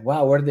something. It's like,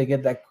 wow, where did they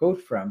get that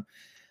quote from?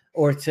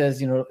 Or it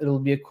says, it'll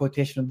be a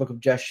quotation in the book of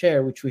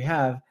Jasher, which we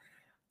have,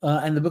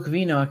 and the book of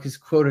Enoch is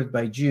quoted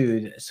by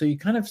Jude. So you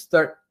kind of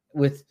start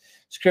with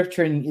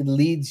scripture, and it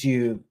leads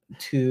you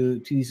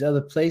to these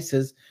other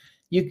places.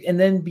 And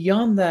then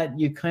beyond that,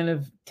 you kind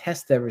of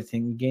test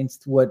everything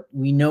against what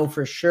we know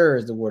for sure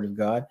is the word of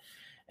God,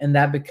 and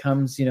that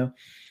becomes, the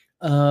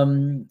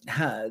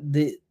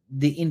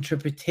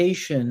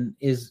interpretation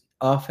is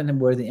often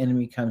where the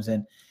enemy comes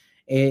in.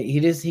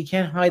 He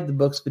can't hide the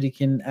books, but he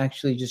can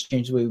actually just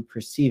change the way we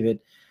perceive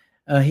it.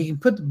 He can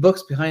put the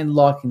books behind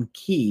lock and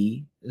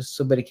key,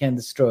 but he can't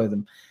destroy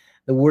them.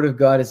 The word of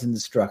God is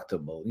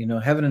indestructible.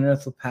 Heaven and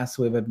earth will pass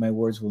away, but my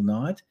words will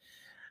not.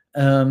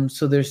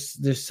 So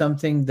there's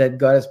something that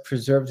God has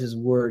preserved his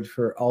word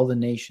for all the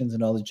nations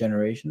and all the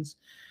generations.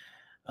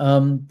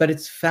 But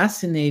it's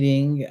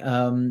fascinating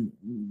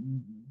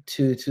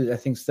to I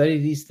think study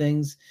these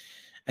things.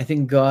 I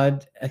think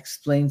God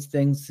explains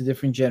things to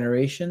different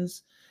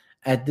generations.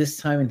 At this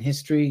time in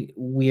history,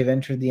 we have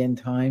entered the end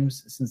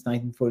times since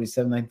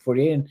 1947,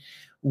 1948, and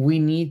we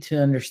need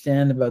to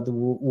understand about the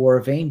war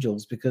of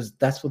angels, because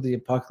that's what the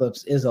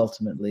apocalypse is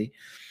ultimately.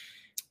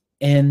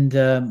 And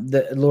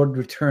the Lord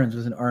returns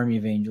with an army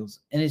of angels,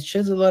 and it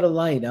sheds a lot of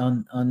light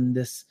on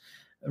this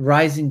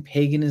rising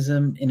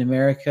paganism in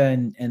America,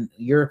 and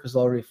Europe has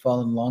already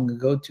fallen long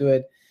ago to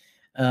it.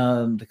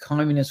 The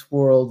communist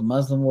world,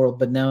 Muslim world,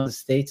 but now the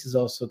States is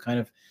also kind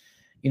of,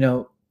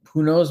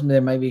 who knows,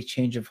 there might be a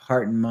change of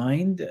heart and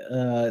mind.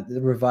 The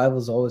revival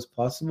is always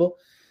possible.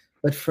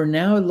 But for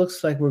now, it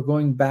looks like we're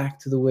going back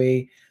to the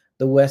way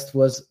the West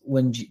was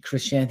when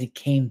Christianity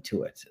came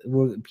to it.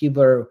 Where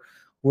people are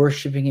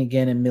worshiping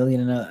again a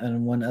million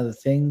and one other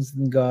things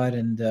than God,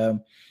 and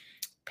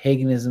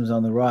paganism is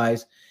on the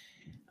rise.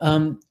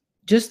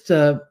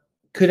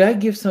 Could I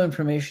give some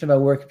information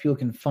about where people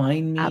can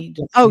find me?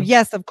 Oh,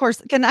 yes, of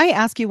course. Can I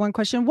ask you one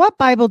question? What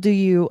Bible do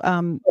you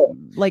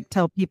like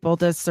tell people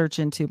to search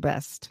into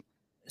best?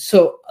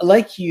 So,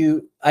 like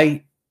you,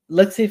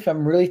 let's say if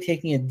I'm really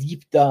taking a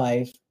deep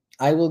dive,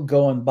 I will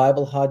go on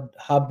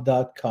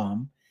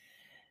BibleHub.com,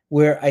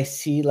 where I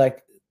see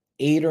like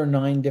 8 or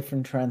 9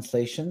 different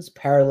translations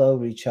parallel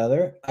with each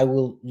other. I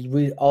will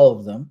read all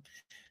of them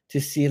to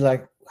see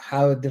like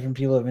how different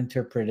people have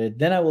interpreted.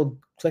 Then I will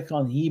click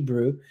on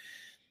Hebrew,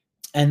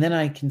 and then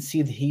I can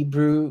see the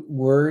Hebrew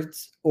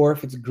words, or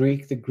if it's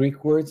Greek, the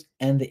Greek words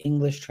and the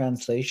English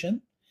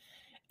translation.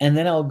 And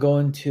then I'll go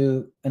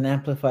into an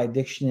amplified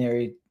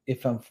dictionary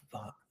if I'm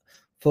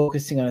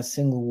focusing on a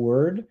single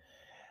word.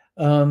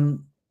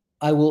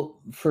 I will,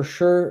 for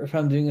sure, if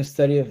I'm doing a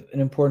study of an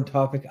important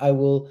topic, I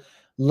will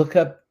look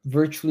up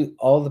virtually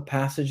all the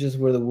passages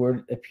where the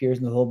word appears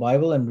in the whole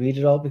Bible and read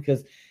it all,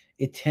 because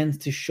it tends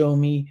to show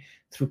me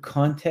through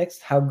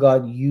context how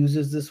God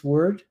uses this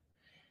word.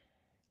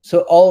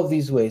 So all of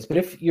these ways. But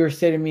if you're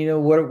saying to me,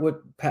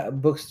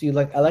 what books do you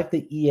like? I like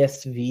the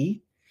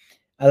ESV.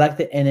 I like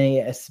the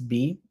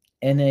NASB,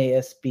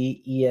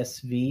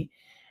 ESV.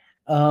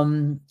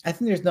 I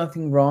think there's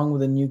nothing wrong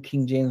with a New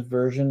King James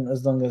Version,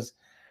 as long as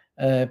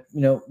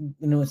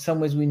in some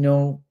ways we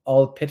know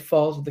all the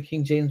pitfalls of the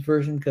King James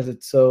Version because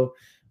it's so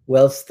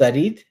well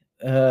studied.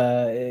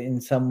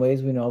 In some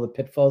ways we know all the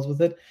pitfalls with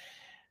it.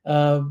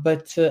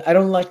 But I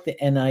don't like the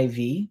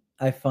NIV.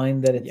 I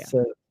find that Yeah. it's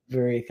a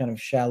very kind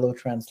of shallow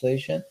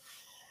translation.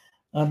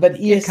 But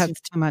It ESV,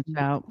 cuts too much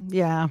out.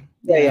 Yeah.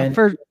 yeah, Yeah. and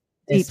For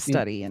deep ESV,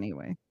 study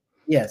anyway.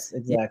 yes, Yeah.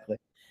 exactly.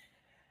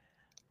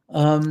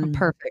 Um,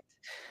 Perfect.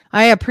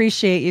 I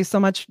appreciate you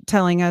so much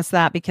telling us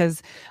that,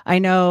 because I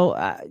know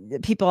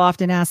people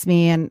often ask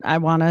me, and I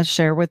want to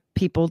share with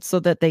people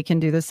so that they can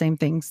do the same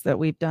things that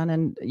we've done.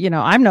 And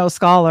I'm no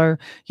scholar.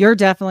 You're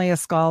definitely a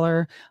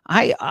scholar.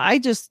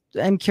 I just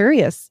am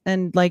curious,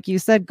 and like you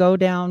said, go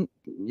down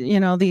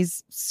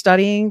these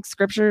studying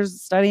scriptures,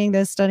 studying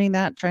this, studying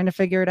that, trying to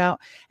figure it out.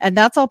 And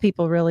that's all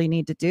people really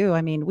need to do.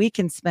 I mean, we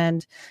can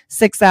spend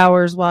 6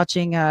 hours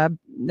watching a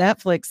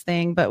Netflix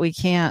thing, but we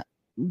can't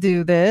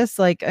do this.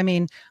 Like, I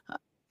mean,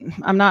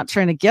 I'm not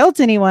trying to guilt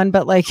anyone,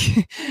 but like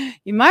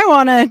you might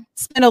want to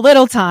spend a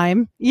little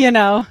time, yeah,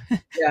 absolutely.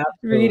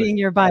 reading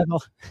your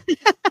Bible.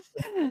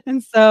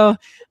 And so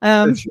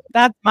For sure.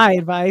 that's my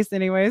advice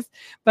anyways. It's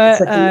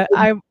But like a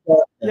light in the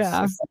darkness.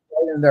 yeah. It's like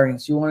light in the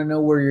darkness. You want to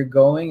know where you're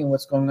going and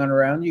what's going on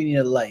around you. You need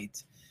a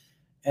light,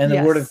 and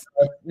the Word of Yes.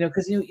 God.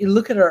 Because you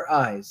look at our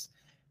eyes,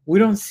 we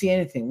don't see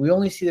anything. We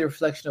only see the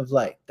reflection of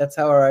light. That's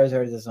how our eyes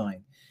are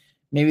designed.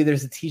 Maybe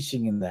there's a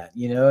teaching in that,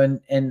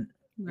 and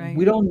Right.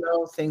 we don't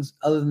know things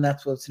other than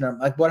that's what's in our,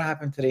 like what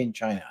happened today in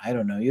China. I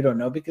don't know. You don't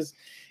know because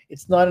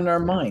it's not in our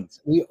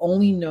minds. We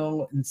only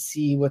know and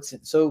see what's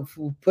in. So if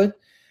we put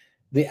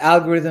the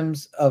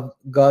algorithms of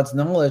God's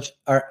knowledge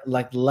are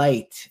like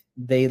light,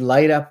 they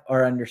light up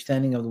our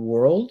understanding of the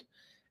world.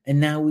 And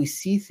now we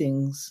see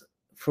things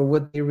for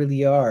what they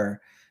really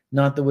are,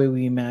 not the way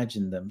we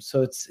imagine them.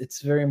 So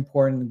it's very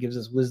important. It gives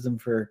us wisdom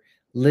for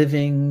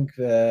living,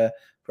 for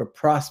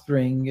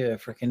prospering,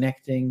 for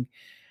connecting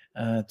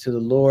to the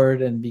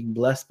Lord and being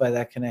blessed by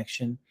that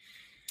connection.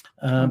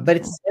 But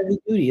it's heavy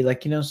duty,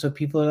 so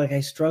people are like, I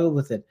struggle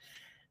with it.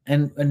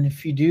 And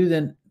if you do,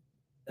 then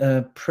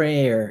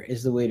prayer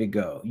is the way to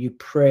go. You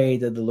pray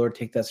that the Lord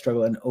take that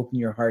struggle and open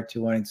your heart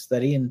to wanting to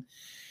study. And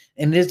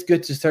it is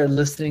good to start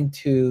listening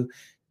to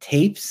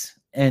tapes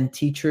and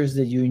teachers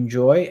that you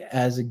enjoy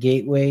as a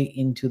gateway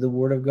into the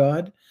Word of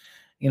God.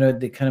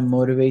 That kind of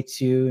motivates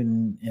you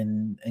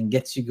and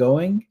gets you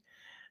going.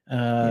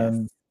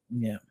 Yes.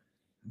 Yeah.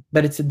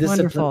 But it's a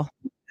discipline.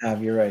 Wonderful.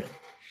 You're right.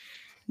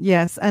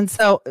 Yes. And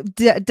so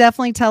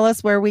definitely tell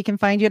us where we can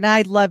find you. And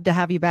I'd love to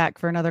have you back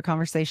for another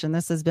conversation.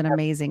 This has been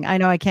amazing. I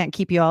know I can't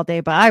keep you all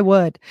day, but I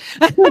would.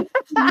 Thanks,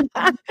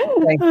 I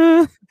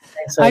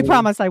Eileen.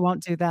 promise I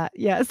won't do that.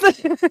 Yes.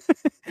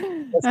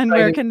 And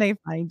where can they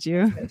find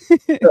you?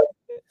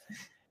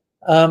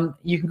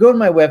 You can go to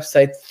my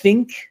website,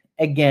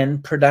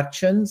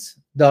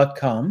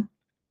 thinkagainproductions.com.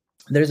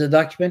 There's a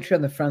documentary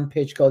on the front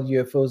page called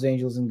UFOs,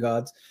 Angels, and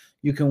Gods.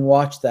 You can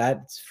watch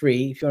that. It's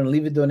free. If you want to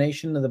leave a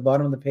donation at the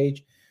bottom of the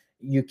page,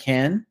 you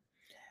can.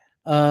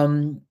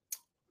 On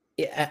the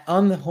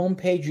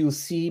homepage, you'll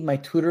see my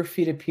Twitter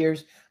feed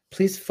appears.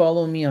 Please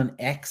follow me on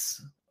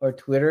X or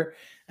Twitter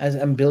as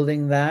I'm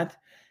building that.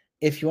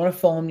 If you want to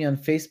follow me on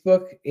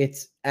Facebook,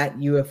 it's at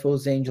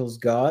UFOs, Angels,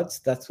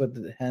 Gods. That's what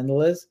the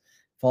handle is.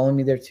 Follow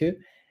me there too.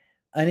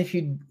 And if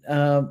you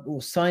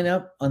sign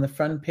up on the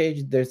front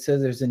page, there it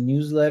says there's a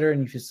newsletter,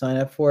 and if you sign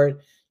up for it,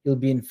 you'll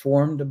be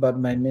informed about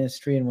my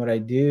ministry and what I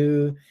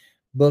do,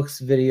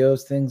 books,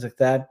 videos, things like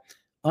that.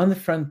 On the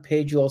front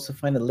page, you'll also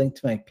find a link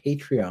to my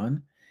Patreon,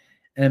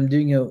 and I'm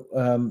doing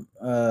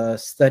a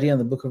study on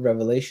the Book of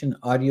Revelation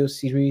audio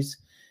series.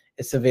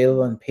 It's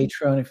available on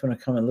Patreon if you want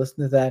to come and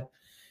listen to that.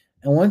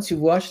 And once you've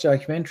watched the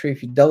documentary,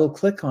 if you double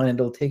click on it,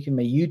 it'll take you to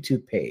my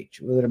YouTube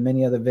page where there are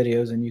many other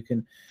videos, and you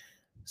can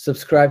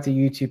subscribe to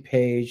the YouTube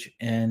page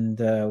and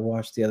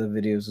watch the other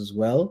videos as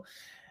well.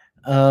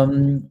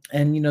 And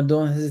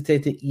don't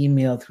hesitate to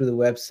email through the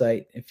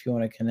website if you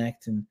want to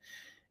connect. And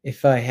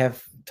if I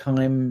have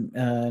time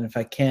and if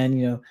I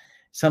can,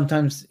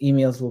 sometimes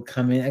emails will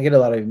come in. I get a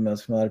lot of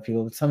emails from a lot of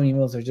people, but some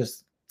emails are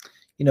just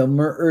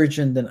more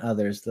urgent than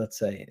others. Let's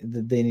say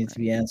that they need to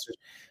be answered.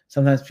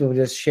 Sometimes people are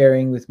just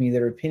sharing with me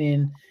their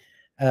opinion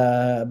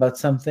about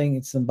something.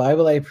 It's in the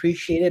Bible. I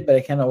appreciate it, but I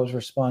can't always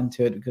respond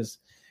to it because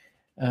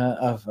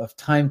of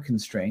time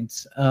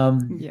constraints.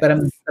 Yes. But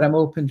I'm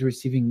open to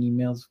receiving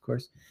emails, of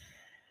course.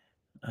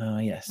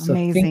 Yes. So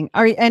amazing.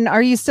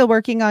 Are you still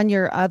working on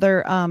your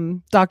other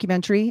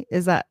documentary?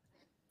 Is that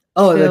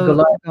the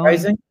Goliath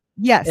Rising?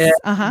 Yes.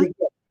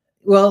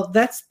 Well,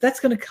 that's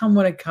going to come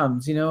when it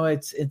comes.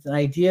 It's an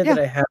idea that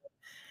I have,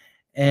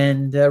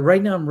 and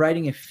right now I'm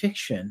writing a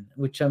fiction,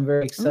 which I'm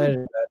very excited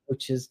about,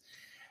 which is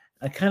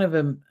a kind of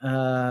a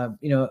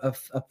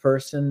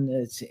person.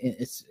 It's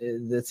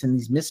that's in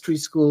these mystery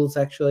schools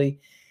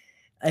actually,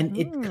 and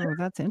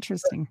that's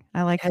interesting.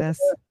 I like this.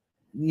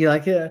 You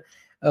like it?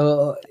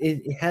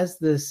 It has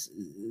the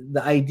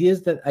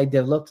ideas that I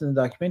developed in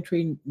the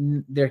documentary.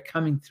 They're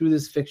coming through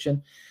this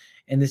fiction,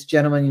 and this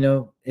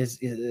gentleman, is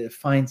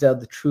finds out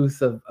the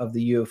truth of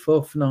the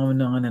UFO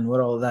phenomenon and what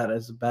all that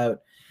is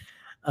about.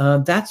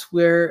 That's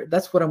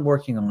what I'm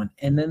working on.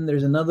 And then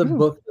there's another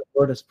book the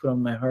Lord has put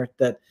on my heart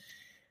that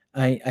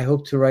I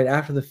hope to write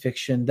after the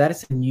fiction. That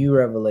is a new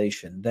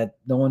revelation that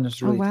no one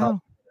has really talked about.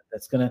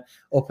 That's going to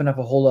open up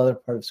a whole other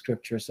part of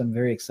Scripture. So I'm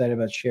very excited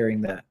about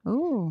sharing that.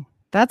 Oh,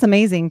 that's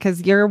amazing,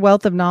 because your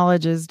wealth of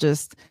knowledge is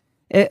just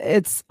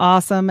it's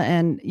awesome.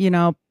 And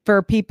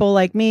for people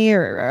like me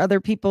or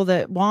other people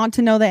that want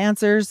to know the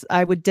answers,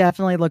 I would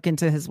definitely look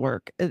into his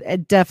work.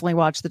 Definitely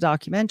watch the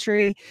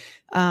documentary.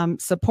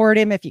 Support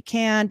him if you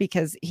can,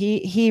 because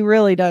he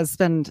really does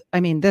spend.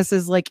 I mean, this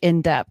is like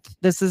in depth.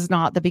 This is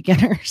not the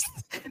beginners.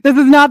 This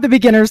is not the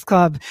beginners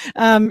club.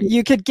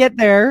 You could get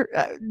there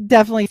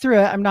definitely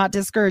through it. I'm not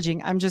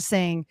discouraging. I'm just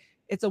saying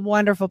it's a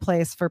wonderful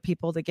place for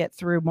people to get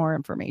through more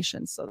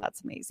information. So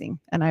that's amazing,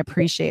 and I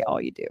appreciate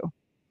all you do.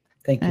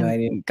 Thank you, And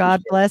Heidi.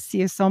 God bless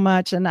you so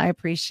much. And I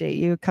appreciate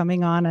you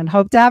coming on, and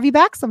hope to have you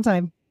back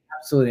sometime.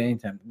 Absolutely,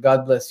 anytime.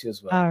 God bless you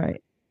as well. All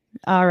right.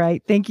 All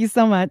right. Thank you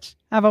so much.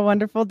 Have a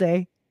wonderful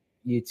day.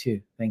 You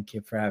too. Thank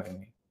you for having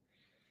me.